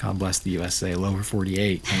 God bless the USA, lower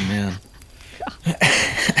 48. Amen.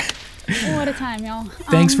 What a time, y'all.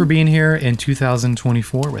 Thanks for being here in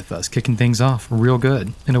 2024 with us, kicking things off real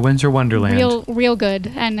good in a winter wonderland. Real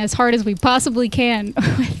good, and as hard as we possibly can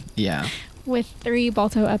Yeah. with 3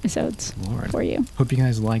 Balto episodes for you. Hope you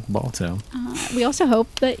guys like Balto. We also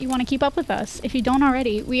hope that you want to keep up with us. If you don't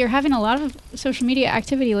already, we are having a lot of social media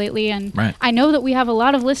activity lately, and Right. I know that we have a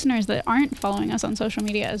lot of listeners that aren't following us on social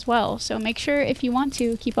media as well. So make sure if you want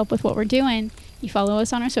to keep up with what we're doing, you follow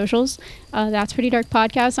us on our socials. That's Pretty Dark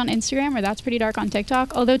Podcast on Instagram, or That's Pretty Dark on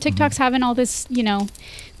TikTok. Although TikTok's having all this,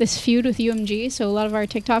 this feud with UMG, so a lot of our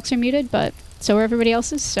TikToks are muted, but so are everybody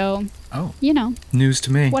else's. So, News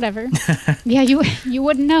to me. whatever. Yeah, you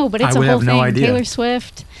wouldn't know, but it's I a would whole have thing. no idea. Taylor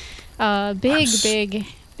Swift,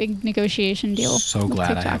 big negotiation deal. So with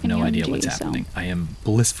glad I TikTok have and no idea UMG, what's so. happening. I am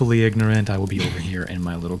blissfully ignorant. I will be over here in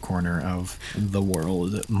my little corner of the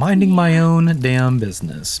world, minding my own damn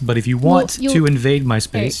business. But if you want to invade my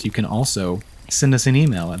space, you can also send us an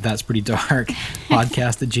email at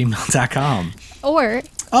that'sprettydarkpodcast@gmail.com. Or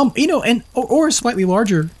or a slightly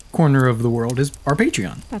larger corner of the world is our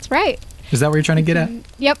Patreon. that's right. Is that what you're trying to get at?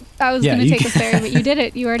 Yep, I was Yeah, going to you take us there, but you did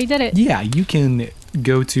it. You already did it. Yeah, you can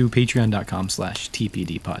go to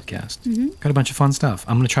patreon.com/TPD podcast. Got a bunch of fun stuff.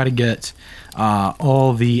 I'm going to try to get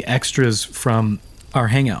all the extras from our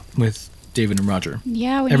hangout with David and Roger.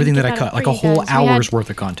 Yeah, we everything need to that get I that cut, up like for a you whole guys. hour's worth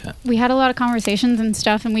of content. We had a lot of conversations and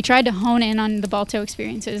stuff, and we tried to hone in on the Balto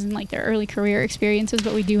experiences and like their early career experiences,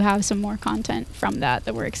 but we do have some more content from that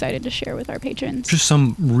we're excited to share with our patrons. Just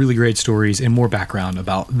some really great stories and more background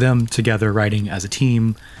about them together writing as a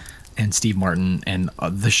team, and Steve Martin and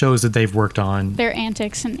the shows that they've worked on. Their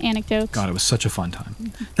antics and anecdotes. God, it was such a fun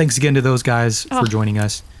time. Thanks again to those guys for joining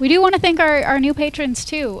us. We do want to thank our new patrons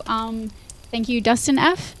too. Thank you, Dustin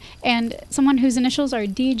F. and someone whose initials are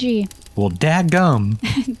DG. Well, dadgum.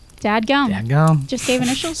 Dadgum. Just gave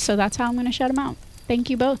initials, so that's how I'm going to shout them out. Thank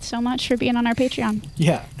you both so much for being on our Patreon.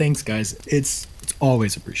 Yeah, thanks, guys. It's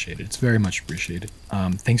always appreciated. It's very much appreciated.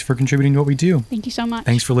 Thanks for contributing to what we do. Thank you so much.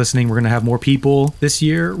 Thanks for listening. We're going to have more people this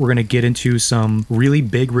year. We're going to get into some really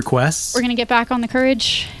big requests. We're going to get back on the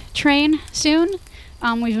Courage train soon.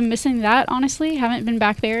 We've been missing that, honestly. Haven't been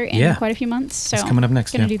back there in quite a few months. So it's coming up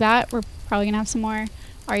next. Going to do that. We're probably going to have some more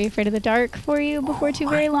Are You Afraid of the Dark for you before too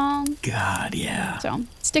very long. God, yeah. So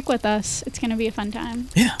stick with us. It's going to be a fun time.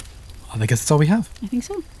 Yeah. I guess that's all we have. I think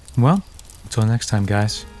so. Well, until next time,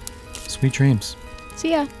 guys. Sweet dreams.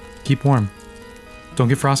 See ya. Keep warm. Don't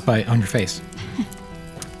get frostbite on your face.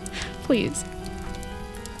 Please.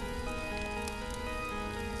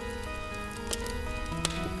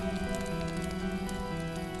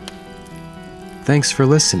 Thanks for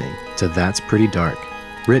listening to That's Pretty Dark,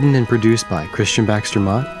 written and produced by Christian Baxter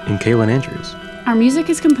Mott and Kaylin Andrews. Our music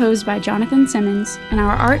is composed by Jonathan Simmons, and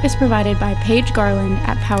our art is provided by Paige Garland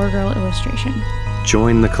at Power Girl Illustration.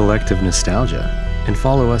 Join the collective nostalgia and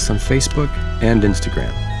follow us on Facebook and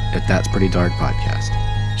Instagram at That's Pretty Dark Podcast.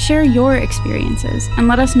 Share your experiences and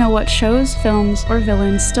let us know what shows, films, or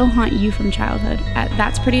villains still haunt you from childhood at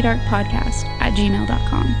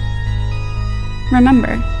that'sprettydarkpodcast@gmail.com.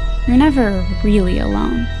 Remember, you're never really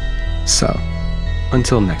alone. So,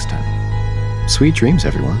 until next time, sweet dreams,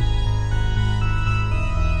 everyone.